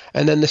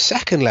 And then the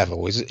second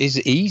level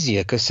is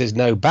easier because there's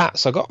no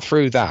bats. I got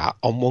through that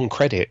on 1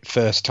 credit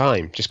first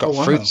time. Just got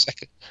through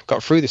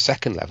the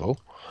second level.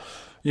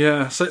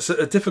 Yeah, so it's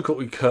a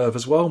difficulty curve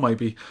as well,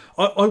 maybe.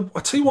 I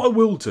tell you what I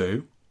will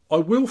do. I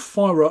will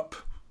fire up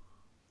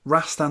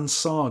Rastan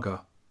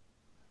Saga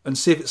and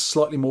see if it's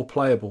slightly more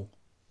playable.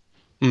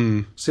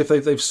 See if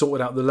they've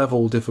sorted out the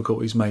level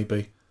difficulties,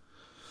 maybe.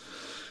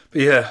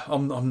 But yeah,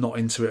 I'm not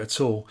into it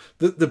at all.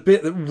 The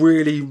bit that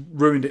really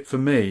ruined it for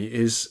me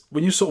is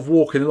when you're sort of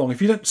walking along,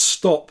 if you don't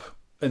stop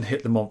and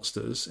hit the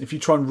monsters, if you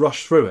try and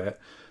rush through it,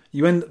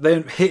 they end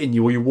up hitting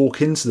you or you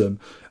walk into them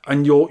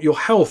and your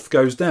health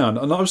goes down.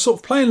 And I was sort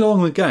of playing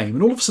along the game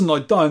and all of a sudden I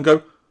die and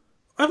go,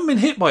 I haven't been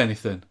hit by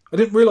anything. I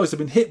didn't realise I'd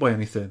been hit by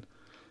anything.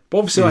 But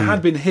obviously I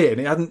had been hit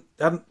and it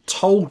hadn't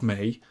told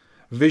me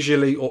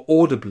visually or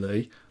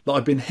audibly that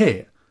I'd been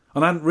hit.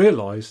 And I hadn't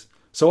realised.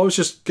 So I was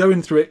just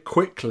going through it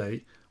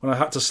quickly when I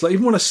had to slow.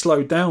 Even when I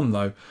slowed down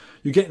though,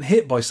 you're getting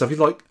hit by stuff.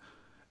 You're like,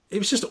 it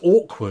was just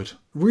awkward.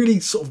 Really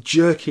sort of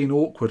jerky and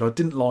awkward. I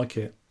didn't like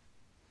it.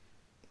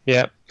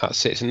 Yeah,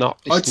 that's it.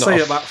 I'd say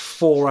about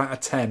 4 out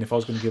of 10 if I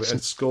was going to give it a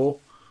score.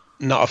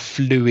 Not a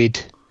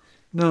fluid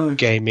No.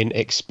 gaming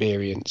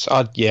experience.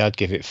 I'd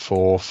give it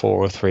 4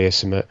 or 3 or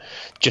something,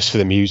 just for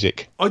the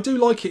music. I do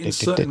like it in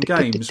certain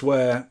games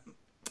where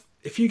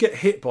if you get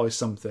hit by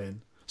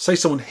something, say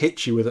someone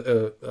hits you with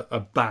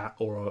a bat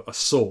or a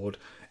sword,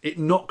 it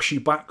knocks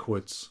you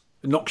backwards.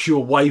 It knocks you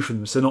away from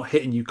them, so they're not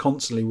hitting you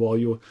constantly while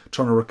you're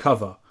trying to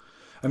recover.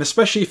 And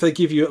especially if they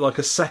give you like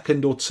a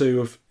second or two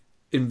of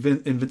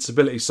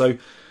invincibility. So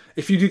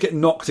if you do get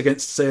knocked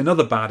against, say,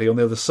 another baddie on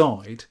the other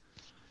side,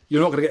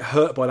 you're not going to get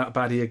hurt by that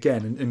baddie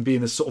again and be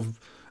in a sort of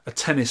a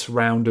tennis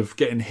round of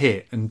getting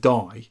hit and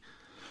die.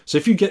 So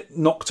if you get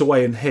knocked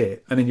away and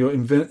hit, and then you're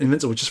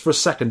invincible just for a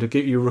second to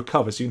get you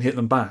recover so you can hit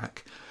them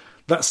back,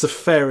 that's the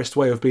fairest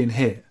way of being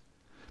hit.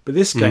 But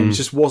this game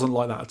just wasn't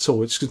like that at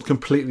all. It's just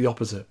completely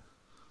opposite.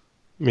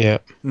 Yeah.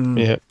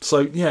 Yeah. So,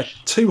 yeah,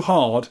 too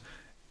hard.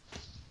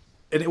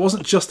 And it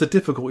wasn't just the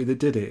difficulty that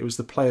did it. It was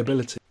the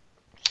playability.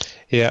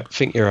 Yeah, I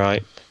think you're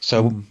right.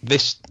 So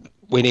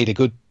we need a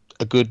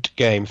good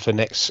game for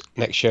next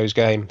show's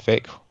game,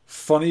 Vic.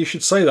 Funny you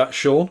should say that,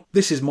 Sean.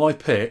 This is my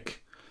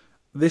pick.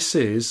 This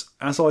is,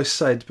 as I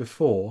said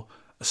before,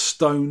 a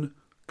stone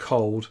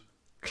cold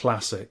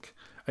classic.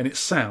 And it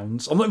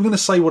sounds... I'm not even going to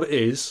say what it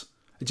is.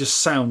 It just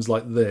sounds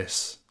like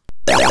this.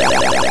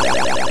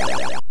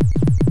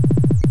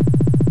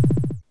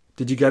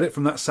 Did you get it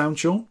from that sound,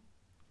 Sean?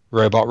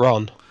 Robot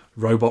Ron.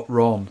 Robot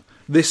Ron.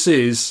 This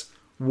is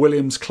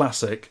Williams'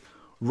 classic,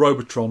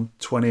 Robotron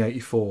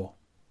 2084.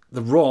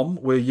 The ROM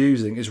we're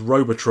using is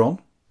Robotron.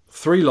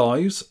 3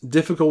 lives,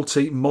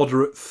 difficulty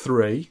moderate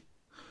 3,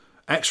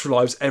 extra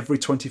lives every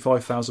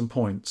 25,000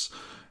 points.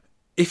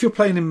 If you're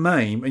playing in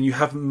MAME and you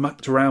haven't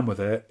mucked around with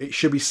it, it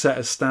should be set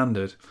as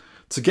standard.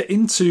 To get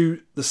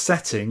into the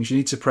settings, you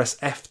need to press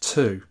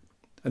F2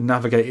 and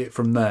navigate it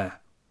from there.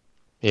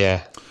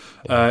 Yeah.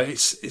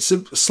 It's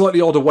a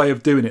slightly odder way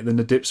of doing it than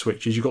the dip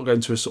switches. You've got to go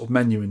into a sort of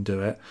menu and do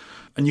it.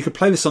 And you can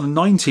play this on a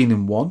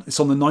 19-in-1. It's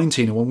on the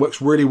 19-in-1,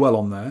 works really well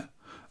on there.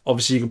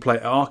 Obviously, you can play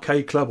it at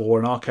Arcade Club or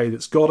an arcade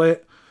that's got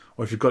it,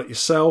 or if you've got it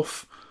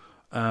yourself,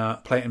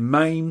 play it in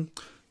MAME.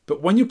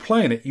 But when you're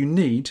playing it, you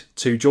need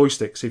 2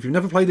 joysticks. If you've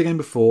never played the game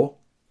before,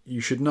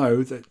 you should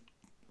know that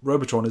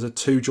Robotron is a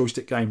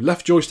 2-joystick game.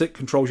 Left joystick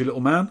controls your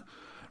little man.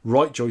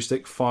 Right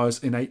joystick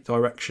fires in 8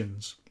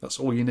 directions. That's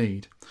all you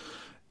need.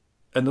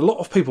 And a lot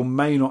of people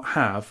may not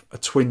have a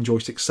twin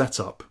joystick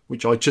setup,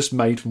 which I just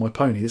made for my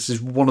pony. This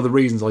is one of the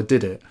reasons I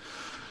did it.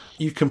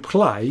 You can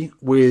play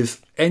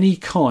with any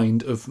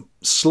kind of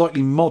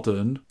slightly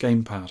modern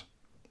gamepad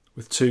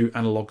with 2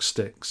 analog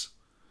sticks.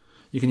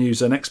 You can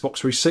use an Xbox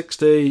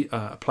 360,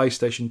 a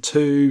PlayStation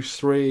 2,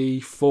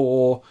 3,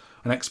 4,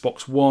 an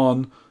Xbox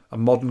One, a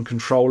modern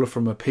controller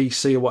from a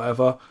PC or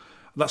whatever.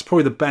 That's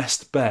probably the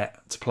best bet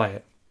to play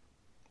it.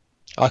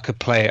 I could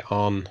play it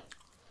on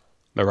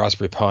my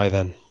Raspberry Pi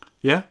then.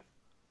 Yeah?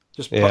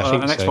 Just put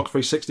an Xbox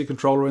 360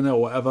 controller in there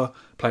or whatever,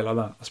 play it like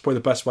that. That's probably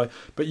the best way.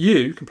 But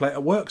you can play it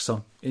at work,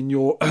 son, in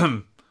your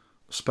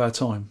spare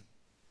time.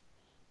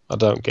 I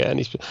don't get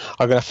any...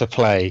 I'm going to have to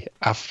play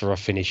after I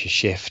finish a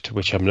shift,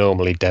 which I'm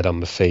normally dead on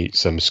my feet,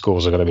 so my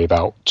scores are going to be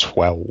about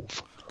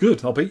 12.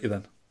 Good, I'll beat you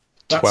then.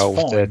 That's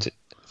 12,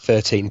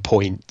 13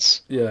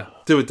 points. Yeah.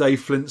 Do a Dave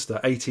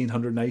Flintster,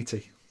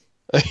 1880.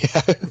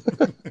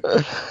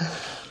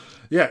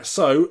 Yeah,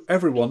 so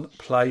everyone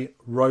play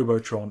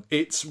Robotron.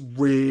 It's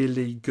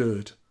really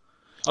good.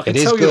 I can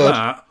tell you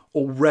that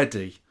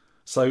already.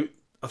 So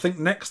I think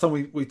next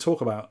time we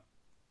talk about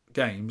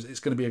games, it's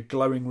going to be a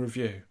glowing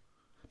review.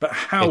 But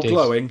how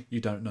glowing,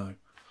 you don't know.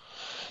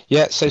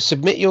 Yeah, so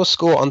submit your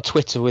score on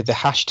Twitter with the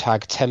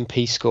hashtag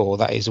 10p score.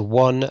 That is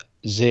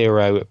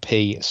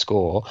 10p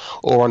score.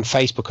 Or on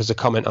Facebook as a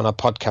comment on our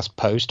podcast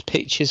post.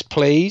 Pictures,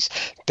 please.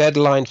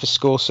 Deadline for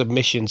score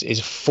submissions is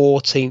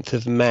 14th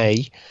of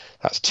May.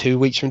 That's 2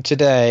 weeks from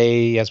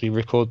today, as we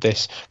record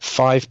this,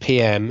 5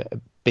 p.m.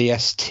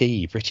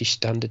 BST, British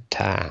Standard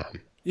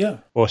Time. Yeah.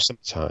 Or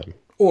sometime.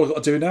 All I've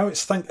got to do now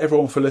is thank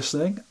everyone for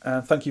listening,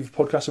 and thank you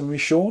for podcasting with me,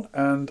 Sean,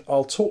 and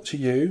I'll talk to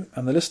you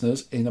and the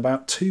listeners in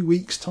about 2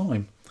 weeks'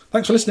 time.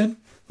 Thanks for listening.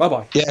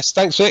 Bye-bye. Yes,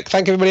 thanks, Vic.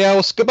 Thank everybody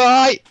else.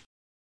 Goodbye.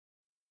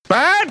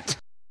 Bad!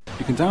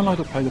 You can download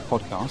or play the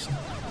podcast,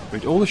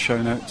 read all the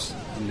show notes,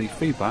 and leave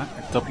feedback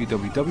at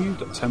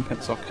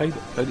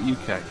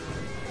www.tenpencearcade.co.uk.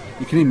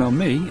 You can email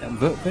me at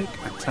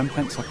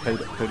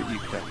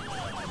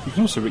vertvic@tenpencearcade.co.uk. You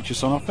can also reach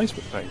us on our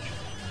Facebook page.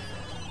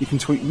 You can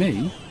tweet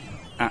me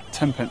at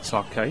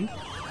tenpencearcade,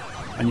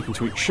 and you can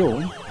tweet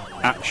Sean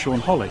at Sean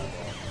Holly.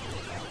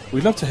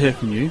 We'd love to hear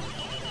from you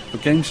for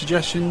game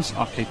suggestions,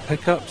 arcade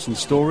pickups and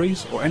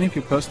stories, or any of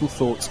your personal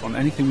thoughts on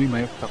anything we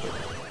may have covered.